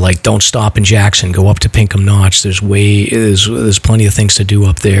remember, like, don't stop in Jackson, go up to Pinkham Notch. There's plenty of things to do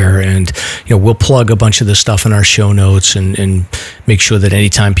up there, and we'll plug a bunch of this stuff in our show notes and make sure that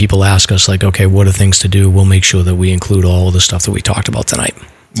anytime people ask us, like, okay, what are things to do, we'll make sure that we include all of the stuff that we talked about tonight.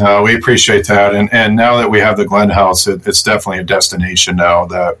 We appreciate that, and now that we have the Glen House, it's definitely a destination now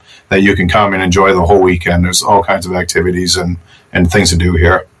that you can come and enjoy the whole weekend. There's all kinds of activities and things to do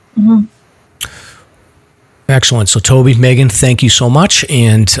here. Mm-hmm. Excellent. So, Tobey, Meghan, thank you so much,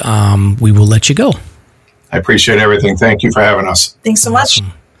 and we will let you go. I appreciate everything. Thank you for having us. Thanks so much.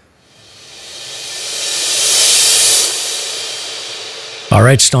 All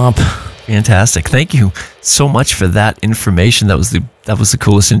right, Stomp. Fantastic. Thank you so much for that information. That was the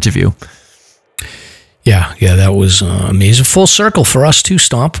coolest interview. Yeah, that was amazing. Full circle for us too,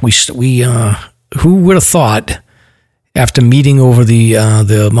 Stomp. We who would have thought, after meeting over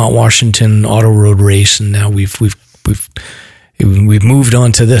the Mount Washington Auto Road race, and now we've moved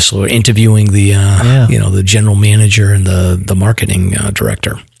on to this. We're interviewing the the general manager and the marketing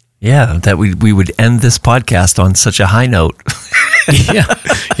director. Yeah, that we would end this podcast on such a high note.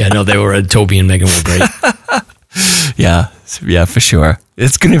 No, they were Tobey and Meghan were great. Yeah, for sure.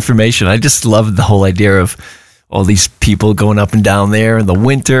 It's good information. I just love the whole idea of all these people going up and down there in the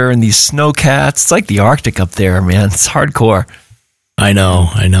winter and these snowcats. It's like the Arctic up there, man. It's hardcore. I know.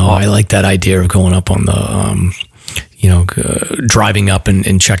 I like that idea of going up on the, driving up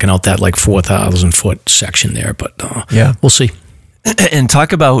and checking out that like 4,000 foot section there. But we'll see. And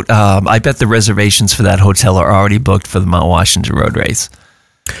talk about, I bet the reservations for that hotel are already booked for the Mount Washington Road Race.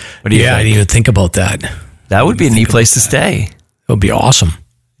 What do you think? I didn't even think about that. That would be a neat place to stay. It would be awesome.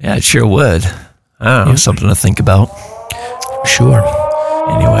 Yeah, it sure would. I don't know, something to think about. Sure.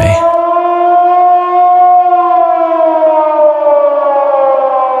 Anyway.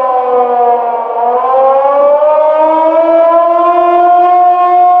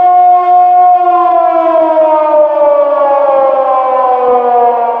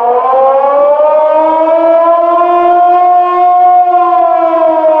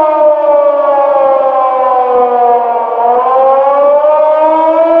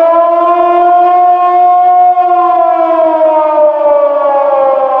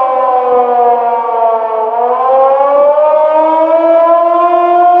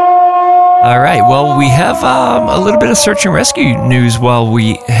 We have a little bit of search and rescue news while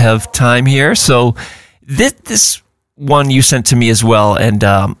we have time here. So this one you sent to me as well, and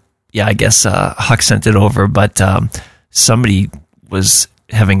I guess Huck sent it over, but somebody was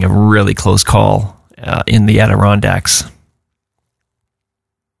having a really close call in the Adirondacks.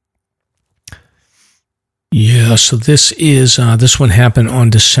 Yeah, so this one happened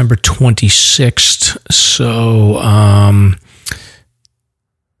on December 26th. So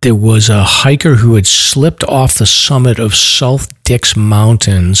there was a hiker who had slipped off the summit of South Dix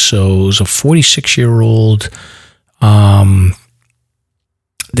Mountain. So it was a 46-year-old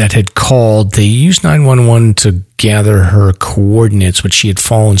that had called. They used 911 to gather her coordinates, but she had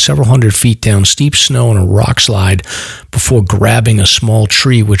fallen several hundred feet down steep snow and a rock slide before grabbing a small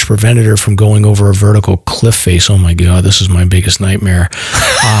tree, which prevented her from going over a vertical cliff face. Oh my God, this is my biggest nightmare.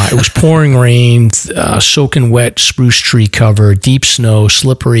 It was pouring rain, soaking wet spruce tree cover, deep snow,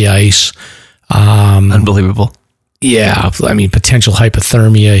 slippery ice. Unbelievable. Yeah, I mean, potential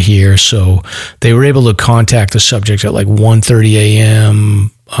hypothermia here. So they were able to contact the subject at like 1:30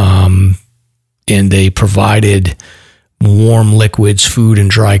 a.m., and they provided warm liquids, food, and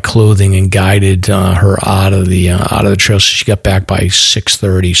dry clothing, and guided her out of the trail. So she got back by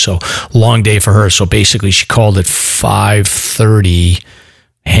 6:30. So long day for her. So basically, she called at 5:30,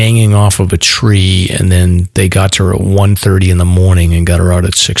 hanging off of a tree, and then they got to her at 1:30 in the morning and got her out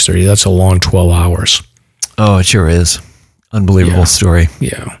at 6:30. That's a long 12 hours. Oh, it sure is. Unbelievable story.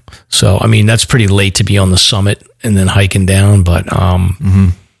 Yeah. So I mean, that's pretty late to be on the summit and then hiking down, but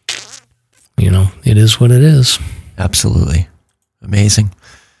it is what it is. Absolutely. Amazing.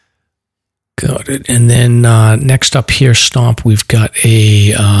 Got it. And then next up here, Stomp, we've got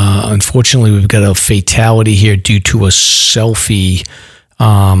unfortunately, we've got a fatality here due to a selfie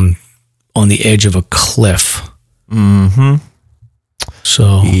on the edge of a cliff. Mm-hmm.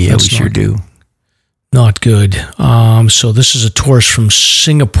 So yeah, we sure do. Not good. So this is a tourist from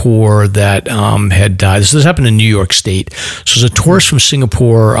Singapore that had died. This happened in New York State. So there's a tourist from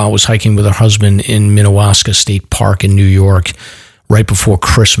Singapore was hiking with her husband in Minnewaska State Park in New York right before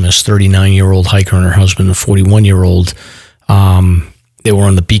Christmas. 39-year-old hiker and her husband, a 41-year-old. They were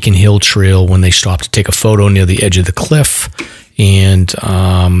on the Beacon Hill Trail when they stopped to take a photo near the edge of the cliff. And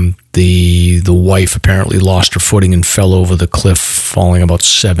the wife apparently lost her footing and fell over the cliff, falling about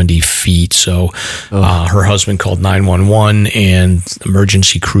 70 feet. So her husband called 911, and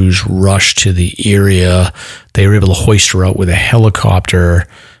emergency crews rushed to the area. They were able to hoist her out with a helicopter.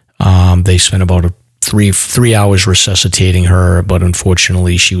 They spent about three hours resuscitating her, but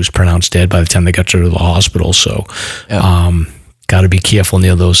unfortunately she was pronounced dead by the time they got her to the hospital. So got to be careful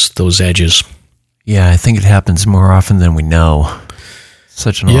near those edges. Yeah, I think it happens more often than we know.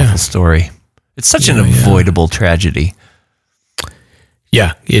 Such an awful story. It's such an avoidable tragedy.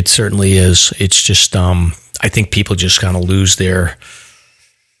 Yeah, it certainly is. It's just, I think people just kind of lose their,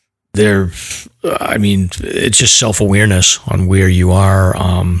 it's just self-awareness on where you are.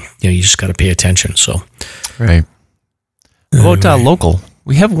 You just got to pay attention. So, right. What about local?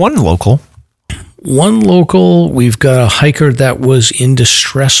 We have one local. We've got a hiker that was in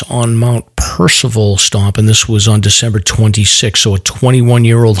distress on Mount Percival, Stomp, and this was on December 26th. So a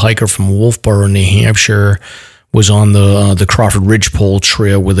 21-year-old hiker from Wolfboro, New Hampshire, was on the Crawford Ridgepole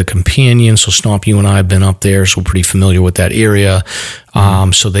Trail with a companion. So Stomp, you and I have been up there, so we're pretty familiar with that area.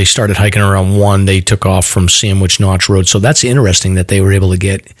 So they started hiking around 1. They took off from Sandwich Notch Road. So that's interesting that they were able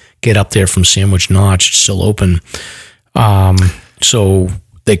to get up there from Sandwich Notch. It's still open. So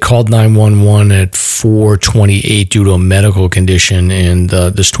they called 911 at 4:28 due to a medical condition, and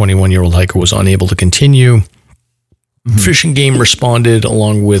this 21-year-old hiker was unable to continue. Mm-hmm. Fish and Game responded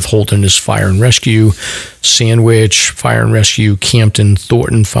along with Holderness Fire and Rescue, Sandwich Fire and Rescue, Campton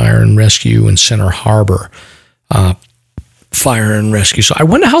Thornton Fire and Rescue, and Center Harbor Fire and Rescue. So I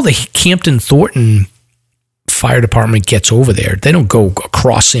wonder how the Campton Thornton Fire Department gets over there. They don't go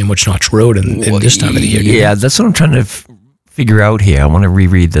across Sandwich Notch Road in this time of the year. Yeah, that's what I'm trying to figure out here. I want to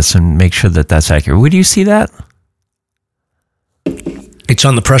reread this and make sure that that's accurate. Where do you see that? It's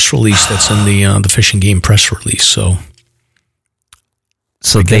on the press release that's in the Fish and Game press release. So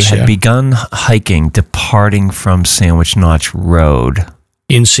they had begun hiking, departing from Sandwich Notch Road.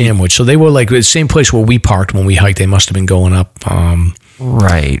 In Sandwich. So they were like the same place where we parked when we hiked. They must have been going up.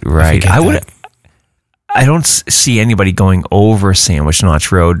 Right. I don't see anybody going over Sandwich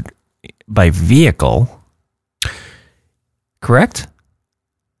Notch Road by vehicle. Correct?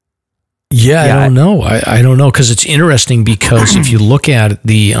 Yeah, I don't know. I don't know, because it's interesting, because if you look at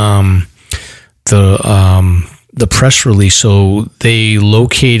the press release, so they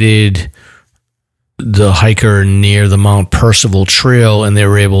located the hiker near the Mount Percival Trail, and they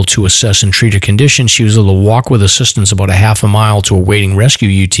were able to assess and treat her condition. She was able to walk with assistance about a half a mile to a waiting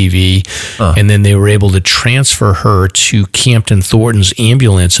rescue UTV, and then they were able to transfer her to Campton Thornton's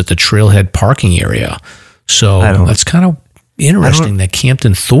ambulance at the trailhead parking area. So that's kind of interesting that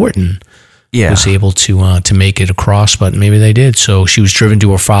Campton Thornton was able to make it across, but maybe they did. So she was driven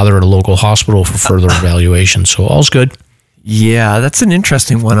to her father at a local hospital for further evaluation. So all's good. Yeah, that's an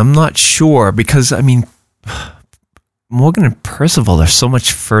interesting one. I'm not sure, because Morgan and Percival are so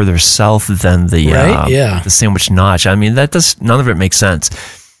much further south than the Sandwich Notch. I mean, none of it makes sense.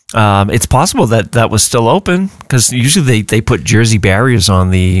 It's possible that was still open, because usually they put Jersey barriers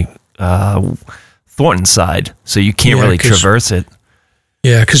on the Thornton side, so you can't really traverse it.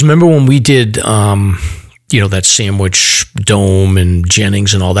 Yeah, because remember when we did, that Sandwich Dome and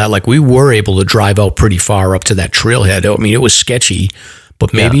Jennings and all that, like we were able to drive out pretty far up to that trailhead. I mean, it was sketchy,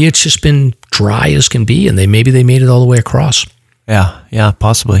 but maybe it's just been dry as can be, and maybe they made it all the way across. Yeah,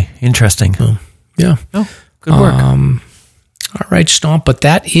 possibly. Interesting. Yeah. Oh, good work. All right, Stomp. But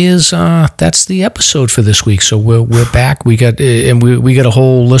that's the episode for this week. So we're back. We got a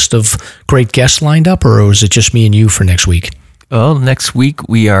whole list of great guests lined up, or is it just me and you for next week? Well, next week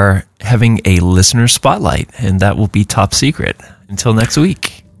we are having a listener spotlight, and that will be top secret until next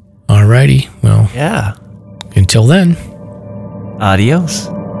week. All righty. Well, yeah. Until then, adios.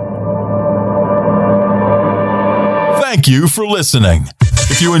 Thank you for listening.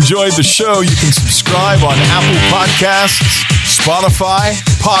 If you enjoyed the show, you can subscribe on Apple Podcasts, Spotify,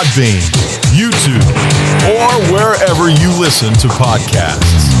 Podbean, YouTube, or wherever you listen to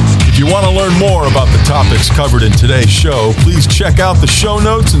podcasts. If you want to learn more about the topics covered in today's show, please check out the show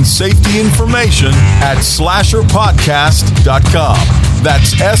notes and safety information at slasherpodcast.com.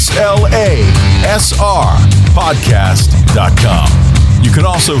 That's SLASR podcast.com. You can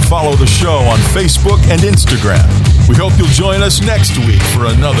also follow the show on Facebook and Instagram. We hope you'll join us next week for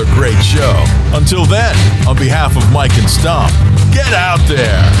another great show. Until then, on behalf of Mike and Stomp, get out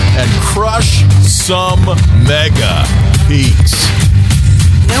there and crush some mega. Peace.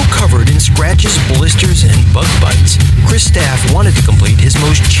 Now covered in scratches, blisters, and bug bites, Chris Staff wanted to complete his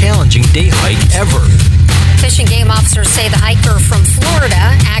most challenging day hike ever. Fish and Game officers say the hiker from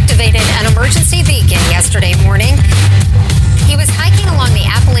Florida activated an emergency beacon yesterday morning. He was hiking along the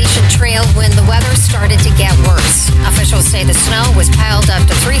Appalachian Trail when the weather started to get worse. Officials say the snow was piled up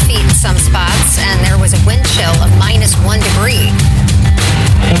to 3 feet in some spots, and there was a wind chill of -1 degree.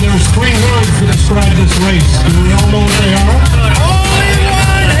 And there's 3 words to describe this race. Do we all know what they are? Only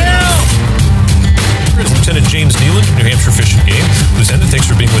one hill! Lieutenant James Nealon, New Hampshire Fish and Game. Lieutenant, thanks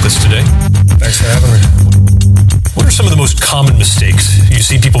for being with us today. Thanks for having me. What are some of the most common mistakes you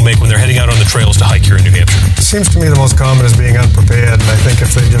see people make when they're heading out on the trails to hike here in New Hampshire? It seems to me the most common is being unprepared, and I think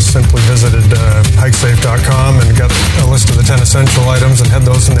if they just simply visited hikesafe.com and got a list of the 10 essential items and had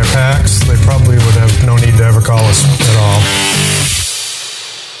those in their packs, they probably would have no need to ever call us at all.